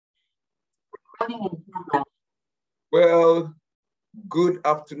Well, good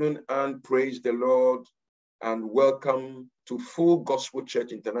afternoon and praise the Lord, and welcome to Full Gospel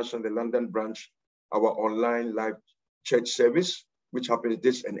Church International, the London branch, our online live church service, which happens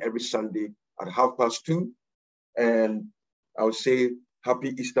this and every Sunday at 2:30. And I would say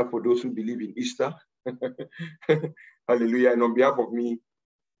happy Easter for those who believe in Easter. Hallelujah. And on behalf of me,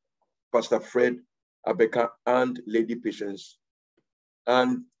 Pastor Fred, Abeka, and Lady Patience,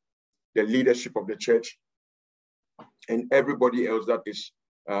 and the leadership of the church, and everybody else that is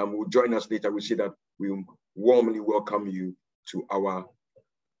will join us later, we say that we warmly welcome you to our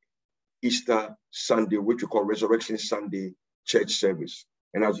Easter Sunday, which we call Resurrection Sunday church service.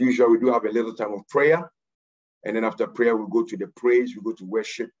 And as usual, we do have a little time of prayer. And then after prayer, we go to the praise, we go to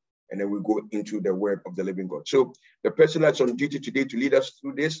worship, and then we go into the word of the living God. So the person that's on duty today to lead us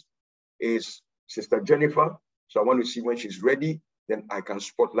through this is Sister Jennifer. So I want to see when she's ready, then I can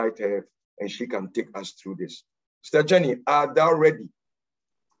spotlight her and she can take us through this. Sister Jenny, are thou ready?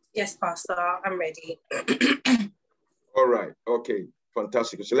 Yes, Pastor, I'm ready. All right, okay,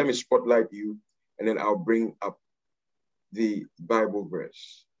 fantastic. So let me spotlight you and then I'll bring up the Bible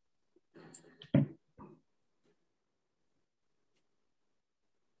verse.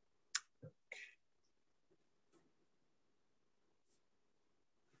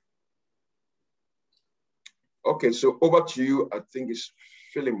 Okay, so over to you. I think it's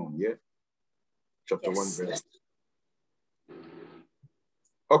Philemon, yeah? Chapter 1, verse.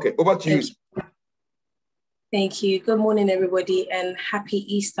 Okay, over to you. Thank you. Good morning, everybody, and happy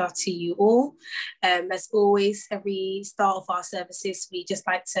Easter to you all. As always, every start of our services, we just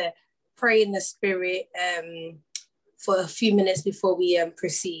like to pray in the Spirit for a few minutes before we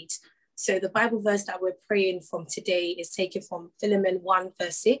proceed. So the Bible verse that we're praying from today is taken from Philemon 1,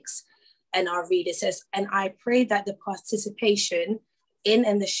 verse 6. And I'll read it. It says, "And I pray that the participation in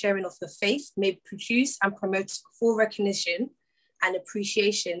and the sharing of the faith may produce and promote full recognition and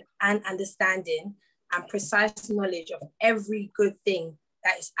appreciation and understanding and precise knowledge of every good thing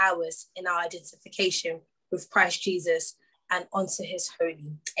that is ours in our identification with Christ Jesus and unto his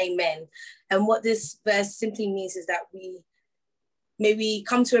holy." Amen. And what this verse simply means is that we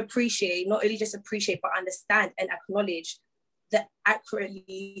come to appreciate, not only just appreciate, but understand and acknowledge that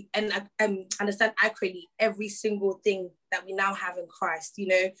accurately and understand accurately every single thing that we now have in Christ. You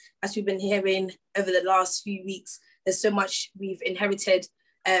know, as we've been hearing over the last few weeks, there's so much we've inherited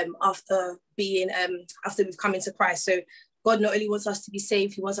after we've come into Christ. So God not only wants us to be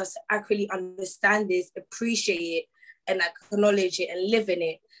saved, he wants us to accurately understand this, appreciate it, and acknowledge it and live in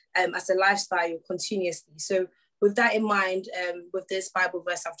it as a lifestyle continuously. So with that in mind, with this Bible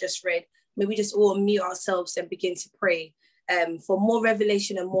verse I've just read, may we just all mute ourselves and begin to pray for more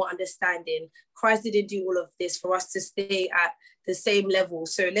revelation and more understanding. Christ didn't do all of this for us to stay at the same level.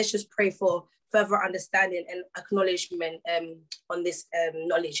 So let's just pray for further understanding and acknowledgement on this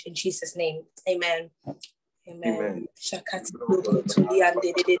knowledge in Jesus' name. Amen. Amen.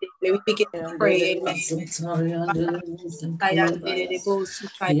 May we begin to pray.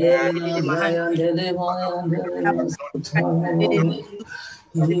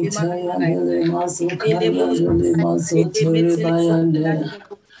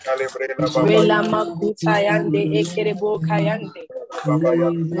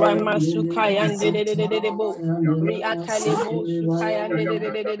 Rama Sukayande Debo, Riakalebo Sukayande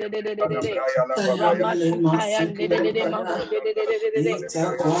Rama Sukayande de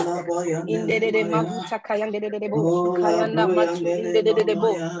Mahuta Kayande Debo, Sukayanda Matu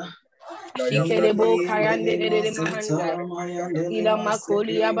Debo. Shikelebo Kayande de Mahanda, Ila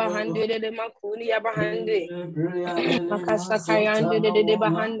Makoli Abahande de Makoli Abahande, Makasa Kayande de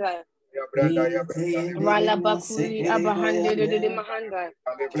Bahanda. Rala Bakuri Abahande de Mahanda,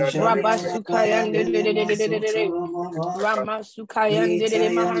 Rabasukayande de Ramasukayande de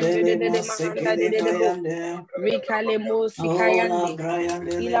Mahande de Mahanda de Rikale Mosikayande,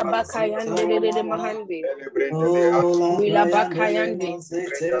 Ila Bakayande de Mahande, Wila Bakayande,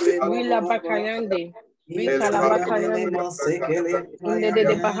 Wila Bakayande. Rikalabakayande, Inde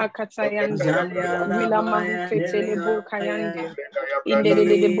de Bahakatayande, Wila Mahuketele Bokayande, Inde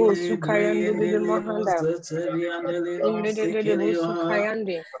de Bosukayande de Mohanda, Inde de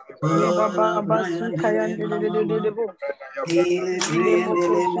Bosukayande, Baba Sukayande de Bo,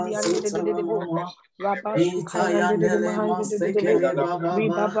 Rabasukayande de Mahande de Bo,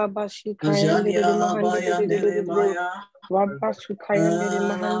 Ribaba Shikayande de Mahande de Bo. Rabba Sukayande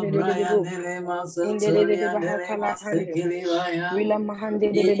Mahande de Bo, Inde de Bahatala Hande, Rila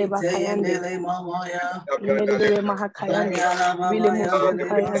Mahande de Bakayande, Inde Mahakayande, Rile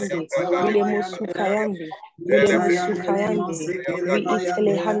Musukayande, Rile Musukayande, Rile Musukayande,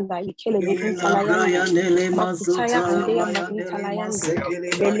 Itele Handa, Ikelebo Intalayande, Makutaya Andea Ma Intalayande,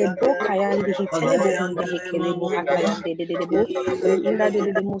 Belebo Kayande, Hitelebo Hunde Hekelebo Hakayande de Debo, Inda de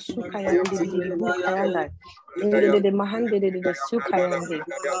Musukayande de Bukayanda, Inde de Mahande de Sukayande,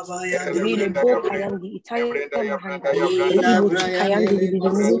 Rile Bokayandi, Itaya Mahanda, Ribu Tukayandi, the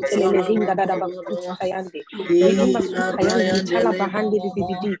Mutelele Hinda Bakutukayandi, Rima Sukayandi, Tala Bahandi,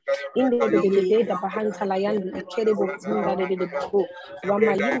 the Inde the Bahantalayandi, Ikerebo Hunda de Bo,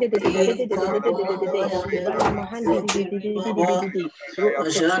 Rama Yinde de Rala Mahandi,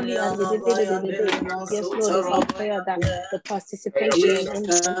 Rokotili and the yes, Lord, is our prayer that the participation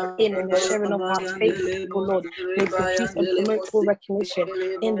in and the sharing of our faith, oh Lord, may produce and promote full recognition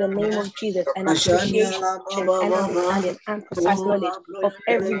in the name of Jesus and appreciation and understanding and precise knowledge of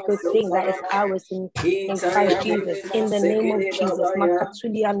every good thing that is ours in Christ Jesus. In the name of Jesus,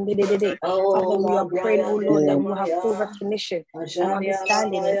 Father, we are praying, oh Lord, that we will have full recognition and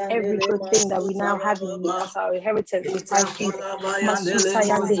understanding in every good thing that we now have in you as our inheritance in Christ Jesus. Masuta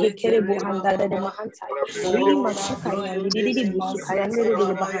yande hekerebo handada de mahantai. Ri masuka yande didi busuka yande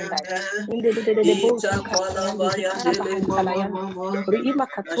de bahandai. Inde de bosuka yande hikara bahantala yande. Ri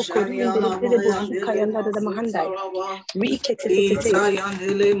makatoko ri inde de bosuka yanda de mahandai. Ri ketetete.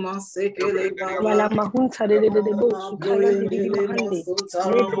 Wala mahunta de bosuka yande didi mahande.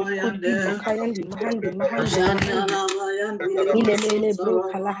 Lebo kudi bokayandi mahande. Ilele bro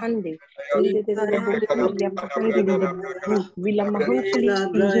kalahande. Inde de bokuri yapahande de bu. Vila mahuntuli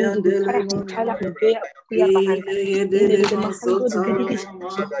hindi de karahantala ubea kuya bahanda. Inde de mahando de didi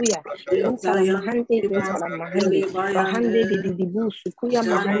sukuya. Intala mahande. Rahande de bu sukuya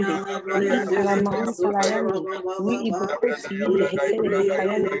mahande. Ikala mahantala yande. Wi ibokoti yinde hekele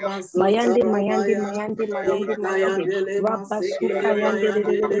bokayande. Mayande. Rabba suka yande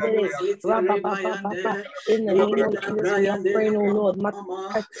de. Rabba baba. In the name of Jesus, we are praying, oh Lord,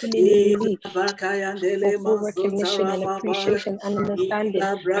 for full recognition and appreciation and understanding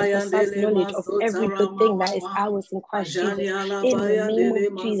and precise knowledge of every good thing that is ours in Christ Jesus. In the name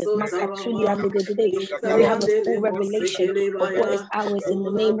of Jesus, that we have a full revelation of what is ours in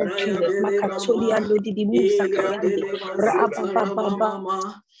the name of Jesus.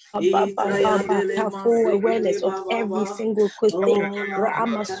 Have full awareness of every single good thing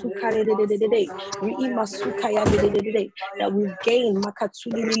that we've gained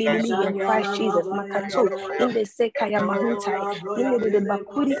in Christ Jesus. Makato in the Sekaya Mahuntai, in the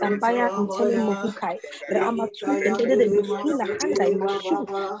Bakuri Ambaya Intele Mohukai, Ramatu in the Busula Handai Mashu,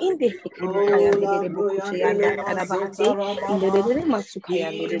 in the Hekebukaya, the Bukutayanda, Tarabahate, in the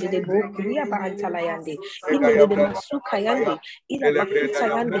Masukayande, the Bokuria Bahantalayande, in the Masukayande, Ila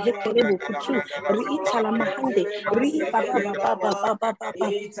Bakutayande, Hekerebo Kutu, Riitala Mahande, Ri Baba,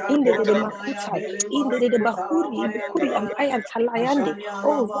 in the Makutai, in the Bahuri, Bukuri Ambaya Talayande,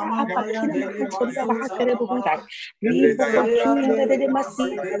 oh Rahabakina Mahantaria Bahakerebo Hundai, Ribokotu in the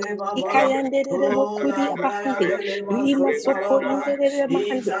Masi. Ikayande de Bokuri Abahande, Rima Soko in the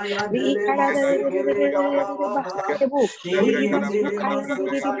Mahande, Rikara de Bahakebu, Rima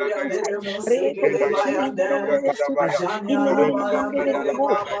Sukayande de Mahantai, Rebokotu in the Suka, in the Mahande de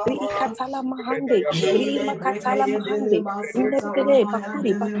Bo, Rikatala Mahande, Rima Katala Mahande, in the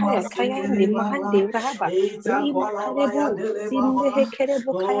Bakuri Bakaya, Kayande, Mahande, Rahaba, Rima Karebu, Sinde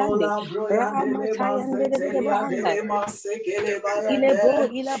Hekerebo Kayande, Ramatayande de Bahanda. Ilebo,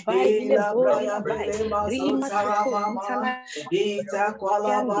 ilabai, Rima Toto, Intala,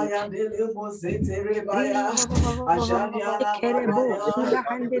 Kerebo, Sula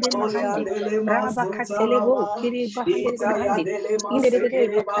Hande Mahande, Raba Katelebo, Kiri Bahande Mahande, Inde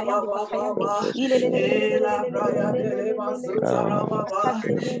Bakayande,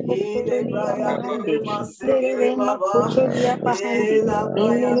 Katelebo Kolia Bahande, Lere Makotolia Bahande,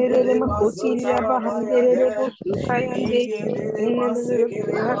 Inde Makotilia Bahande, Rebo Sukayande,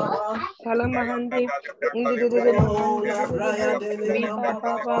 Kalamahande, Keleba,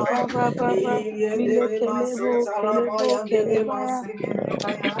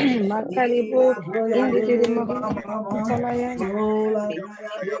 Makaribo,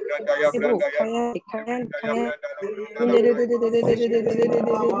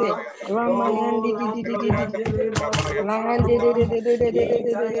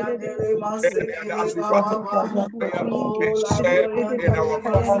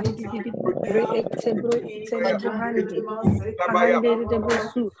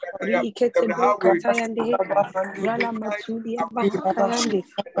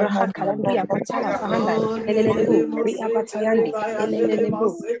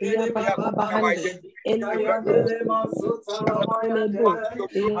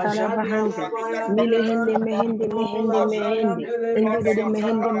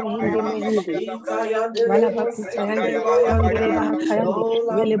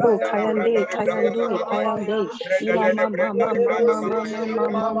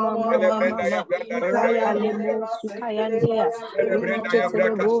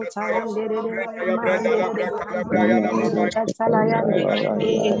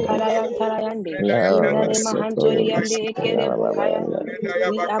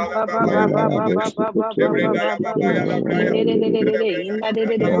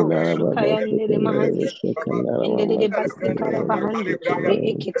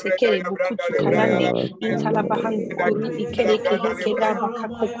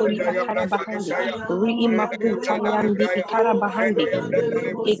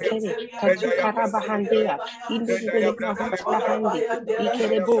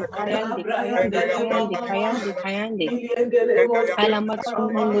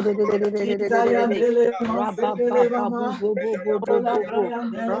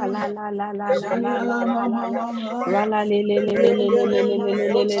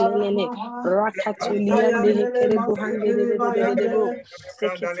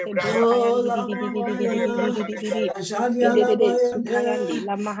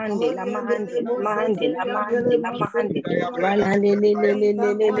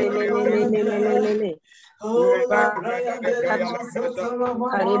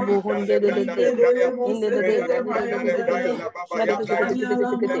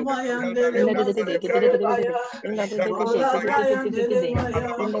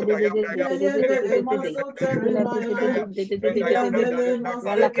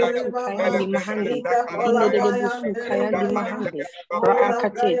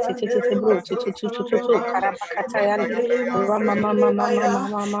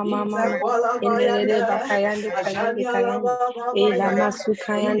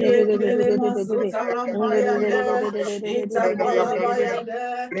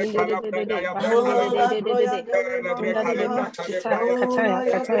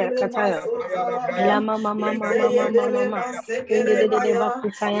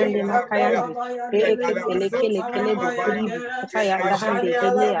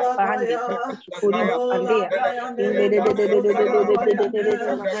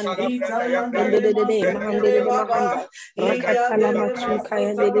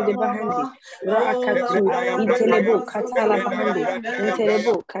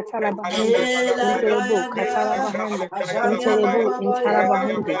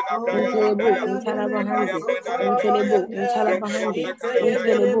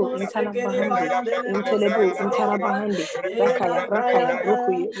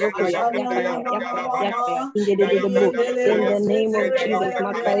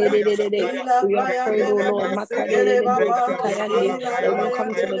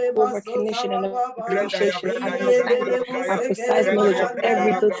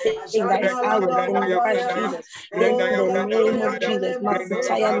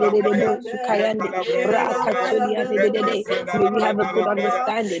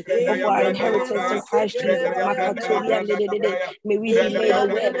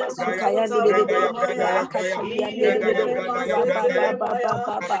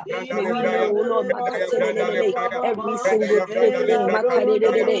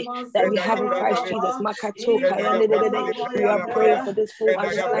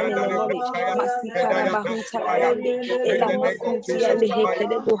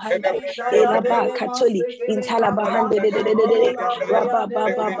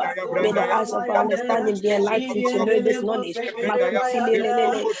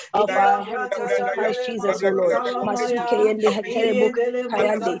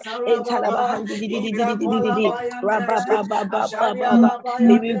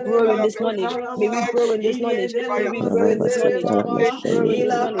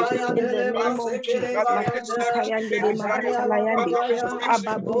 name of Jesus. Makasukayande de Mahantalayande.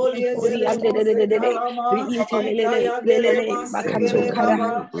 Ababu Sukuri and de Reintelele Lele Makato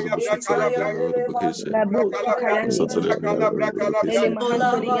Karahandi. Labu Sukayande. Ele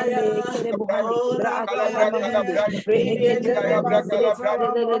Mahantoli Yande Kerebuhandi. Raatala Mahandi. Reekete Mahande.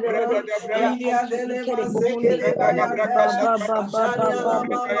 Raantuli Kerebuhundi.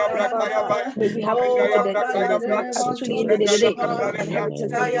 May we have confidence in this. Makatuli in the day and have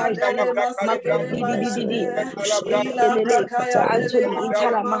testified in it. Makudi Antoli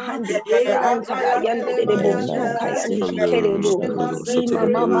Intala Mahandi. Raantala Yande de Bosu Kayandi Kerebo. Ina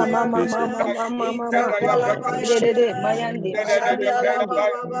mama Mayande Bahandi Bahandi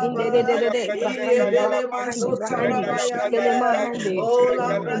Lele Mahande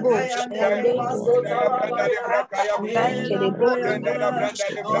Kerebo Yande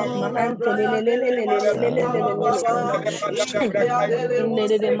Kerebo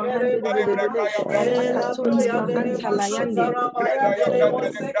Mahante Rapakatuli Mahanta Layande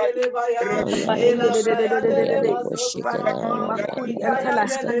Makuri Antala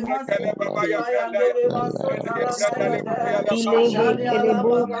Ilehe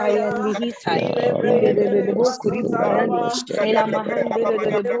Kerebo Kayandi Hitai in the Kuribu Kayandi Ela Mahande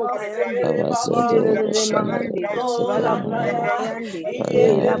de Bo Kayandi in the Mahande Vala Bukayandi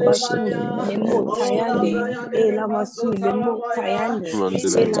Ela Basu Lemo Tayandi Ela Masu Lemo Tayandi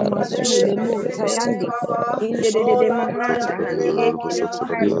Ela Masu Lemo Tayandi in the Mahanda Handi Hekele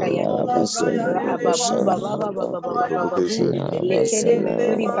Bukanda Yandi Ababu Baba Lekere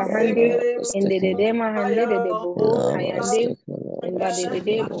Bukuri Bahande in the Mahande de Bobo Kayande in the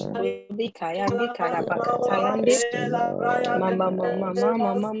Bobo Kayandi Karabakatayande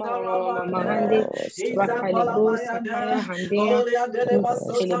Mama Hande Rakalibo Sakaya Handea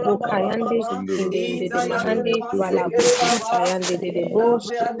Kelebo Kayande in the Mahande Valabu Tayande de Bo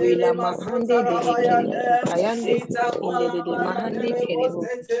Wila Mahande de Kelebo Kayande in the Mahande Kelebo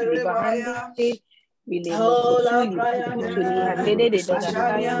Kutuli Bahande Wilemo Kutuli Hande de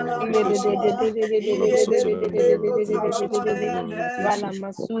Dagataya Vala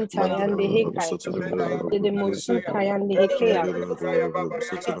Masu Tayande Hekai de Mosu Kayande Hekea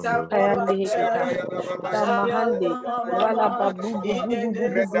Kayande Hekeka Mahande Vala Babu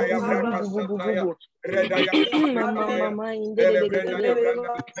Mama in the Vala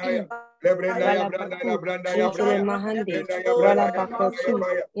Baku Intele Mahande Vala Bakatu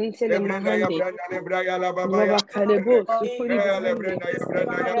Intele Mahande Baba Kalebo Sukuri Bahande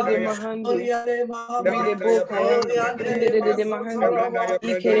de Mahande Bilebo Kayande de Mahande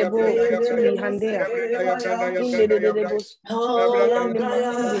Ikerebo Kutuli Handea in the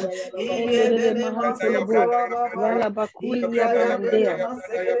Mahande in the Mahantelebo Vala Bakuli Yabahandea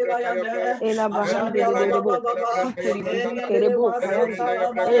Ela Bahande de Debo Sukuri Buhu Kerebo Kayande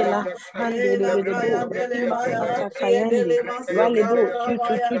Ela Hande de Debo Imata Kayande Valebo Chu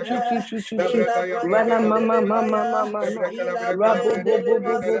Vala Mama Rabo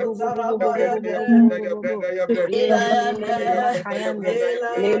Makayande Lele Makayande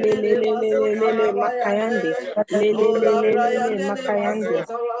Lele Makayande Lele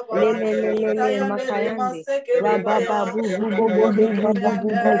Makayande Rababa bu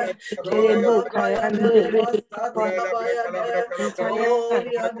Kerebo Kayande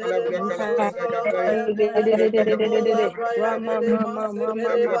Rama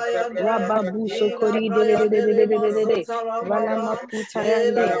Rababu Sokori Vala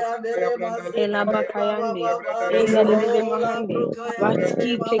Makutayande Ela Bakayande Ela Mahande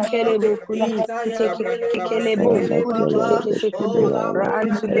Vati Kekelebo Kuli Kekelebo Kuri Kekekebo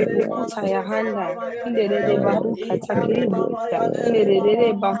Raantulebo Kutaya Handa Indere Bahuka Takiribu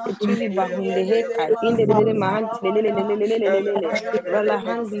Indere Bakutuli Bahunde Heka Indere Mahant Rala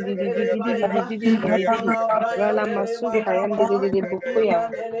Handi Rala Masuka Yande Bukoya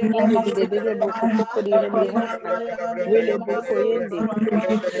Indere Bukoko di Heli Hakai Wele Bukoyende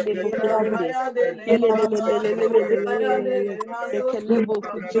Ele Bukoyande Kelebo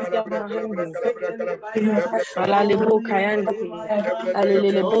Kutuya Mahandi Alalebo Kayande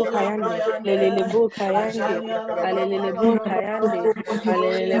Alelebo Kayande Lelebo Kayande Alelebo Kayande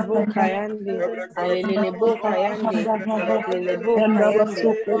Alelebo Kayande Alelebo Kayande Alelebo Kayande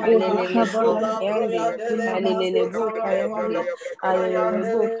Alelebo Kayande Alelebo Kayande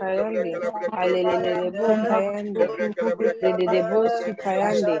Alelebo Kayande Alelebo Kayande Dedebo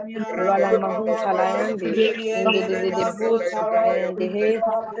Sukayande Wala Mahunta Layande Indedebo Sukayande He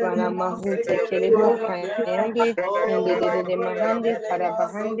Wala Mahunte Kelebo Kayande Indede Mahande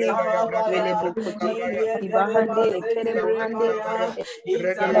Karabahande Welebo Kotu Ibahande Kerebo Hande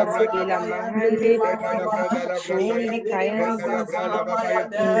Ela Mahande Mundi Kayande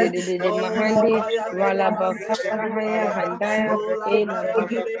de mahandi wala bakuka haya handaya ela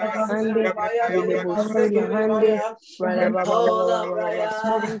bakuka handi dele bosula handi wala baba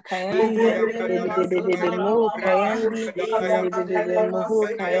suli kayandi de mo kayandi de mohu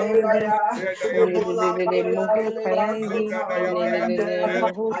kayandi de mohu kayandi de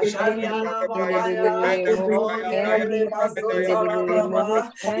mohu kayandi de mohu kayandi de mohu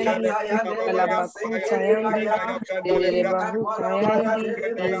kayandi ala bakuta yandi de bahu kayandi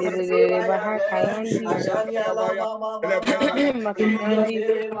de baha kayandi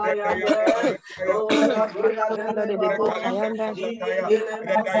makayandi de bo kayanda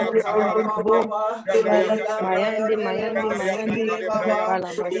mayandi wala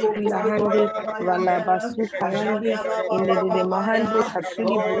basula handi wala basu kayandi de mahandi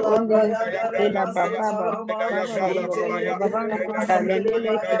katuli bu onde ela baba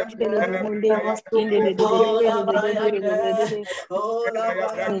lelele kitele bu honde de mahandi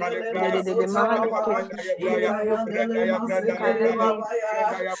kayandi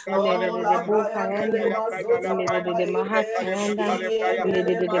de bo kayandi de maha kayanda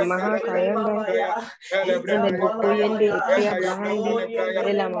de maha kayanda Bokoyende Kia Bahandi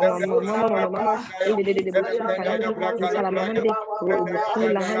Ela Mama de Busu Kayandi Insala Mahandi Ubusu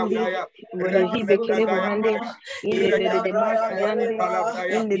Lahandi Hibe Kele Buhandi de Makayandi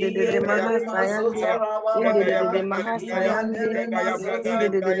de Maha Sayandi de Maha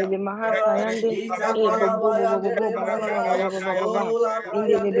Sayandi de Maha Sayandi Bobo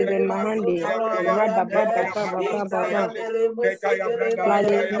de Mahandi Baba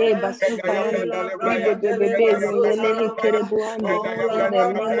Lale Basu Kayandi in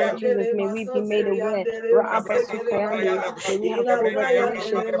the name of Jesus, may we be made aware. May we have full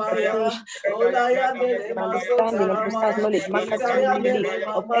revelation, understanding, and precise knowledge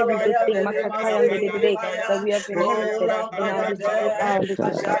of every good thing that we have inherited in our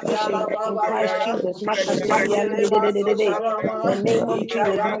discipleship in Christ Jesus. In the name of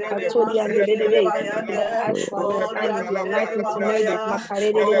Jesus, let us for understanding be enlightened to know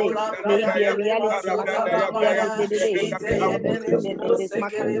this. May it be a reality. May we have obtained in this.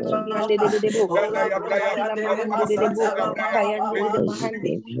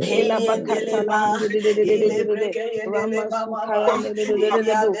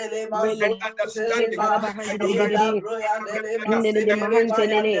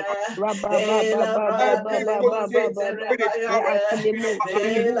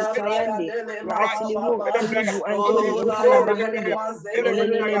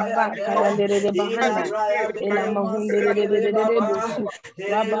 Ela mahunde bosu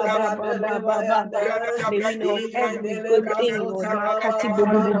may we know of every good thing, Lord, makati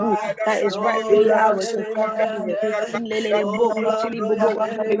bubu that is rightfully ours in Christ Jesus. May we not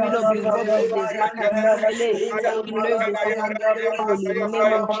be robbed of this. May we know this thoroughly in the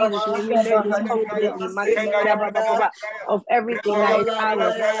name of Jesus. May we know this confidently of everything that is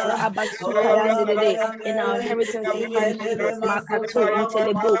ours in our inheritance in Christ Jesus. Makato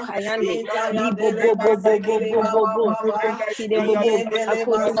intelebo kayande libo bo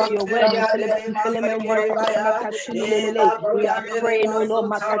according to your word in Philemon 1 we are praying, oh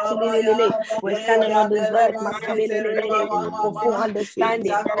Lord, we're standing on this verse for full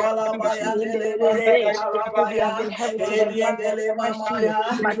understanding what we have inherited in Christ Jesus.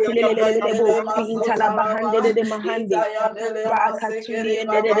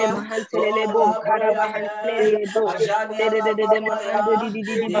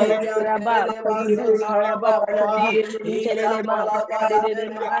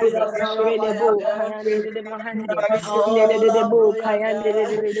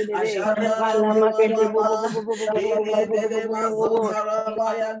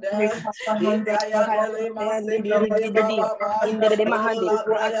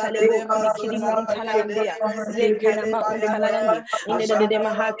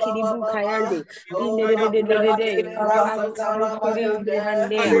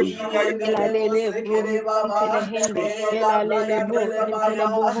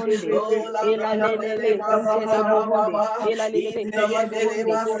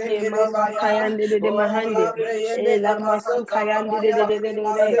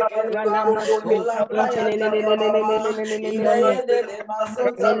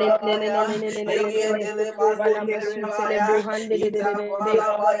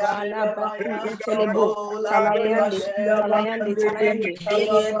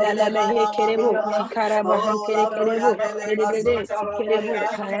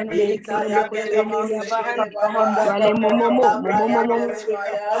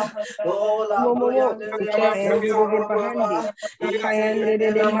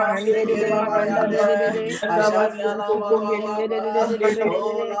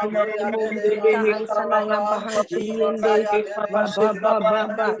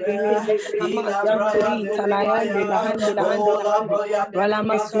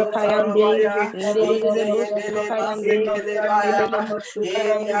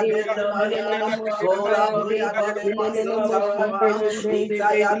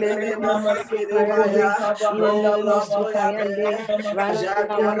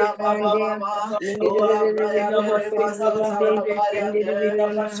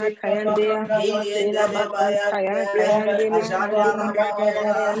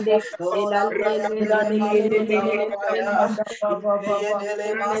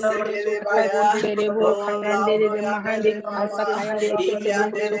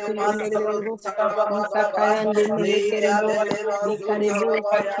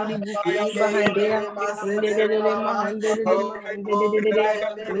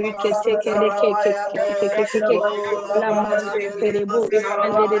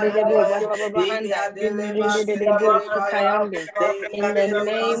 In the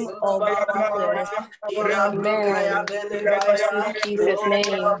name of Jesus. Amen. In Jesus'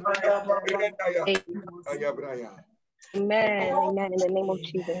 name. Amen. Amen. In the name of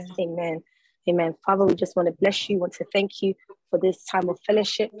Jesus. Amen. Amen. Father, we just want to bless you. We want to thank you for this time of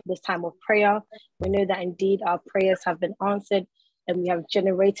fellowship, this time of prayer. We know that indeed our prayers have been answered and we have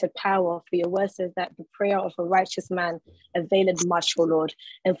generated power. For your word says that the prayer of a righteous man availeth much, O Lord.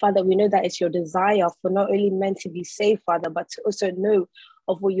 And Father, we know that it's your desire for not only men to be saved, Father, but to also know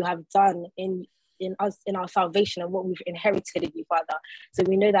of what you have done in us, in our salvation, and what we've inherited in you, Father. So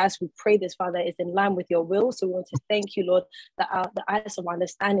we know that as we pray this, Father, is in line with your will. So we want to thank you, Lord, that the eyes of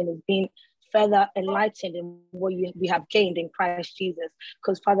understanding is being further enlightened in what we have gained in Christ Jesus.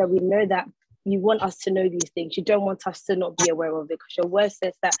 Because Father, we know that you want us to know these things. You don't want us to not be aware of it, because your word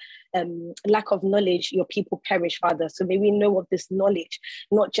says that lack of knowledge, your people perish, Father. So may we know of this knowledge,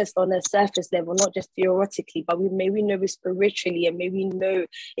 not just on a surface level, not just theoretically, but may we know it spiritually, and may we know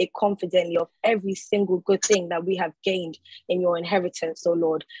it confidently of every single good thing that we have gained in your inheritance, oh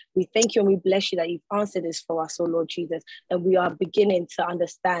Lord. We thank you and we bless you that you've answered this for us, oh Lord Jesus, and we are beginning to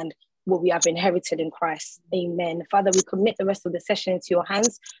understand what we have inherited in Christ. Amen. Father, we commit the rest of the session into your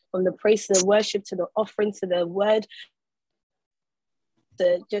hands, from the praise to the worship, to the offering, to the word,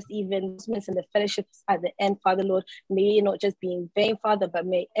 to just even in the fellowships at the end, Father Lord. May it not just be in vain, Father, but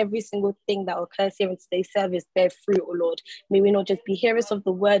may every single thing that occurs here in today's service bear fruit, oh Lord. May we not just be hearers of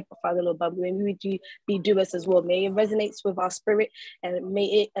the word, Father Lord, but may we be doers as well. May it resonate with our spirit, and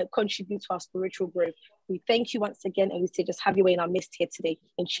may it contribute to our spiritual growth. We thank you once again, and we say just have your way in our midst here today.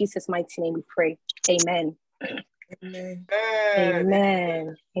 In Jesus' mighty name we pray. Amen. Amen.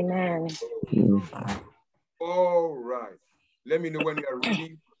 Amen. Amen. All right. Let me know when you are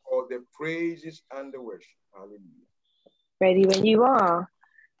ready for the praises and the worship. Hallelujah. Ready when you are.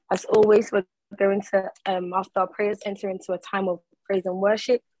 As always, we're going to, after our prayers, enter into a time of praise and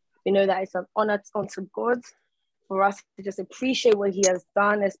worship. We know that it's an honor unto God for us to just appreciate what he has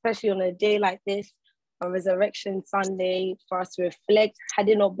done, especially on a day like this, on Resurrection Sunday, for us to reflect. Had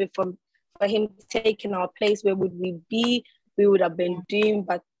it not been for him taking our place, where would we be? We would have been doomed,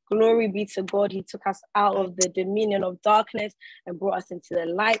 but glory be to God. He took us out of the dominion of darkness and brought us into the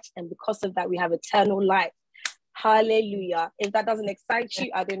light. And because of that, we have eternal life. Hallelujah. If that doesn't excite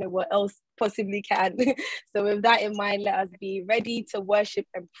you, I don't know what else possibly can. So with that in mind, let us be ready to worship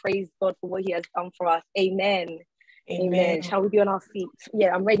and praise God for what he has done for us. Amen. Amen. Shall we be on our feet?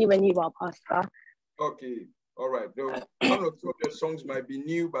 Yeah, I'm ready when you are, Pastor. Okay. All right. Now, one or two of the songs might be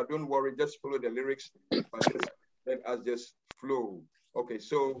new, but don't worry. Just follow the lyrics. But just let us just flow. Okay,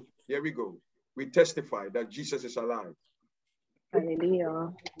 so here we go. We testify that Jesus is alive.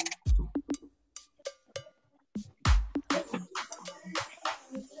 Hallelujah.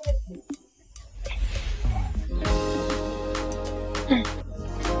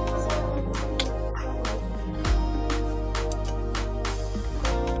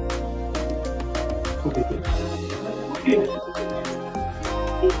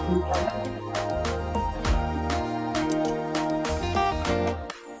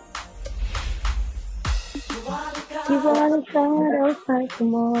 You are the God of signs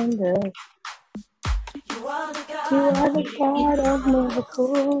and wonders. You are the God of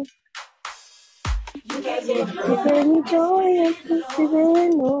miracles. You gave me joy and peace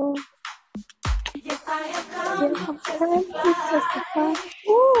within all. Yes, I have come to testify.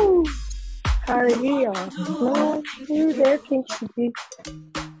 Woo! Hallelujah. Lord, who there can she be?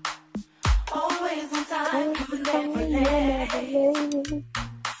 Always on time, you never late.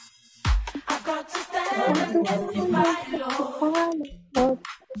 I've got to stand and testify, Lord.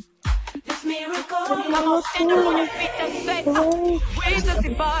 This miracle Come on, stand up on your feet and say, we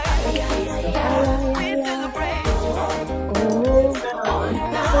testify. We celebrate.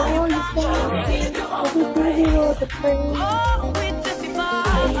 We give you all the praise. Oh, we testify.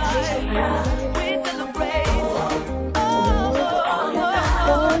 We celebrate.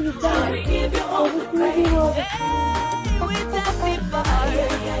 We give you all the praise. We testify.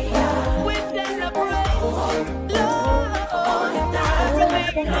 We celebrate. Lord,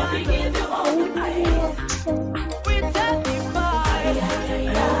 everything. We give you all the praise. We testify.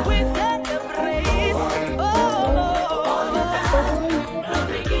 We celebrate.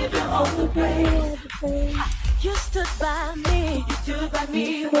 We give you all the praise. You stood by me. You stood by me.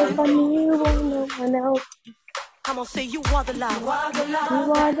 No one else. Come on, say you are the love. You are the love.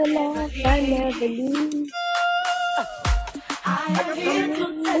 You are the love I never leave. I am here to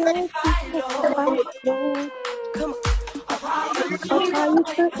testify, Lord. Come on. Of how you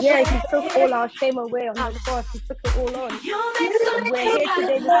took, he took all our shame away on the cross. He took it all on. And we're here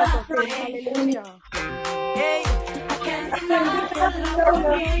today because of him. Hallelujah. Hey, I can't deny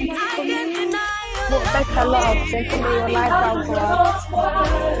What better love than to lay your life down for us?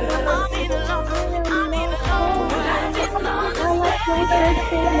 I'm in love.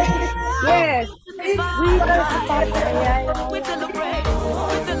 Yes, we testify. We celebrate.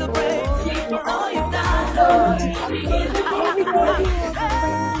 We celebrate for all you've done.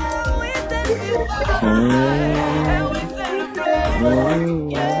 We testify. And we celebrate.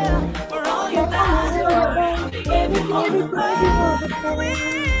 Yeah, for all you've done. We give you all the praise.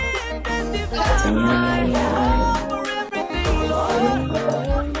 We testify. For everything, Lord.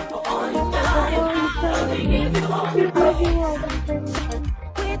 For all you've done. We give you all the praise.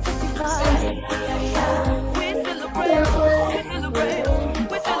 We testify. We celebrate. We celebrate.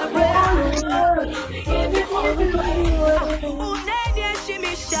 We celebrate. We give you all the praise.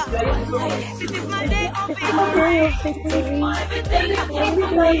 This is my day of victory. Everything you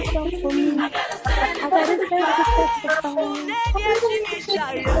did for me, I gotta stand and testify.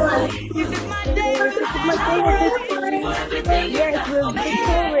 This is my day of victory. Everything you done for me,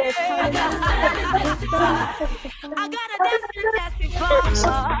 I gotta dance and testify.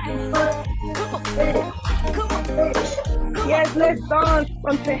 Come on. Yes, let's dance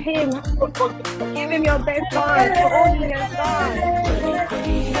unto him. Give him your best dance for all he has done.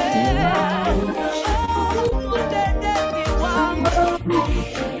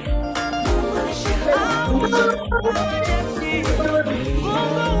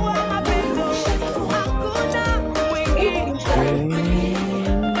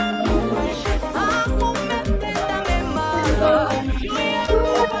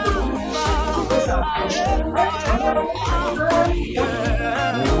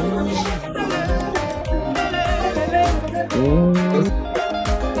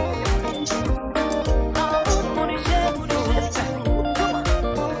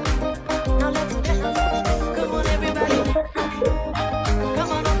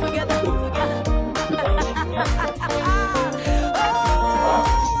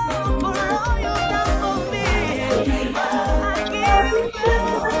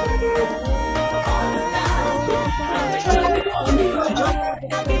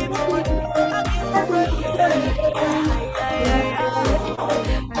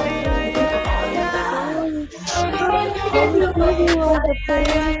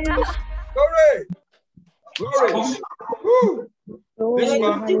 Glory! Glory! Woo! This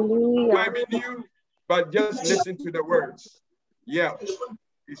one Hallelujah. might be new, but just listen to the words. Yeah.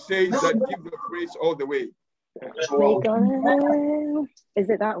 It says that give the praise all the way. Is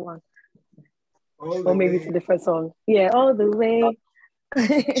it that one? Or maybe it's a different song. Yeah, all the way.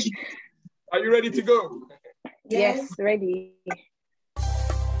 Are you ready to go? Yes, ready.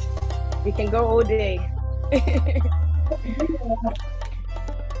 We can go all day.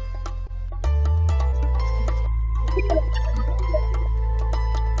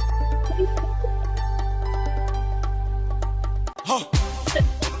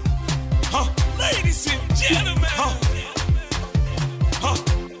 Ladies and gentlemen,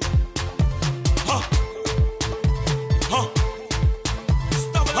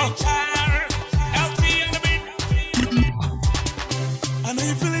 I know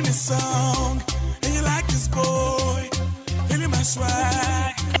you're feeling this song, and you like this boy, feeling my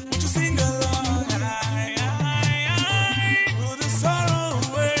swag. Won't you sing along? Put the sorrow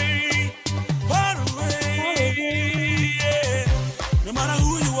away, far away. Yeah. No matter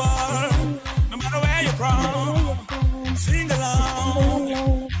who you are, no matter where you're from, sing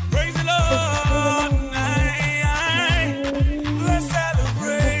along. Praise the Lord. Let's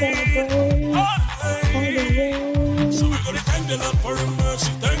celebrate all the way. So we're gonna thank the Lord for His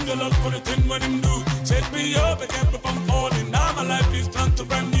mercy, thank the Lord for the thing when Him do. Set me up and kept me from falling. Now my life is turned to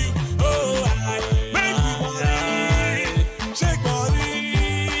brand new. Oh, I make me body, shake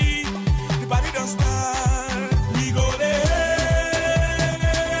body. The body don't start. We go there.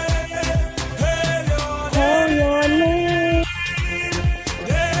 Call your name.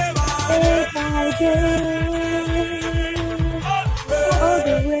 Day by Day by day. All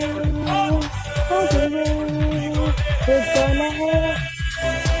the way. All the way. We're gonna have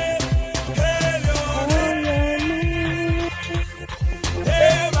call your name.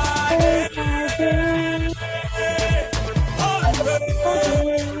 Day by day. All the way. All the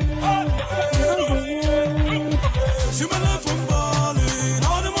way. See my love from balling,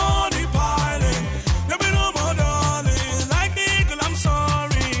 all the money piling. There be no more darling, like the eagle, I'm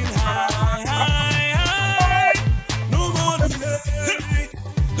soaring high, high, high. No more delay,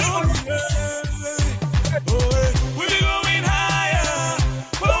 no delay. Oh, we be going higher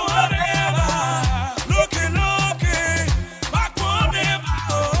for whatever. Looking, back one never.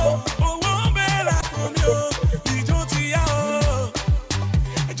 Oh, one bella on you. You don't see how.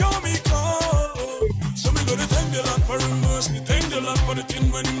 I don't me call. So me gonna thank the Lord for His mercy, thank the Lord for the thing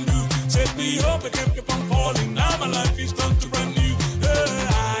when Him do. Set me up and kept me from falling. Now my life is turned to brand new.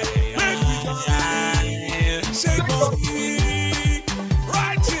 Make me fly, shake body,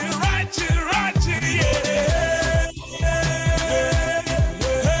 right here, yeah.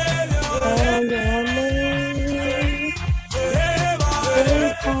 Call your name. Day by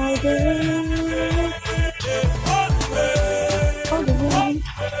day. All the way. All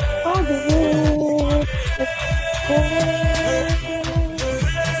the way.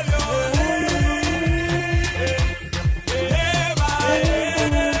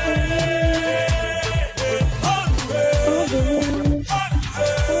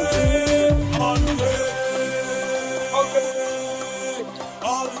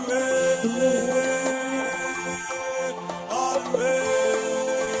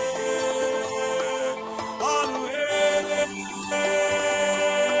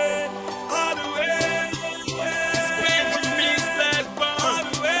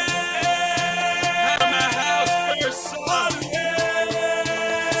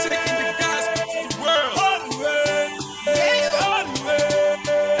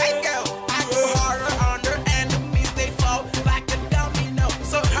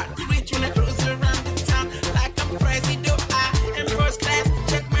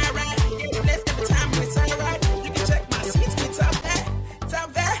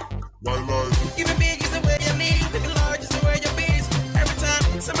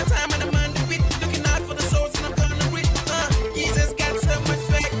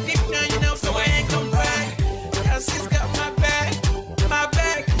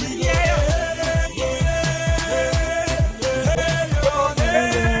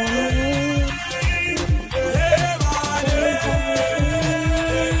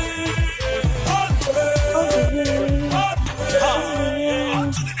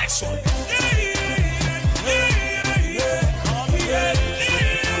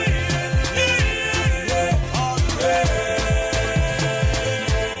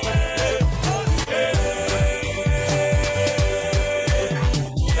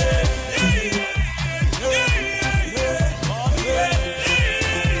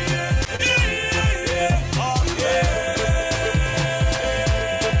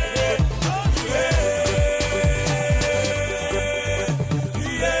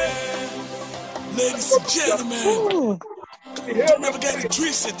 Ladies and gentlemen, never get it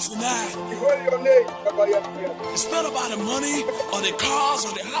twisted tonight. It's not about the money or the cars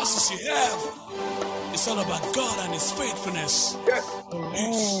or the houses you have. It's all about God and His faithfulness. Yes.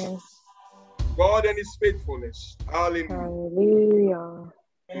 God and His faithfulness. Hallelujah.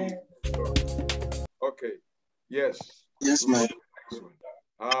 Okay. Yes. Yes, ma'am.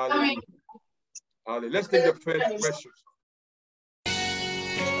 Hallelujah. Hallelujah. Let's take the first question.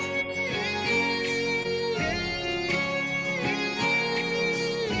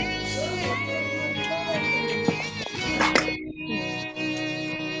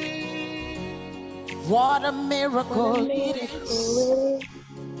 What a miracle it is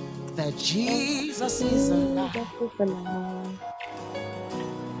that Jesus is alive.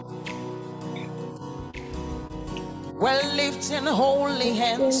 We're lifting holy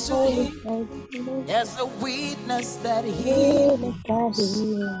hands to Him as a witness that He lives.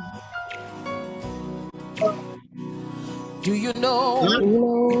 Do you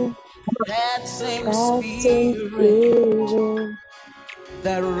know that same Spirit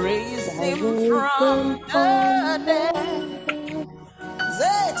that raised Him from the dead?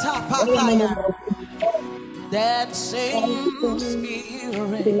 Zeta Papaya. That same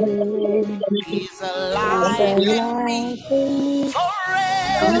spirit is alive alive in in me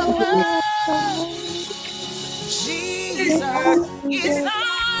me forever. Jesus is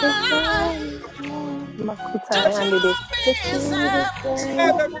alive. Makuta The yandere. tomb The is tomb is empty.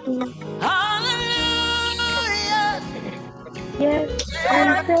 empty. Hallelujah. Yes,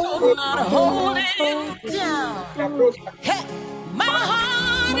 and Death death could not hold cannot him hold him down. down. Hey, my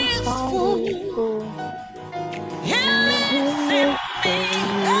heart My is heart full. is full. He He lives in lives me.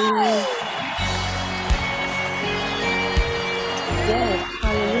 in Hey. me. Yes,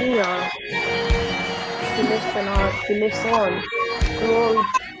 hallelujah. He lives in us. He lives on. Glory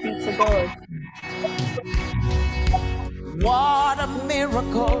be to God. What a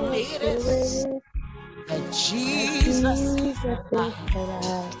miracle Yes, it it is is. that That Jesus is Jesus is alive.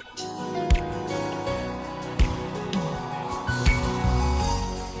 alive.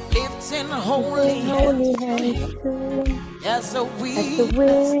 Lifting holy Lifting hands holy to hands him to him. as a As the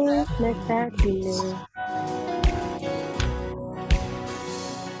witness that witness that he lives.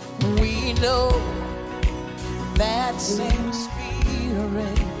 we know that same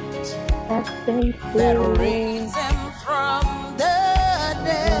spirit That same that spirit raised him from the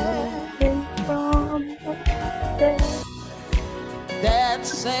dead. rising from the dead. That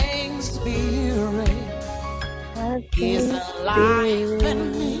same spirit That is same alive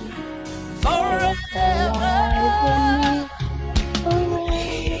in me spirit is forever. alive in me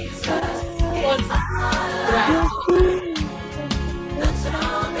forever. Yes, Jesus is the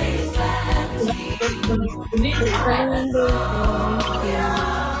tomb is empty. Hallelujah.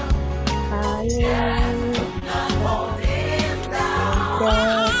 Death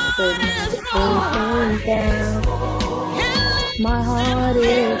could not hold him down. My heart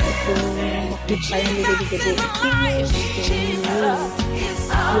is full. Jesus is He alive. lives in me. Jesus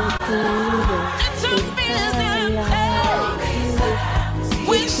is alive. Yes, The Jesus tomb is is alive. empty. The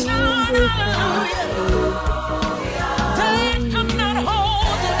We tomb shout is hallelujah. empty. Death could not Hallelujah.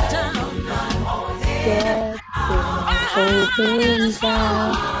 hold him down. Death could My not hold heart him is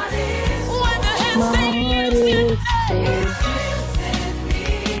down. full. When the head My say heart lives in is me, full.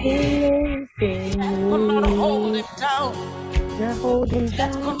 He lives in death could not hold me. him down. Not hold him Death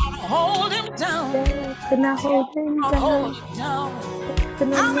down. could not hold him down. Death could not hold him Not down. hold him down. Could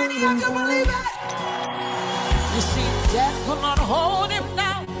not How many hold of him you down. believe it? You see, death could not hold him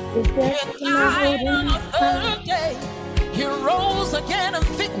down. The He death could not hold died on him a down. third day. He rose again in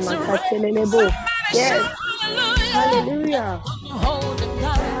victory. Makatelelebo. Somebody Yes. shout hallelujah. Hallelujah. Death could not hold him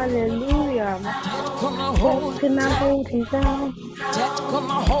down. Hallelujah. Death could not Death hold could him not down. hold him down. Death could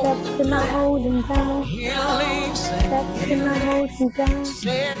not hold Death him could not down. hold him down. He lives in Death me. could not hold him down.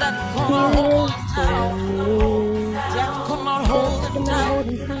 Say that could He not hold lives him in down. me. Death could not Death hold him could not down. hold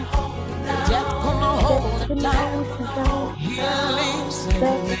him down. Death could not Death hold him could not down. hold him down. He lives in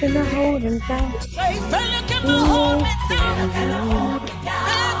Death me. could not hold him down. Say, failure He cannot hold me lives down. in me.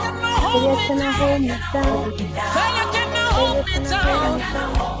 Failure cannot hold Failure me cannot down. hold me down. Failure cannot hold Failure me cannot hold down. me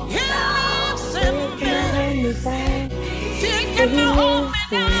down. He lives in Failure me. cannot hold me down. Fear For he cannot hold lives me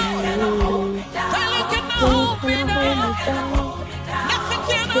in down. me. Failure cannot Sin hold me cannot hold down. me down. Nothing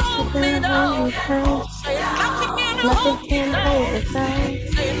can Sickness hold me cannot hold down. me down. Say nothing can Nothing hold me can hold down. us down.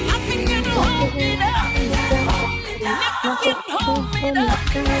 Say nothing can Nothing hold me can down. hold me down. Nothing Nothing can hold can me hold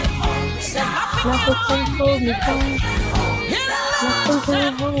me down. down. Say nothing can Nothing can hold me hold me down. down. He Nothing lives can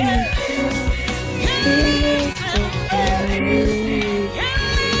in hold me. me down. He He lives lives in me. in me. He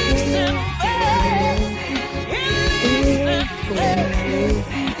He lives in lives me. in me. He He lives in lives in me. me.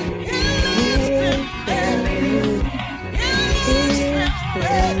 He He lives in lives in me. me. He He lives in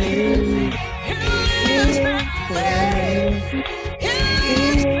lives in me. me. He He lives in lives in me. me. He He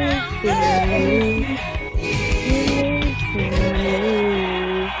lives lives in in me. me. He lives in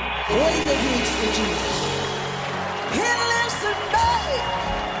me. What is the news to Jesus? He lives in me.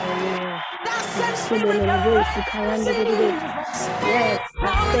 Hallelujah. That same spirit that Makelelebo, raised sikayandedede. Jesus. Yes,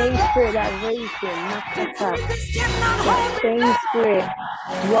 that same spirit that raised him, The Makata. Jesus cannot That hold me same down. spirit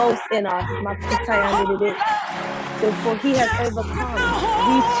dwells in us, Cannot hold me Makutayandedede. down. So for he has Cancer overcome, cannot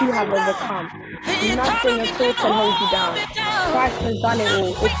we hold too me have down. overcome. The Nothing economy at all cannot can hold you hold down. me down. Christ has done it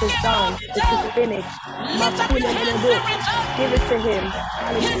all. It Nothing is can hold done. me It is down. finished. Lift up your hands Makulelelebo. and Give rejoice. it to him.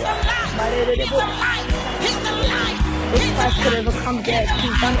 He's Hallelujah. alive. He's Malelelebo. alive. He's alive. If He's Christ could alive. overcome He's death,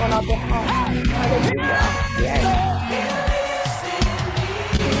 he's done alive. on our behalf. Hallelujah. Yes.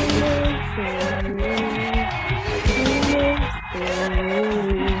 He lives in me. He lives in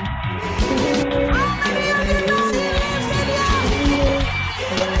me. He lives How many of in you know he me. lives in He you?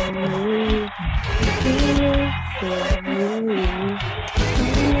 lives in me. He lives in me.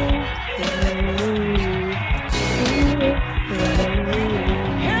 He lives in me.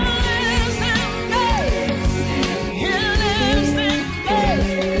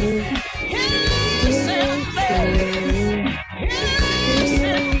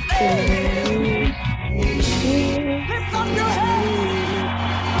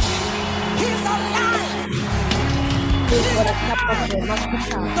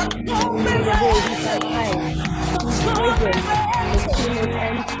 Makita, Lelelebo, he can hide. He's risen. The tomb is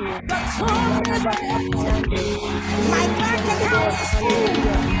empty. Malabakapayande. Glory be unto God.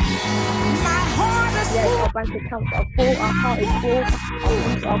 Hallelujah. Yes, our bank accounts are full, our heart is full, our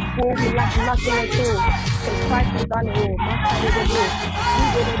rooms are full, we lack nothing at all. Because Christ has done it all. Makadedebo.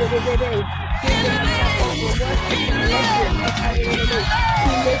 Give him a clap of worship and love him. Makadedebo.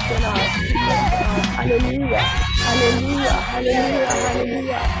 He lives in us. He lives in us. Hallelujah. Hallelujah. Hallelujah.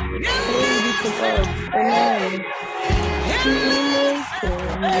 Hallelujah. Glory be to God. Amen. He lives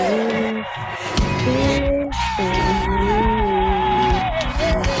in me. He lives in me.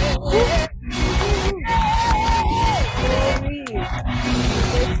 Glory. He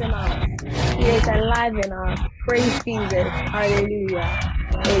lives in us. He is alive in us. Praise Jesus. Hallelujah.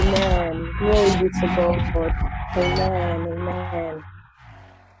 Amen. Glory be to God. Amen. Amen.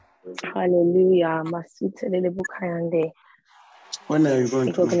 Hallelujah. Masute lelebukayande. When are you going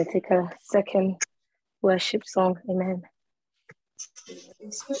We're going to take a second worship song. Amen.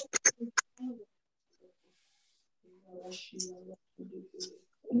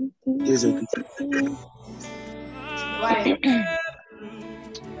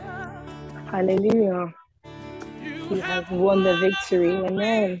 Hallelujah. He has won the victory.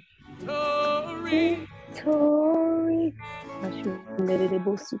 Amen. Victory.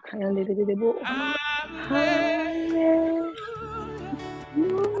 Hallelujah.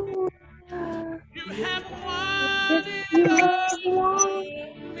 You have won You have won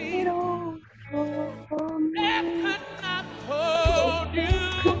it all for me. Death could not hold you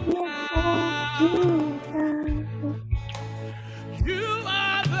down. You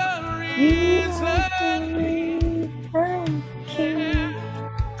are the reason. King.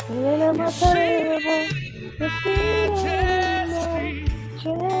 You're seated in majesty.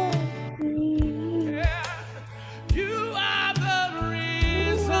 Yeah. You are the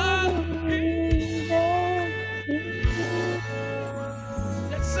reason.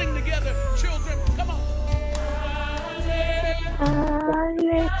 Let's sing together, children. Come on.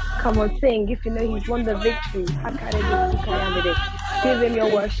 Come on, sing. If you know he's won the victory. Give him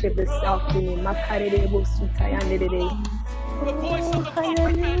your worship this afternoon. The voice of the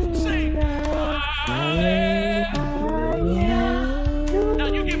corporate man, sing. Now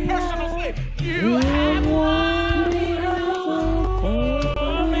you get personal, say, you have won me.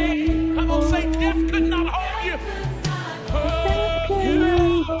 Come on, say, death could not hold you.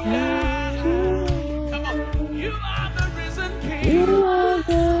 Come on, you are the risen King.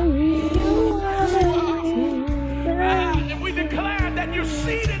 And we declare that you're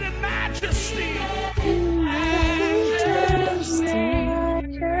seated in majesty.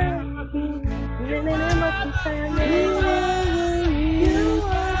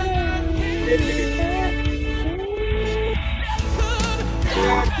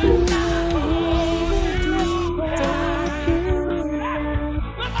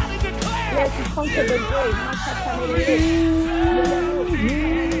 Yes, he conquered the grave.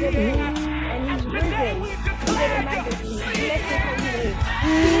 And he's risen. Seated in majesty.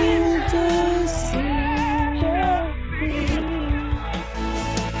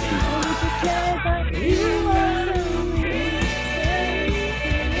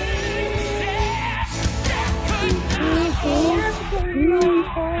 Bless his holy name.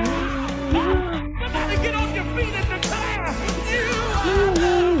 Somebody get on your feet and declare, you are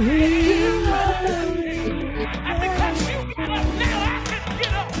and because you get up now, I can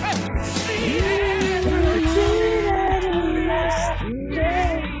get up and see it.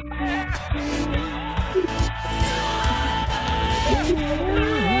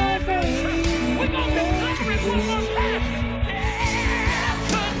 We're going to declare it one more time.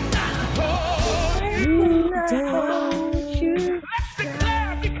 Let's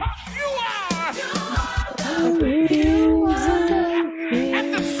declare because you are.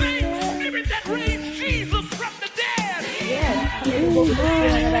 And the same spirit that raised Jesus from the dead.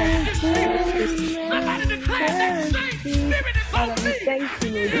 Somebody declare that same spirit is on me. Thank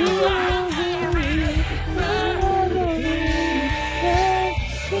you,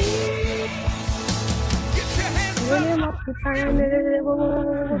 Get your hands up.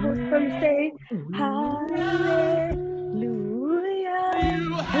 Say hallelujah.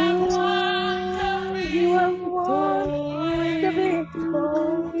 You have won the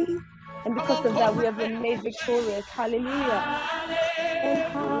victory. And because of that, we have been made victorious. Hallelujah.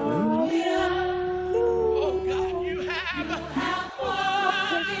 And hallelujah. Oh God, you have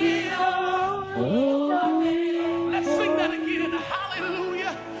won. Let's sing that again.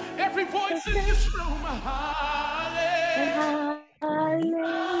 Hallelujah. Every voice in this room. Hallelujah.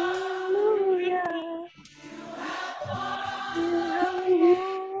 Hallelujah. You have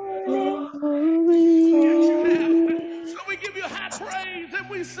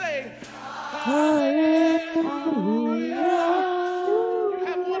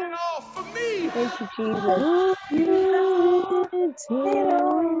have won it all for me. Thank you, Jesus.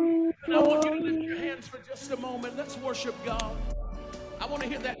 And I want you to lift your hands for just a moment. Let's worship God. I want to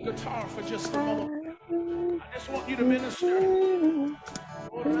hear that guitar for just a moment. I just want you to minister.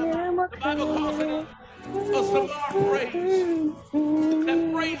 The Bible calls it a zamar praise.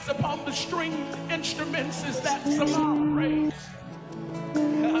 That praise upon the string instruments is that zamar praise.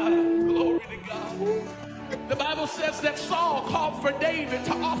 Glory to God. The Bible says that Saul called for David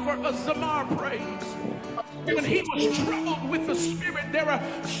to offer a zamar praise. When he was troubled with the spirit, there are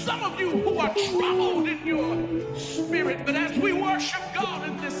some of you who are troubled in your spirit. But as we worship God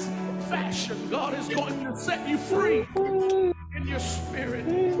in this fashion, God is going to set you free in your spirit.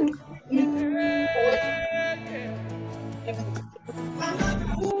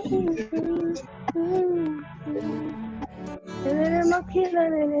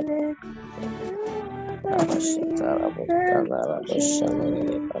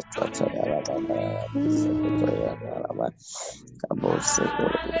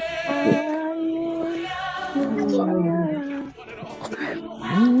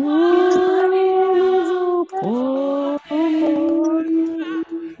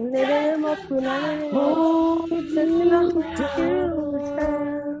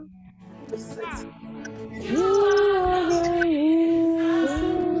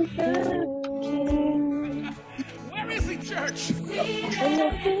 Where is he, church?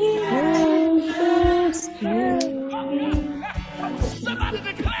 Somebody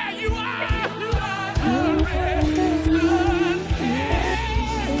declare you are the risen.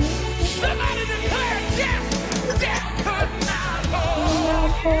 Somebody declare death could not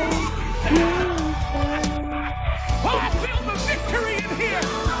hold. Oh, I feel the victory in here.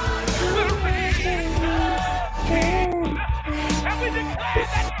 The risen King. And we declare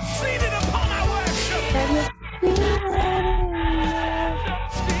that you're seated upon our worship.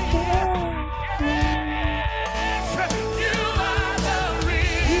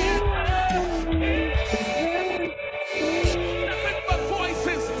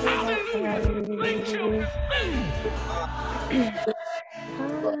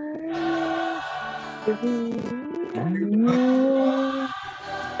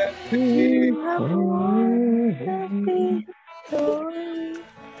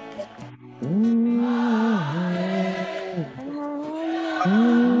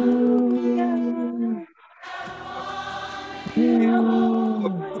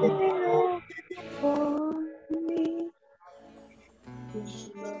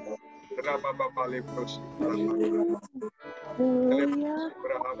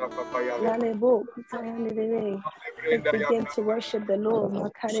 Let's begin to worship the Lord.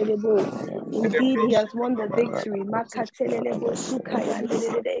 Indeed, He has won the victory.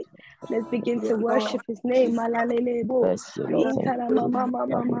 Let's begin to worship His name. He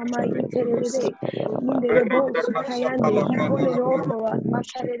won it all for us.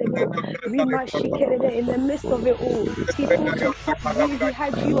 In the midst of it all, He thought of you. He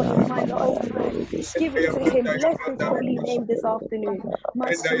had you on His mind the whole time. Give it to Him. Bless His holy name this afternoon.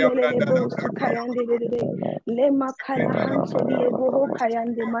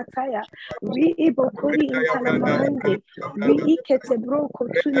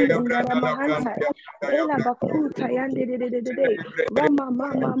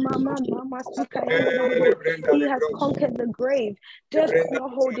 He has conquered the grave. Death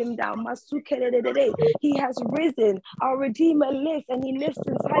cannot hold Him down. He has risen. Our Redeemer lives, and He lives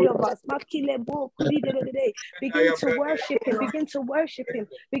inside of us. Begin to worship Him. Begin to worship Him.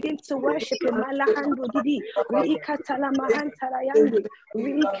 Begin to worship Him. Malahando didi. Riikatala mahantala yande.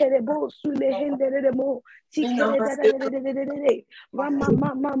 Riikerebo sulehenderemo.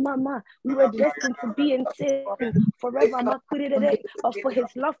 Mama. We were destined to be in sin forever. But for His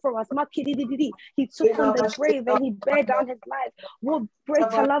love for us, He took on the grave and He bare down His life. What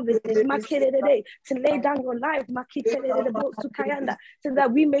greater love is this? To lay down your life, so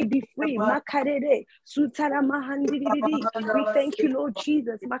that we may be free. We thank you, Lord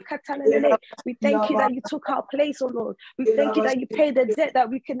Jesus. We thank you that you took our place, oh Lord. We thank you that you paid the debt that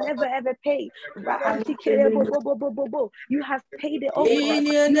we could never ever pay. You have paid it all for us.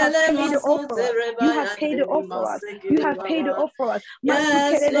 You have paid it all for us. You have paid it all for us. You have paid it all for us.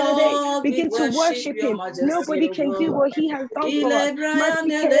 Begin to worship Him. Nobody can do what He has done for us.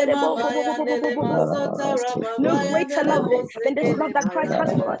 No greater love than this love that Christ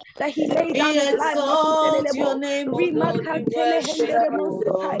has for us, that He laid down His life.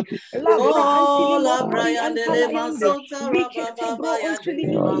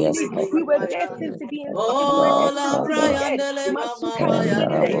 We were destined to be in sin. We were destined to be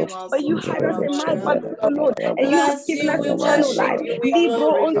dead. But you had us in mind, Father Lord, and you have given us eternal life.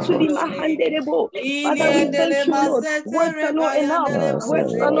 Father, we thank you, Lord. Words are not enough.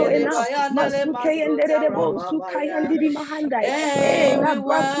 Words are not enough.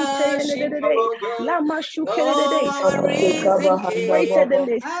 Greater than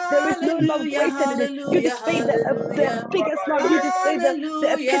this. There is no love greater than this. You displayed the biggest love. You displayed the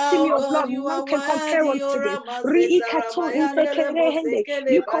epitome of love. None can compare unto this.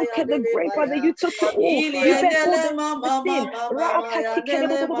 You conquered the grave, Father. You took it all. You bear all the sin.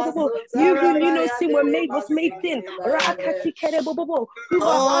 You who knew no sin was made sin. Who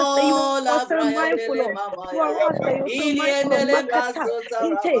are us that you are so mindful of? Who are us that you're so mindful of? Makata,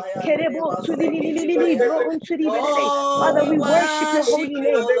 inte, kerebo, tulililili, bro, untulibelele. Father, we worship your holy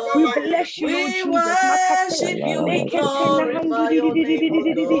name. We bless you, Lord Jesus.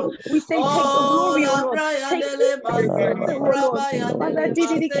 We say, take the glory, O Lord. Take the O Lord.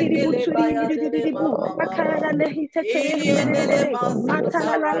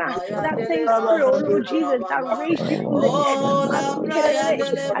 Father, that same spirit, O Lord Jesus, that raised you from the dead.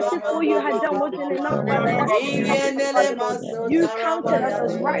 As if all you had done wasn't enough, Father, that still happened, Father Lord. You counted us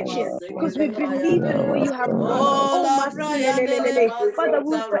as righteous because we believe in what you have done. Oh, Father,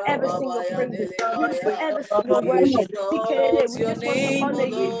 we'll forever sing your praises. We'll forever sing your worship. We just want to honor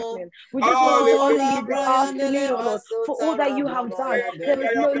you. We just want to honor you this afternoon, oh Lord, for all that you have done. There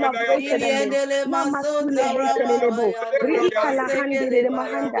is no love greater than this.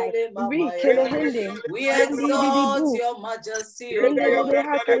 We exalt your majesty, O God.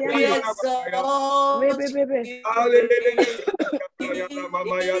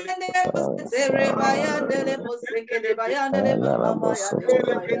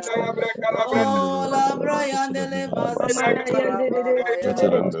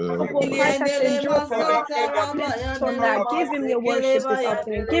 We Christ has endured for us. Give him your worship this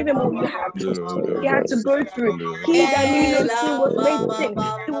afternoon. Give him all you have. He had to go through. He that knew no sin was made sin.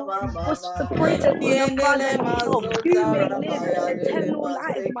 He was separated from the Father himself. You may live eternal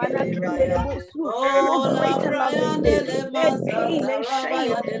life. What greater love than this? Bear pain and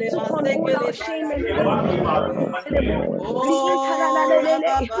shame. Took on all our shame and pain.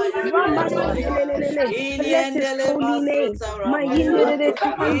 Bless his holy name.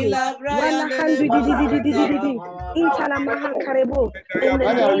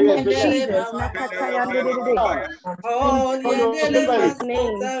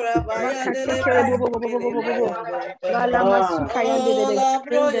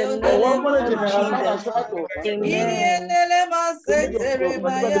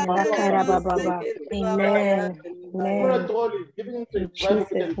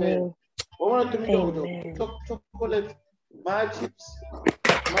 In the name of Jesus.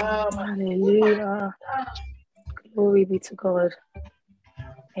 Hallelujah. Glory be to God.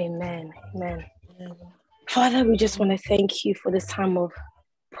 Amen. Amen. Father, we just want to thank you for this time of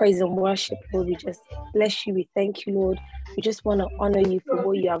praise and worship, Lord. We just bless you. We thank you, Lord. We just want to honor you for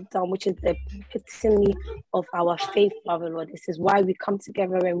what you have done, which is the epitome of our faith, Father, Lord. This is why we come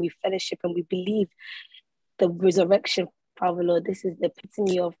together and we fellowship and we believe the resurrection, Father, Lord. This is the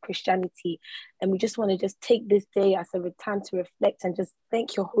epitome of Christianity. And we just want to just take this day as a return to reflect and just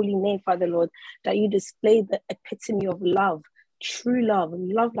thank your holy name, Father, Lord, that you display the epitome of love. True love,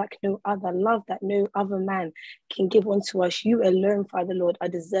 love like no other, love that no other man can give unto us. You alone, Father Lord, are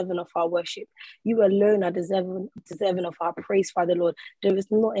deserving of our worship. You alone are deserving of our praise, Father Lord. There is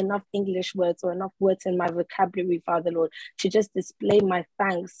not enough English words or enough words in my vocabulary, Father Lord, to just display my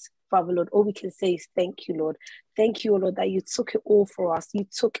thanks, Father Lord. All we can say is thank you, Lord. Thank you, Lord, that you took it all for us. You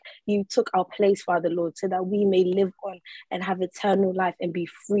took our place, Father Lord, so that we may live on and have eternal life and be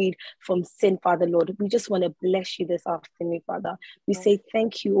freed from sin, Father Lord. We just want to bless you this afternoon, Father. We say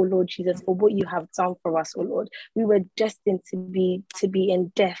thank you, O Lord Jesus, for what you have done for us, O Lord. We were destined to be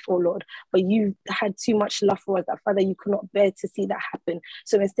in death, O Lord, but you had too much love for us that, Father, you could not bear to see that happen.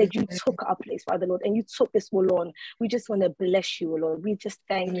 So instead, you took our place, Father Lord, and you took this all on. We just want to bless you, O Lord. We just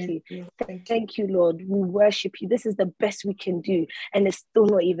thank you. Thank you, Lord. We worship you. This is the best we can do, and it's still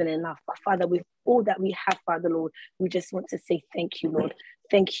not even enough. But Father, with all that we have, Father Lord, we just want to say thank you, Lord.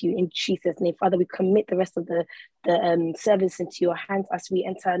 Thank you in Jesus' name. Father, we commit the rest of the service into your hands as we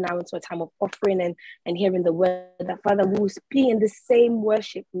enter now into a time of offering and hearing the word. That, Father, we will be in the same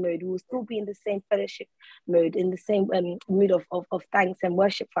worship mode. We will still be in the same fellowship mode, in the same mood of thanks and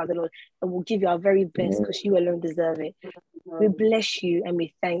worship, Father Lord. And we'll give you our very best because you alone deserve it. We bless you and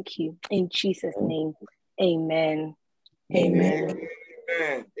we thank you. In Jesus' name, amen. Amen.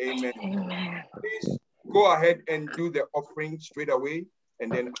 Amen. Amen. Amen. Please, go ahead and do the offering straight away,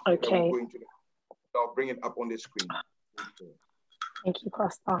 and then Okay. we'll go into I'll bring it up on the screen. Thank you,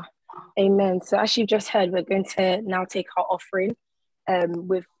 Pastor. Amen. So as you've just heard, we're going to now take our offering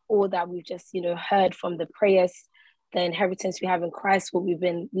with all that we've just, heard from the prayers, the inheritance we have in Christ, what we've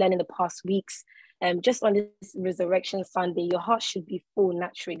been learning the past weeks. Just on this Resurrection Sunday, your heart should be full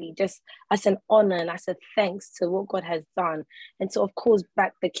naturally, just as an honor and as a thanks to what God has done, and to, of course,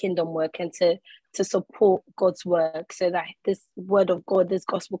 back the kingdom work and to support God's work so that this word of God, this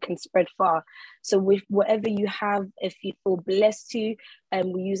gospel can spread far. So with whatever you have, if you feel blessed to,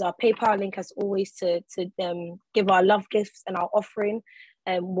 we use our PayPal link as always to give our love gifts and our offering.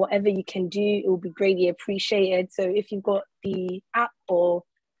 Whatever you can do, it will be greatly appreciated. So if you've got the app or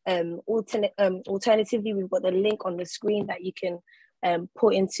alternatively, we've got the link on the screen that you can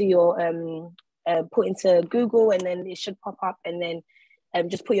put into your put into Google, and then it should pop up, and then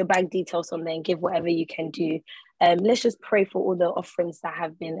just put your bank details on there and give whatever you can do. Let's just pray for all the offerings that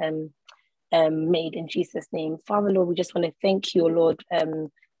have been made in Jesus' name. Father, Lord, we just want to thank you, Lord,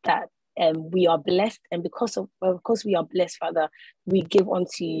 that we are blessed, and because we are blessed, Father, we give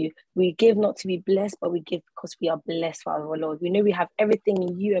unto you. We give not to be blessed, but we give because we are blessed, Father, Lord. We know we have everything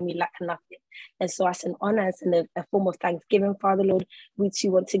in you and we lack nothing. And so as an honor, as in a form of thanksgiving, Father, Lord, we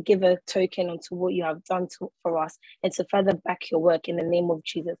too want to give a token unto what you have done for us and to further back your work in the name of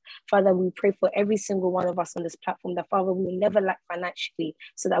Jesus. Father, we pray for every single one of us on this platform that, Father, we will never lack financially,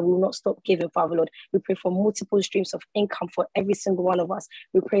 so that we will not stop giving, Father, Lord. We pray for multiple streams of income for every single one of us.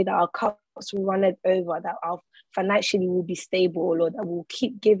 We pray that our cups will run it over, that our financially will be stable, Lord, that we'll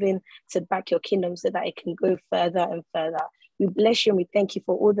keep giving to back your kingdom so that it can go further and further. We bless you and we thank you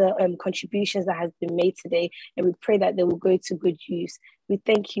for all the contributions that has been made today, and we pray that they will go to good use. We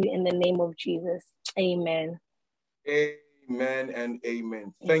thank you in the name of Jesus. Amen. Amen and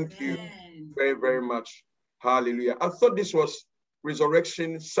amen. Thank you very, very much. Hallelujah. I thought this was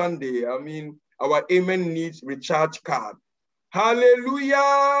Resurrection Sunday. I mean, our amen needs recharge card. Hallelujah.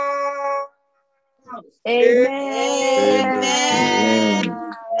 Amen.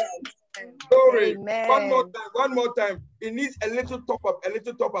 Amen. Glory. Amen. One more time. It needs a little top up,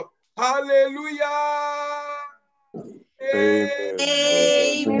 Hallelujah. Amen.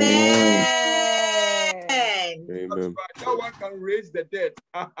 Amen. No one can raise the dead.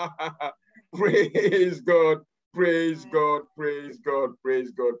 Praise God. Praise God. Praise God.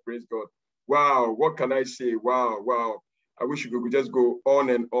 Praise God. Praise God. Wow. What can I say? Wow. I wish we could just go on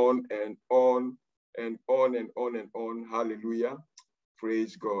and on and on and on and on and on. Hallelujah.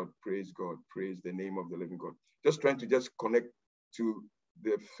 Praise God. Praise God. Praise the name of the living God. Just trying to just connect to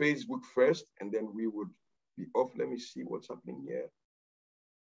the Facebook first, and then we would be off. Let me see what's happening here.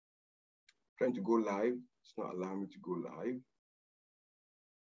 Trying to go live. It's not allowing me to go live.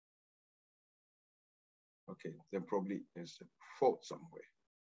 Okay, then probably there's a fault somewhere.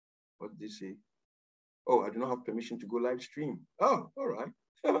 What did they say? Oh, I do not have permission to go live stream. Oh, all right.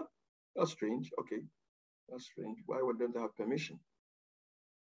 That's strange. Okay, that's strange. Why would they have permission?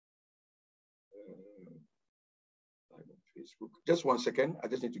 Live on Facebook. Just 1 second. I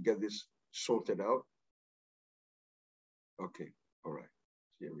just need to get this sorted out. Okay. All right.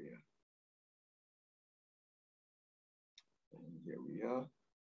 Here we are. And here we are.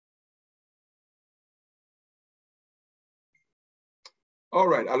 All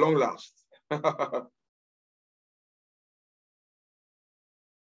right. At long last.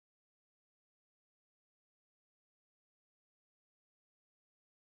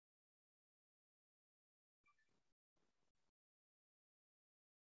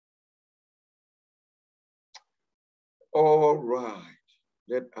 All right,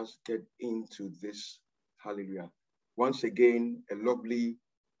 let us get into this. Hallelujah. Once again, a lovely,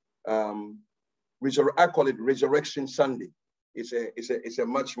 I call it Resurrection Sunday. It's a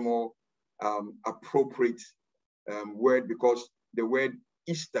much more appropriate word, because the word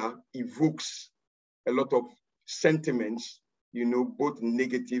Easter evokes a lot of sentiments, both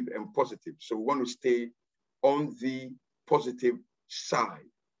negative and positive. So we want to stay on the positive side,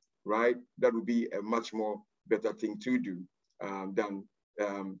 right? That would be a much more better thing to do than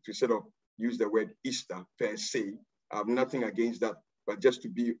to sort of use the word Easter per se. I have nothing against that, but just to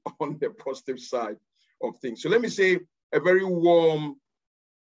be on the positive side of things. So let me say a very warm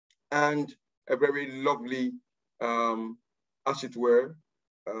and a very lovely, as it were,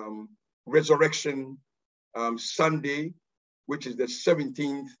 Resurrection Sunday, which is the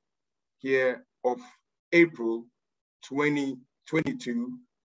 17th here of April 2022.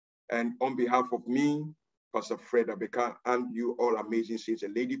 And on behalf of me, Pastor Fred Abeka, and you all amazing saints,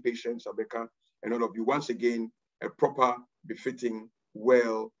 and Lady Patience Abeka, and all of you, once again, a proper, befitting,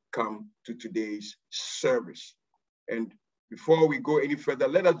 well come to today's service. And before we go any further,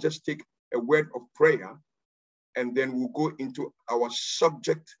 let us just take a word of prayer, and then we'll go into our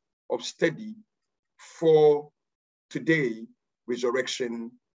subject of study for today,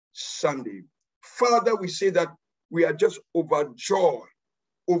 Resurrection Sunday. Father, we say that we are just overjoyed,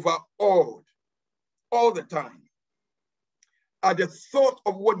 overawed all the time at the thought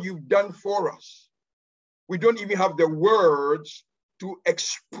of what you've done for us. We don't even have the words to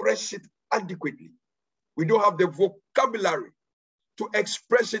express it adequately. We don't have the vocabulary to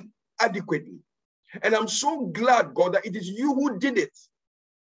express it adequately. And I'm so glad, God, that it is you who did it.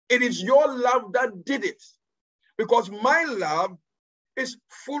 It is your love that did it. Because my love is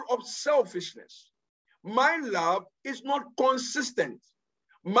full of selfishness. My love is not consistent.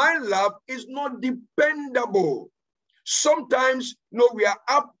 My love is not dependable. Sometimes, we are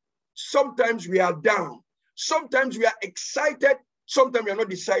up. Sometimes we are down. Sometimes we are excited. Sometimes we are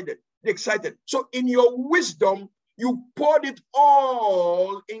not excited. So in your wisdom, you poured it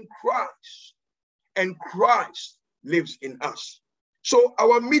all in Christ. And Christ lives in us. So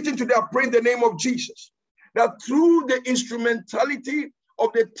our meeting today, I pray in the name of Jesus, that through the instrumentality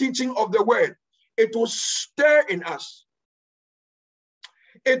of the teaching of the word, it will stir in us.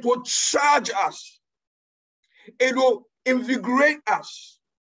 It will charge us. It will invigorate us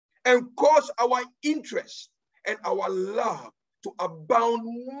and cause our interest and our love to abound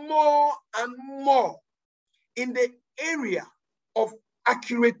more and more in the area of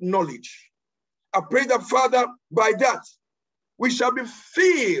accurate knowledge. I pray that, Father, by that, we shall be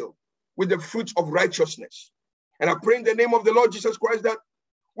filled with the fruits of righteousness. And I pray in the name of the Lord Jesus Christ that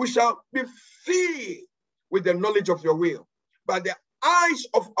we shall be filled with the knowledge of your will, by the eyes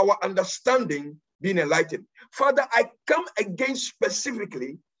of our understanding being enlightened. Father, I come against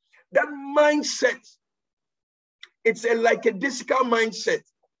specifically that mindset. It's a lackadaisical mindset.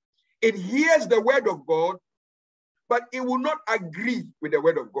 It hears the word of God, but it will not agree with the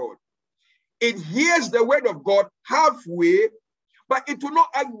word of God. It hears the word of God halfway, but it will not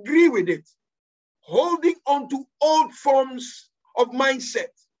agree with it. Holding on to old forms of mindset.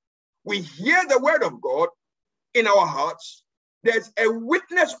 We hear the word of God in our hearts. There's a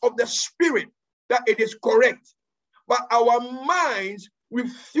witness of the Spirit that it is correct, but our minds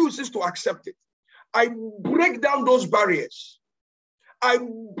refuses to accept it. I break down those barriers. I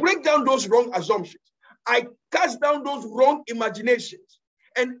break down those wrong assumptions. I cast down those wrong imaginations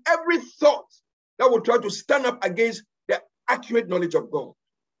and every thought that will try to stand up against the accurate knowledge of God.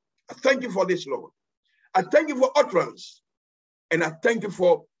 I thank you for this, Lord. I thank you for utterance, and I thank you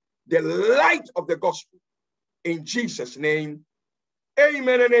for the light of the gospel. In Jesus' name,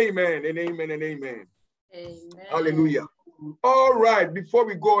 amen and amen and amen and amen. Amen. Hallelujah. All right, before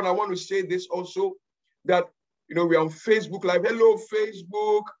we go on, I want to say this also, that, we're on Facebook Live. Hello,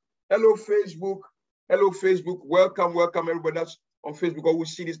 Facebook. Hello, Facebook. Hello, Facebook. Welcome, everybody that's on Facebook, or we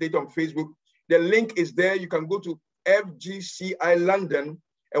see this data on Facebook. The link is there. You can go to FGCI London.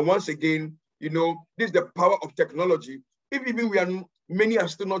 And once again, this is the power of technology. If even many are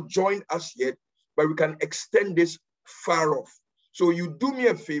still not joined us yet, but we can extend this far off. So you do me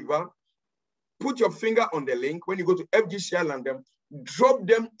a favor, put your finger on the link. When you go to FGCI London, drop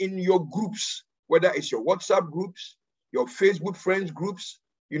them in your groups, whether it's your WhatsApp groups, your Facebook friends groups,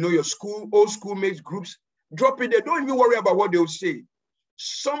 your old schoolmates groups. Drop it there. Don't even worry about what they'll say.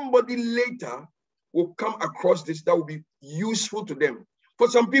 Somebody later will come across this that will be useful to them. For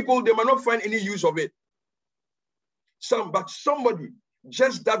some people, they might not find any use of it. But somebody,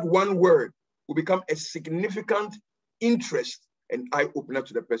 just that one word will become a significant interest and eye-opener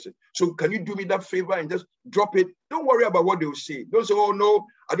to the person. So can you do me that favor and just drop it? Don't worry about what they will say. Don't say, oh no,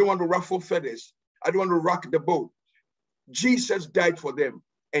 I don't want to ruffle feathers. I don't want to rock the boat. Jesus died for them,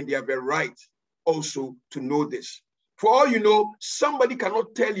 and they have a right also to know this. For all you know, somebody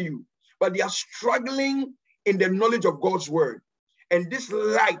cannot tell you, but they are struggling in the knowledge of God's word. And this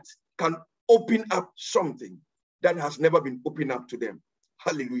light can open up something that has never been opened up to them.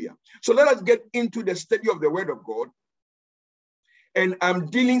 Hallelujah. So let us get into the study of the word of God. And I'm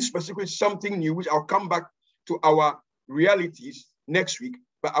dealing specifically with something new, which I'll come back to our realities next week.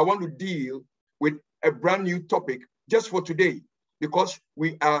 But I want to deal with a brand new topic just for today, because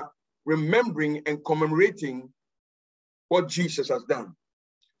we are remembering and commemorating what Jesus has done.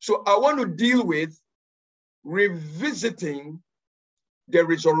 So I want to deal with revisiting the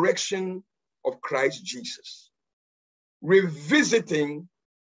resurrection of Christ Jesus. Revisiting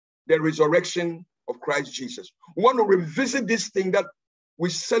the resurrection of Christ Jesus. We want to revisit this thing that we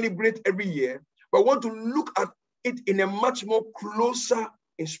celebrate every year, but want to look at it in a much more closer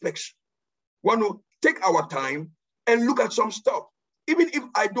inspection. We want to take our time and look at some stuff. Even if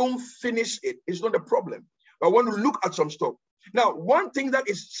I don't finish it, it's not a problem. I want to look at some stuff. Now, one thing that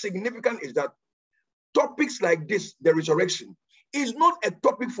is significant is that topics like this, the resurrection, is not a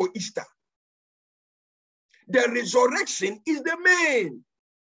topic for Easter. The resurrection is the main.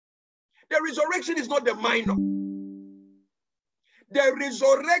 The resurrection is not the minor. The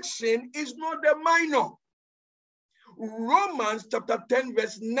resurrection is not the minor. Romans chapter 10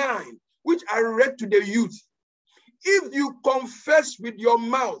 verse 9, which I read to the youth. If you confess with your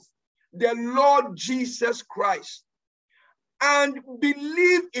mouth the Lord Jesus Christ and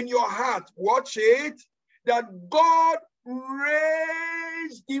believe in your heart, watch it, that God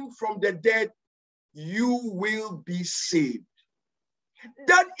raised him from the dead, you will be saved.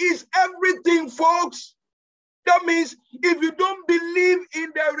 That is everything, folks. That means if you don't believe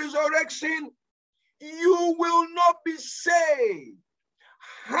in the resurrection, you will not be saved.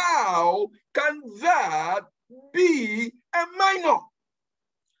 How can that be a minor?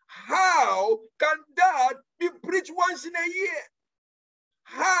 How can that be preached once in a year?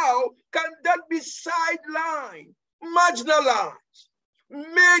 How can that be sidelined, marginalized,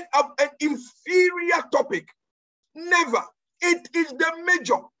 made up an inferior topic? Never. It is the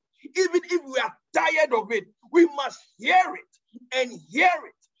major. Even if we are tired of it, we must hear it and hear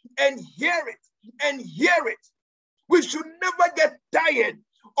it and hear it and hear it. We should never get tired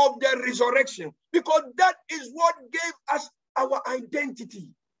of the resurrection, because that is what gave us our identity.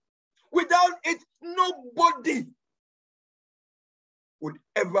 Without it, nobody would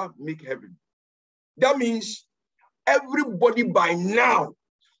ever make heaven. That means everybody by now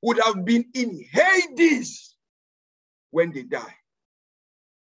would have been in Hades when they die.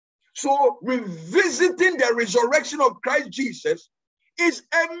 So revisiting the resurrection of Christ Jesus is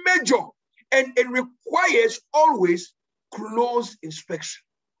a major, and it requires always close inspection.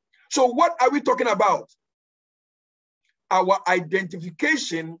 So what are we talking about? Our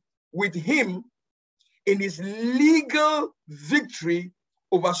identification with him in his legal victory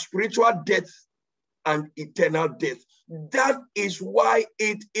over spiritual death and eternal death. That is why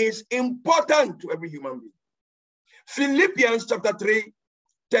it is important to every human being. Philippians chapter 3,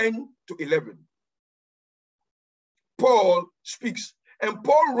 10 to 11. Paul speaks, and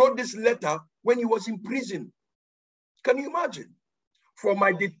Paul wrote this letter when he was in prison. Can you imagine? For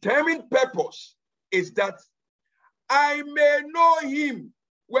my determined purpose is that I may know him.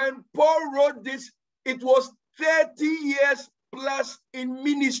 When Paul wrote this, it was 30 years plus in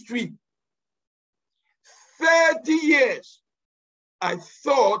ministry. 30 years. I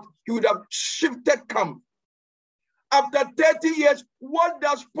thought he would have shifted camp. After 30 years, what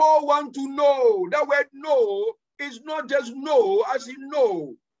does Paul want to know? That word know is not just know as in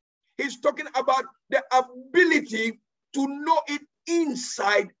know. He's talking about the ability to know it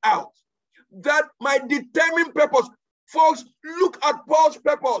inside out. That my determined purpose. Folks, look at Paul's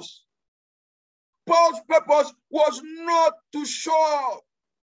purpose. Paul's purpose was not to show off.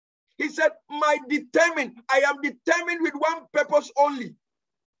 He said, I am determined with one purpose only.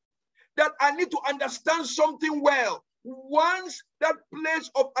 That I need to understand something well. Once that place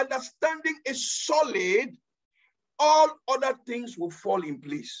of understanding is solid, all other things will fall in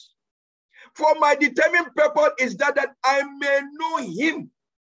place. For my determined purpose is that I may know him,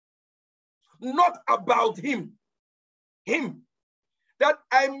 not about him. That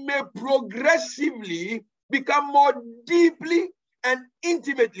I may progressively become more deeply and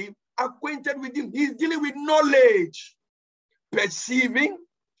intimately acquainted with him. He's dealing with knowledge, perceiving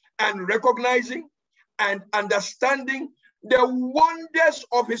and recognizing and understanding the wonders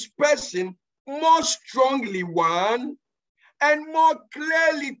of his person more strongly, one, and more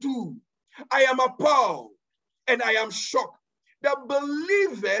clearly, two. I am appalled and I am shocked that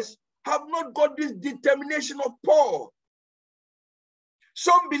believers have not got this determination of Paul.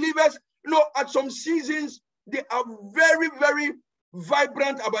 Some believers, at some seasons, they are very, very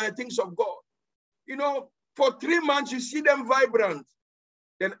vibrant about the things of God. For 3 months, you see them vibrant.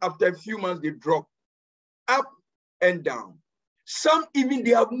 Then after a few months, they drop up and down. Some even,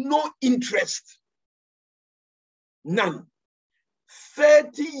 they have no interest. None.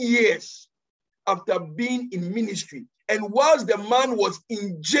 30 years after being in ministry. And whilst the man was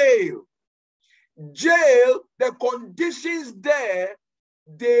in jail, the conditions there,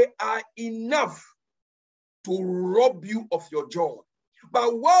 they are enough to rob you of your joy.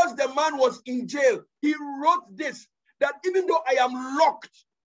 But whilst the man was in jail, he wrote this, that even though I am locked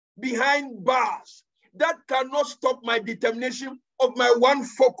behind bars, that cannot stop my determination of my one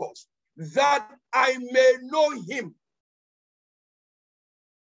focus, that I may know him,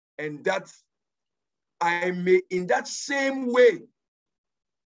 and that I may in that same way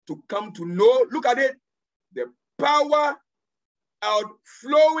to come to know, look at it, the power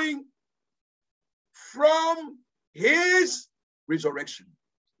outflowing from his resurrection.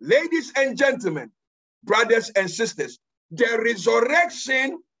 Ladies and gentlemen, brothers and sisters, the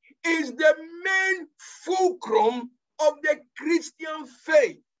resurrection is the main fulcrum of the Christian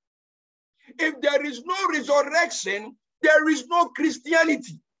faith. If there is no resurrection, there is no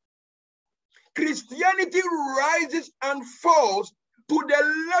Christianity. Christianity rises and falls to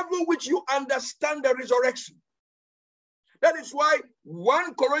the level which you understand the resurrection. That is why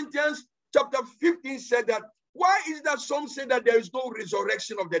 1 Corinthians chapter 15 said that, why is that some say that there is no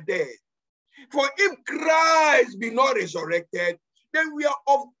resurrection of the dead? For if Christ be not resurrected, then we are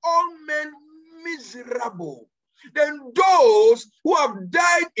of all men miserable. Then those who have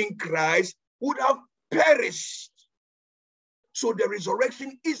died in Christ would have perished. So the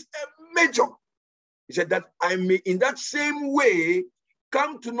resurrection is a major. He said that I may in that same way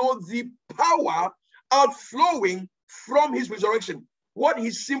come to know the power outflowing from his resurrection. What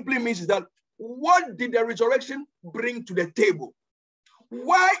he simply means is that, what did the resurrection bring to the table?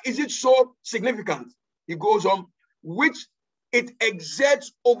 Why is it so significant? He goes on, which it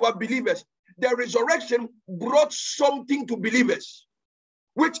exerts over believers. The resurrection brought something to believers,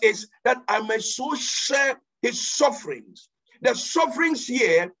 which is that I may so share his sufferings. The sufferings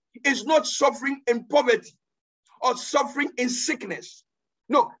here is not suffering in poverty or suffering in sickness.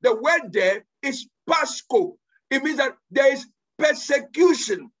 No, the word there is pasco. It means that there is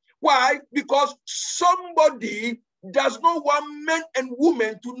persecution. Why? Because somebody does not want men and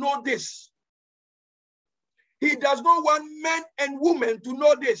women to know this. He does not want men and women to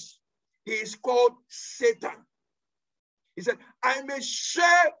know this. He is called Satan. He said, I may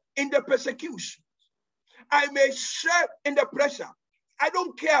share in the persecution. I may share in the pressure. I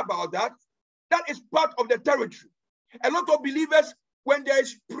don't care about that. That is part of the territory. A lot of believers, when there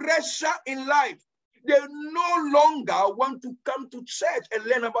is pressure in life, they no longer want to come to church and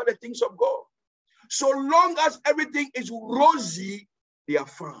learn about the things of God. So long as everything is rosy, they are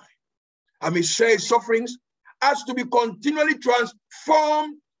fine. I may share his sufferings as to be continually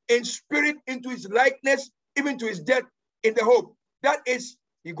transformed in spirit into his likeness, even to his death, in the hope. That is,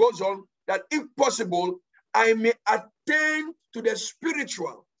 he goes on, that if possible, I may attain to the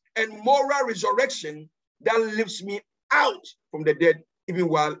spiritual and moral resurrection that lifts me out from the dead, even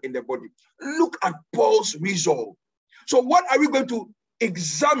while in the body. Look at Paul's resolve. So what are we going to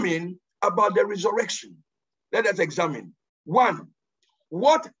examine about the resurrection? Let us examine. 1,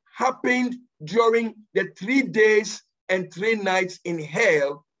 what happened during the 3 days and 3 nights in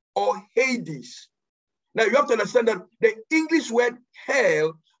hell or Hades? Now you have to understand that the English word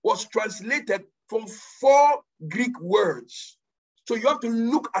hell was translated from 4 Greek words. So you have to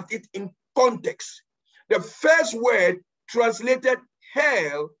look at it in context. The first word translated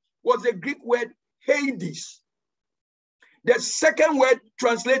hell was the Greek word Hades. The second word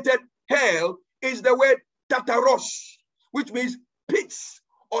translated hell is the word Tartaros, which means pits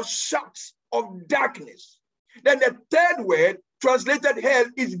or shafts of darkness. Then the third word translated hell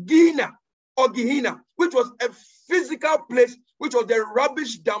is Gehenna or Gehenna, which was a physical place, which was the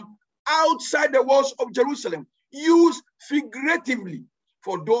rubbish dump outside the walls of Jerusalem, used figuratively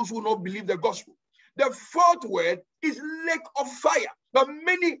for those who don't believe the gospel. The fourth word is lake of fire, but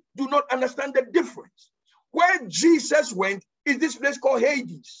many do not understand the difference. Where Jesus went is this place called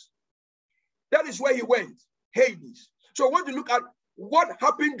Hades. That is where he went, Hades. So I want to look at what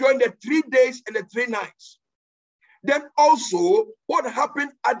happened during the 3 days and the 3 nights. Then also what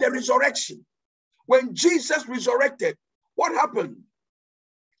happened at the resurrection. When Jesus resurrected, what happened?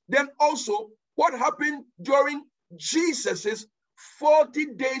 Then also what happened during Jesus's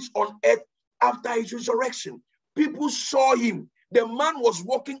 40 days on earth after his resurrection. People saw him. The man was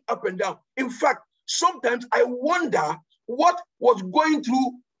walking up and down. In fact, sometimes I wonder what was going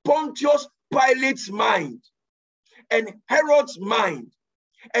through Pontius Pilate's mind and Herod's mind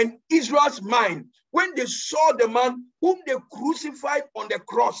and Israel's mind when they saw the man whom they crucified on the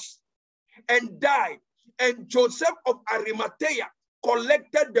cross and died, and Joseph of Arimathea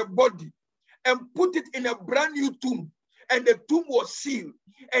collected the body and put it in a brand new tomb, and the tomb was sealed.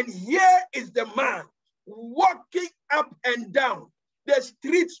 And here is the man walking up and down the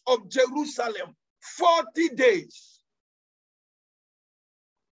streets of Jerusalem 40 days.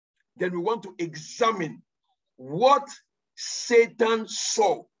 Then we want to examine what Satan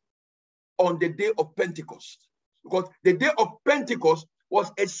saw on the day of Pentecost, because the day of Pentecost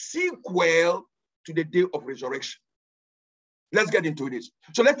was a sequel to the day of resurrection. Let's get into this.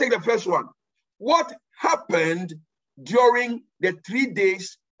 So let's take the first one. What happened during the 3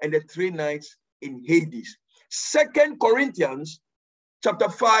 days and the 3 nights in Hades? 2 Corinthians chapter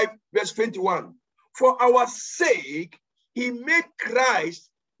 5, verse 21. For our sake, he made Christ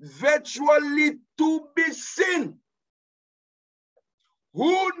virtually to be sin.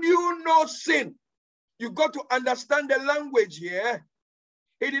 Who knew no sin? You got to understand the language here.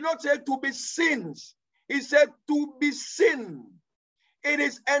 He did not say to be sins. He said to be sin. It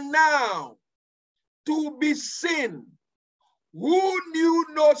is a noun. To be sin. Who knew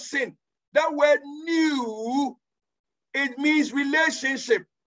no sin? That word knew, it means relationship.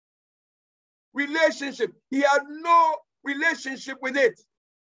 Relationship. He had no relationship with it.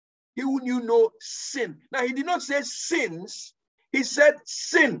 He who knew no sin. Now, he did not say sins. He said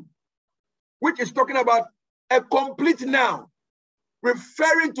sin, which is talking about a complete noun,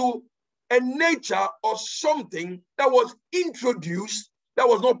 referring to a nature or something that was introduced that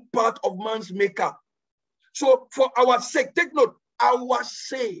was not part of man's makeup. So for our sake, take note, our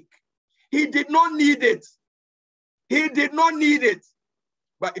sake. He did not need it. He did not need it.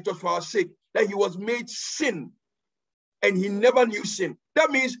 But it was for our sake that he was made sin. And he never knew sin.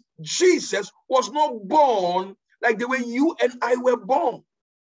 That means Jesus was not born like the way you and I were born.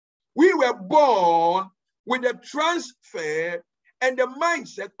 We were born with the transfer and the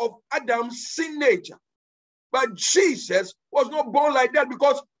mindset of Adam's sin nature. But Jesus was not born like that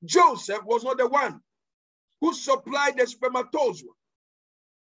because Joseph was not the one who supplied the spermatozoa.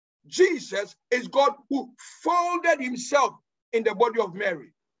 Jesus is God who folded himself in the body of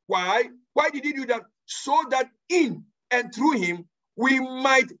Mary. Why? Why did he do that? So that in and through him, we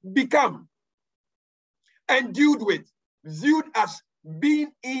might become endued with, viewed as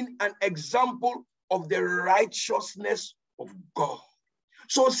being in an example of the righteousness of God.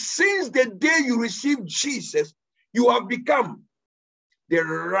 So since the day you received Jesus, you have become the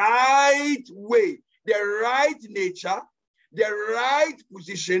right way, the right nature, the right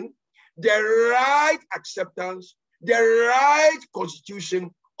position, the right acceptance, the right constitution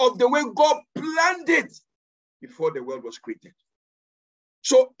of the way God planned it before the world was created.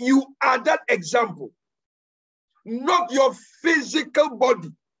 So you are that example, not your physical body.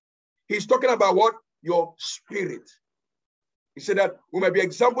 He's talking about what? Your spirit. He said that we may be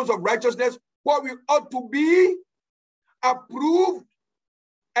examples of righteousness, what we ought to be approved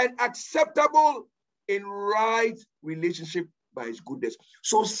and acceptable in right relationship by his goodness.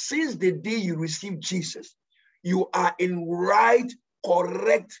 So since the day you received Jesus, you are in right,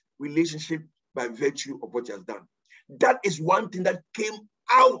 correct relationship by virtue of what he has done. That is one thing that came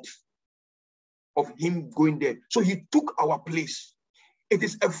out of him going there. So he took our place. It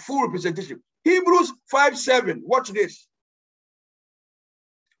is a full representation. Hebrews 5:7. Watch this.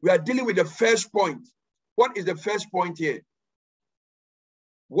 We are dealing with the first point. What is the first point here?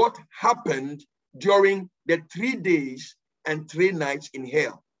 What happened during the 3 days and 3 nights in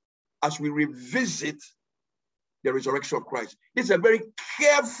hell as we revisit the resurrection of Christ? This is a very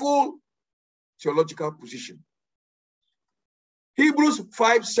careful theological position. Hebrews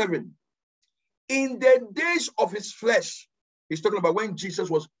 5:7. In the days of his flesh, he's talking about when Jesus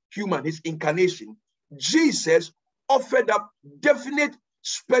was human, his incarnation, Jesus offered up definite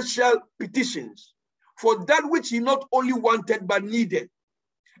special petitions for that which he not only wanted but needed,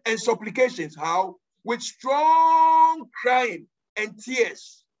 and supplications. How? With strong crying and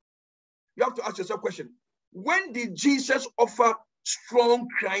tears. You have to ask yourself a question. When did Jesus offer strong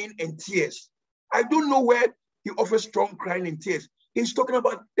crying and tears? I don't know where he offers strong crying and tears. He's talking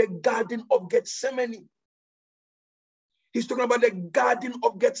about the Garden of Gethsemane. He's talking about the Garden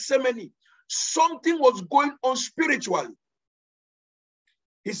of Gethsemane. Something was going on spiritually.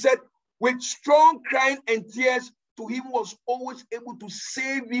 He said, with strong crying and tears, to him was always able to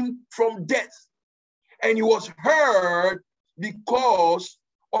save him from death. And he was heard because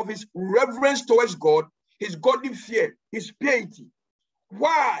of his reverence towards God, his godly fear, his piety.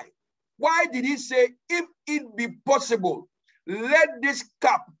 Why? Why did he say, if it be possible, let this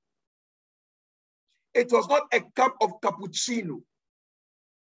cup? It was not a cup of cappuccino.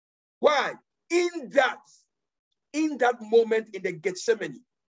 Why? In that moment in the Gethsemane,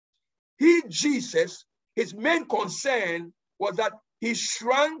 Jesus, his main concern was that he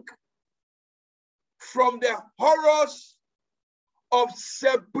shrank from the horrors of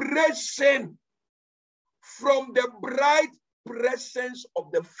separation from the bright presence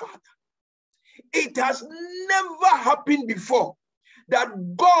of the Father. It has never happened before that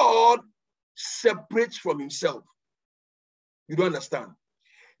God separates from himself. You don't understand?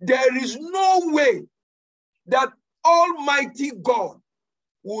 There is no way that Almighty God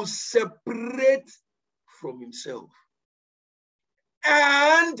will separate from himself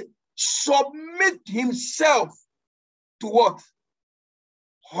and submit himself to what?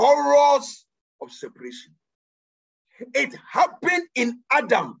 Horrors of separation. It happened in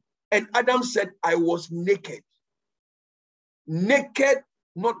Adam, and Adam said, I was naked. naked,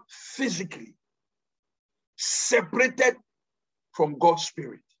 not physically, separated from God's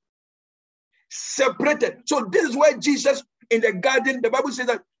Spirit. Separated. So this is where Jesus in the garden, the Bible says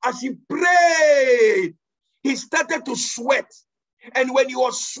that as he prayed, he started to sweat. And when he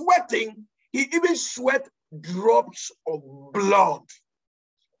was sweating, he even sweat drops of blood.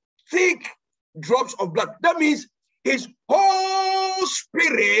 Thick drops of blood. That means his whole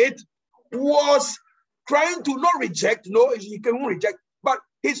spirit was trying to not reject, no, he can reject, but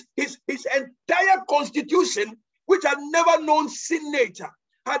his entire constitution, which had never known sin nature,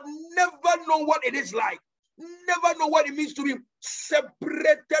 had never known what it is like, never know what it means to be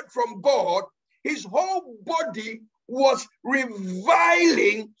separated from God. His whole body was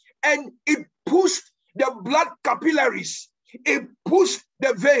reviling, and it pushed the blood capillaries, it pushed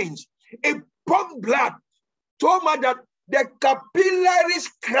the veins, it pumped blood so much that the capillaries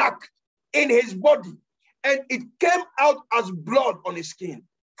cracked in his body, and it came out as blood on his skin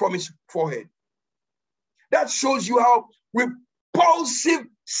from his forehead. That shows you how repulsive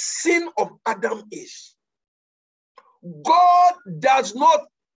sin of Adam is. God does not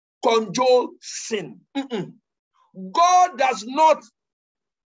condone sin. God does not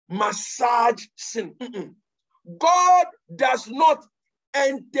massage sin. God does not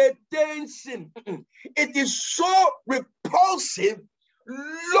entertain sin. It is so repulsive,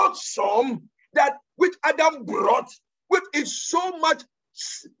 loathsome, that which Adam brought, which is so much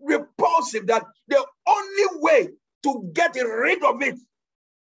repulsive that the only way to get rid of it,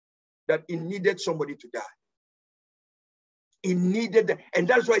 that it needed somebody to die. It needed that. And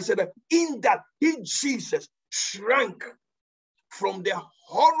that's why I said that in that Jesus shrank from the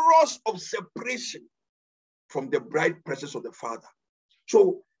horrors of separation from the bright presence of the Father.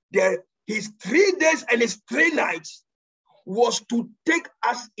 So his 3 days and his 3 nights was to take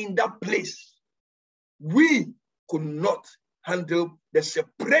us in that place. We could not handle the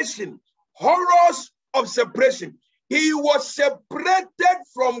separation, horrors of separation. He was separated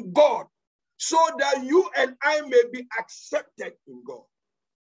from God so that you and I may be accepted in God.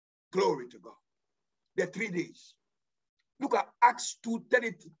 Glory to God. The 3 days. Look at Acts 2,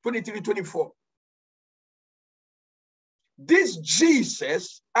 23, 24. This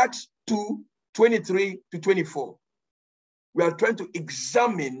Jesus, Acts 2, 23 to 24, we are trying to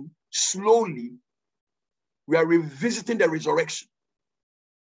examine slowly. We are revisiting the resurrection.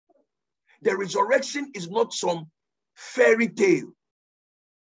 The resurrection is not some fairy tale.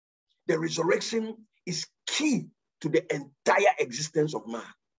 The resurrection is key to the entire existence of man.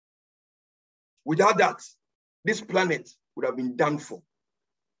 Without that, this planet would have been done for.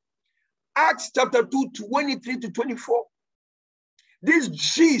 Acts chapter 2, 23 to 24. This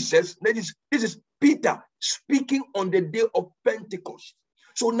Jesus, this is Peter speaking on the day of Pentecost.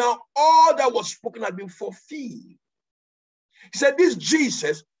 So now all that was spoken had been fulfilled. He said, this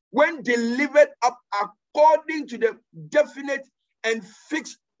Jesus, when delivered up according to the definite and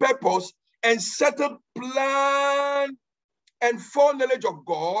fixed purpose and settled plan and foreknowledge of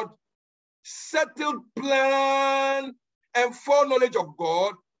God, settled plan and foreknowledge of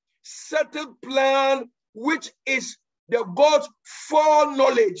God, settled plan, which is the God's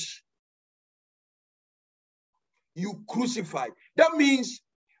foreknowledge, you crucified. That means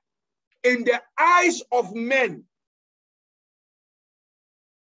in the eyes of men,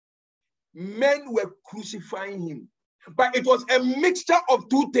 men were crucifying him. But it was a mixture of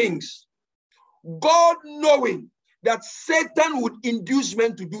two things. God knowing that Satan would induce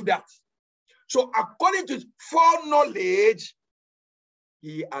men to do that. So according to his foreknowledge,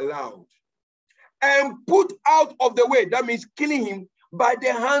 he allowed and put out of the way. That means killing him by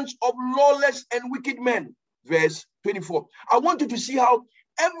the hands of lawless and wicked men. Verse 24. I want you to see how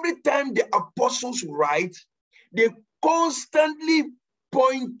every time the apostles write, they constantly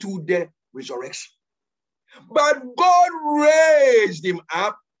point to the resurrection. But God raised him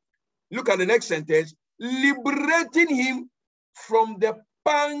up. Look at the next sentence. Liberating him from the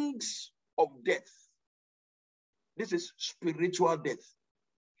pangs of death. This is spiritual death.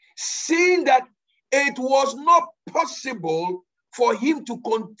 Seeing that it was not possible for him to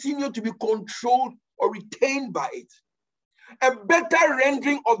continue to be controlled or retained by it. A better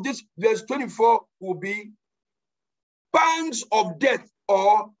rendering of this verse 24 will be pangs of death,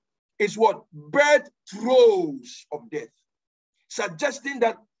 or is what? Birth throes of death. Suggesting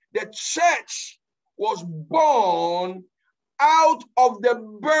that the church was born out of the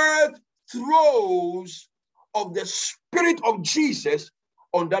birth throes of the Spirit of Jesus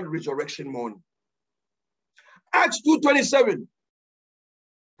on that resurrection morning. Acts 2:27.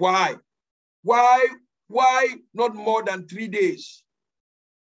 Why? Why not more than 3 days?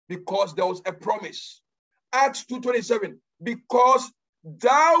 Because there was a promise. Acts 2:27. because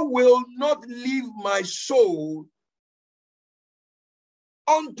thou wilt not leave my soul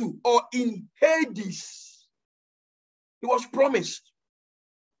unto or in Hades. He was promised.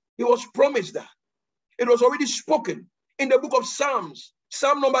 He was promised that. It was already spoken in the book of Psalms.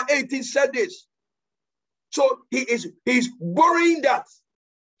 Psalm number 18 said this. So he is borrowing that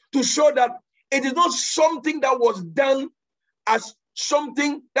to show that it is not something that was done as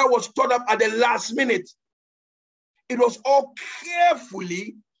something that was thought up at the last minute. It was all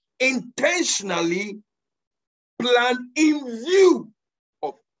carefully, intentionally planned in view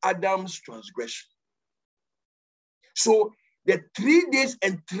of Adam's transgression. So the 3 days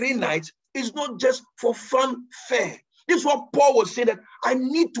and 3 nights is not just for fun fair. This is what Paul was saying, that I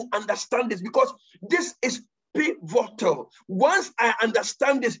need to understand this because this is pivotal. Once I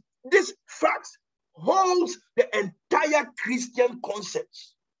understand this fact holds the entire Christian concept.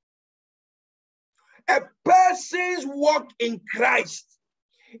 A person's walk in Christ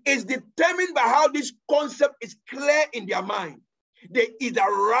is determined by how this concept is clear in their mind. They either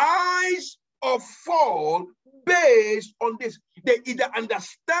rise or fall based on this. They either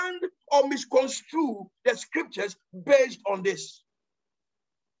understand or misconstrue the scriptures based on this.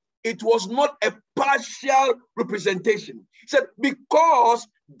 It was not a partial representation. He said, because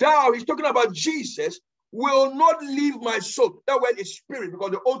thou, he's talking about Jesus, will not leave my soul. That word is spirit,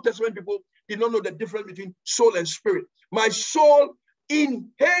 because the Old Testament people did not know the difference between soul and spirit. My soul in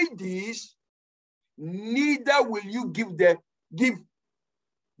Hades, neither will you give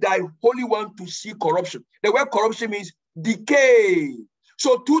thy Holy One to see corruption. The word corruption means decay.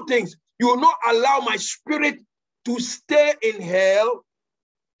 So 2 things. You will not allow my spirit to stay in hell,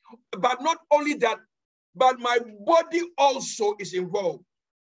 but not only that, but my body also is involved.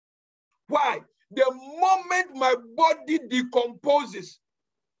 Why? The moment my body decomposes,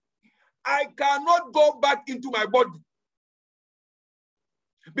 I cannot go back into my body.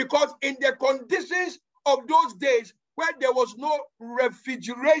 Because in the conditions of those days where there was no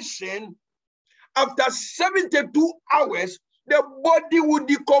refrigeration, after 72 hours, the body would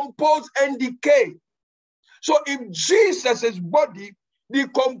decompose and decay. So if Jesus' body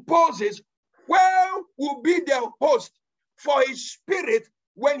decomposes, where will be the host for his spirit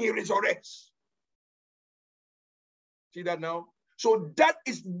when he resurrects? See that now? So that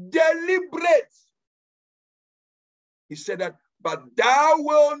is deliberate. He said that, but thou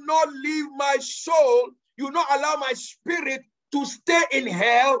will not leave my soul, you will not allow my spirit to stay in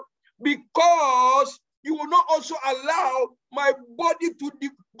hell, because you will not also allow my body to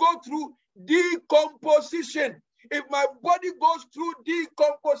go through decomposition. If my body goes through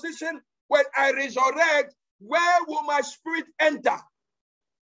decomposition, when I resurrect, where will my spirit enter?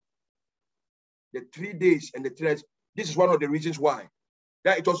 The 3 days and the 3 nights. This is one of the reasons why.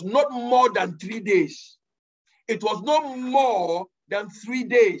 That it was not more than 3 days. It was not more than 3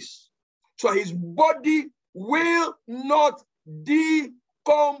 days. So his body will not decompose.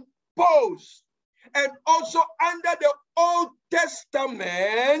 And also under the Old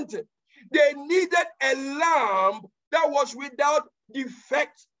Testament, they needed a lamb that was without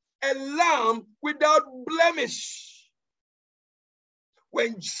defect, a lamb without blemish.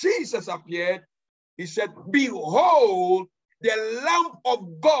 When Jesus appeared, he said, behold, the Lamb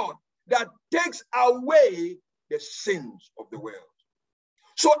of God that takes away the sins of the world.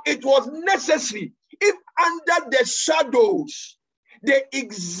 So it was necessary, if under the shadows, they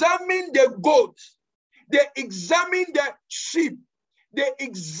examined the goats, they examined the sheep, they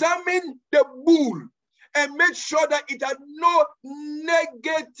examined the bull, and made sure that it had no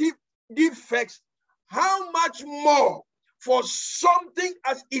negative defects, how much more for something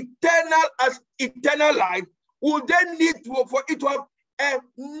as eternal life will then need for it to have a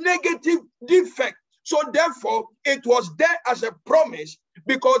negative defect? So therefore, it was there as a promise,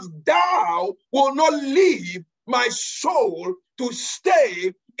 because thou will not leave my soul to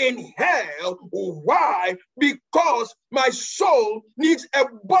stay in hell. Why? Because my soul needs a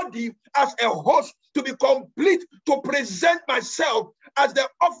body as a host to be complete, to present myself as the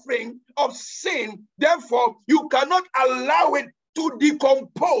offering of sin. Therefore, you cannot allow it to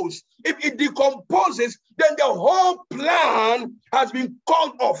decompose. If it decomposes, then the whole plan has been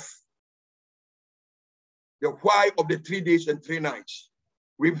called off. The why of the 3 days and 3 nights,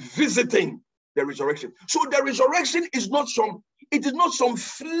 revisiting the resurrection. So the resurrection is not some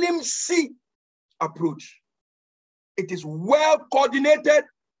flimsy approach. It is well coordinated,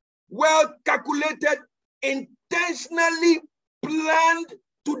 well calculated, intentionally planned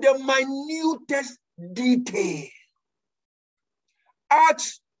to the minutest detail.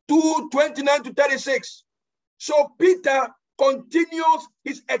 Acts 2:29 to 36. So Peter continues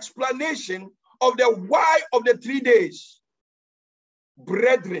his explanation of the why of the 3 days.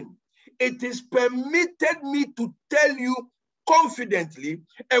 brethren, it is permitted me to tell you confidently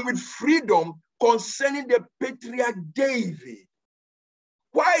and with freedom concerning the patriarch David.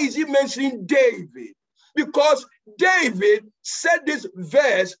 Why is he mentioning David? Because David said this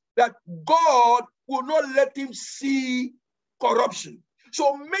verse that God will not let him see corruption.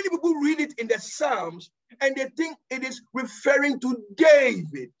 So many people read it in the Psalms and they think it is referring to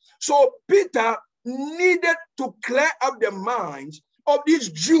David. So Peter needed to clear up the minds of these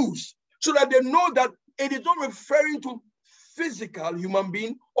Jews so that they know that it is not referring to physical human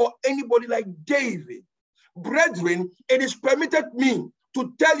being or anybody like David. Brethren, it is permitted me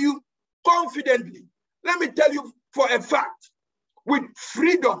to tell you confidently, let me tell you for a fact, with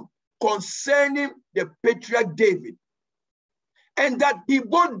freedom concerning the patriarch David, and that he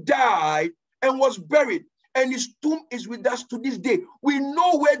both died and was buried, and his tomb is with us to this day. We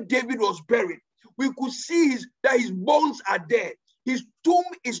know where David was buried. We could see that his bones are there. His tomb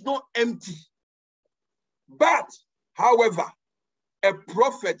is not empty. But, however, a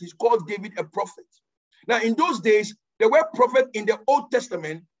prophet, he's called David a prophet. Now, in those days, the word prophet in the Old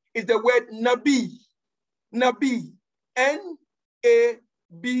Testament is the word Nabi. Nabi. N-A-B-I-Y.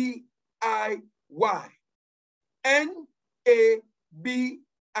 N-A-B-I-Y.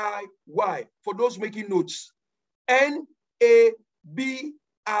 For those making notes. N-A-B-I-Y.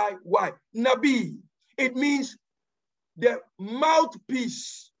 Nabi. It means the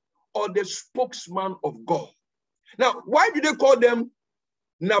mouthpiece or the spokesman of God. Now, why do they call them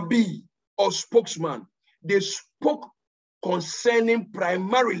Nabi or spokesman? They spoke concerning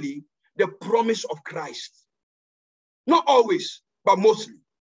primarily the promise of Christ. Not always, but mostly.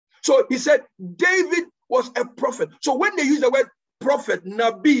 So he said David was a prophet. So when they use the word prophet,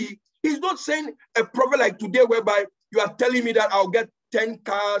 Nabi, he's not saying a prophet like today whereby you are telling me that I'll get 10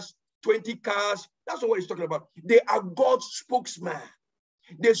 cars, 20 cars. That's not what he's talking about. They are God's spokesman.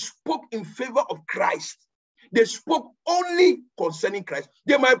 They spoke in favor of Christ. They spoke only concerning Christ.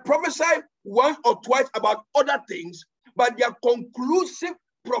 They might prophesy once or twice about other things, but their conclusive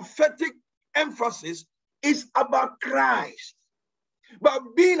prophetic emphasis is about Christ.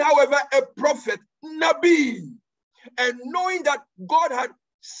 But being, however, a prophet, Nabi, and knowing that God had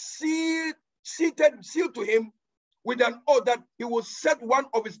sealed to him with an oath that he will set one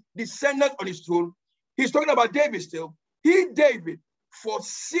of his descendants on his throne, he's talking about David still. He, David,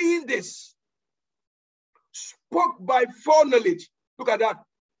 foreseeing this, spoke by foreknowledge. Look at that.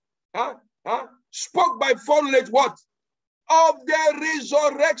 Spoke by foreknowledge what? Of the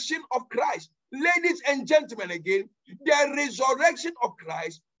resurrection of Christ. Ladies and gentlemen, again, the resurrection of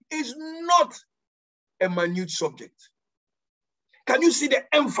Christ is not a minute subject. Can you see the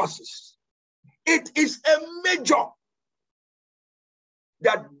emphasis? It is a major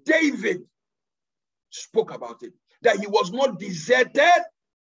that David spoke about it, that he was not deserted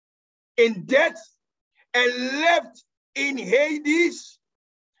in death and left in Hades,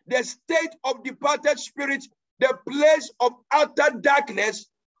 the state of departed spirits, the place of utter darkness,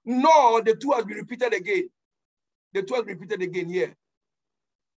 nor the two has been repeated again. The two has been repeated again here.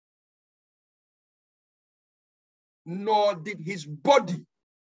 Nor did his body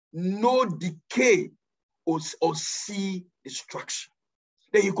know decay or see destruction.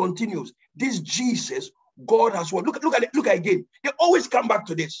 Then he continues. This Jesus, God has won. Look at it. Look again. They always come back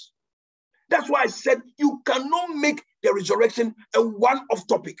to this. That's why I said you cannot make the resurrection a one-off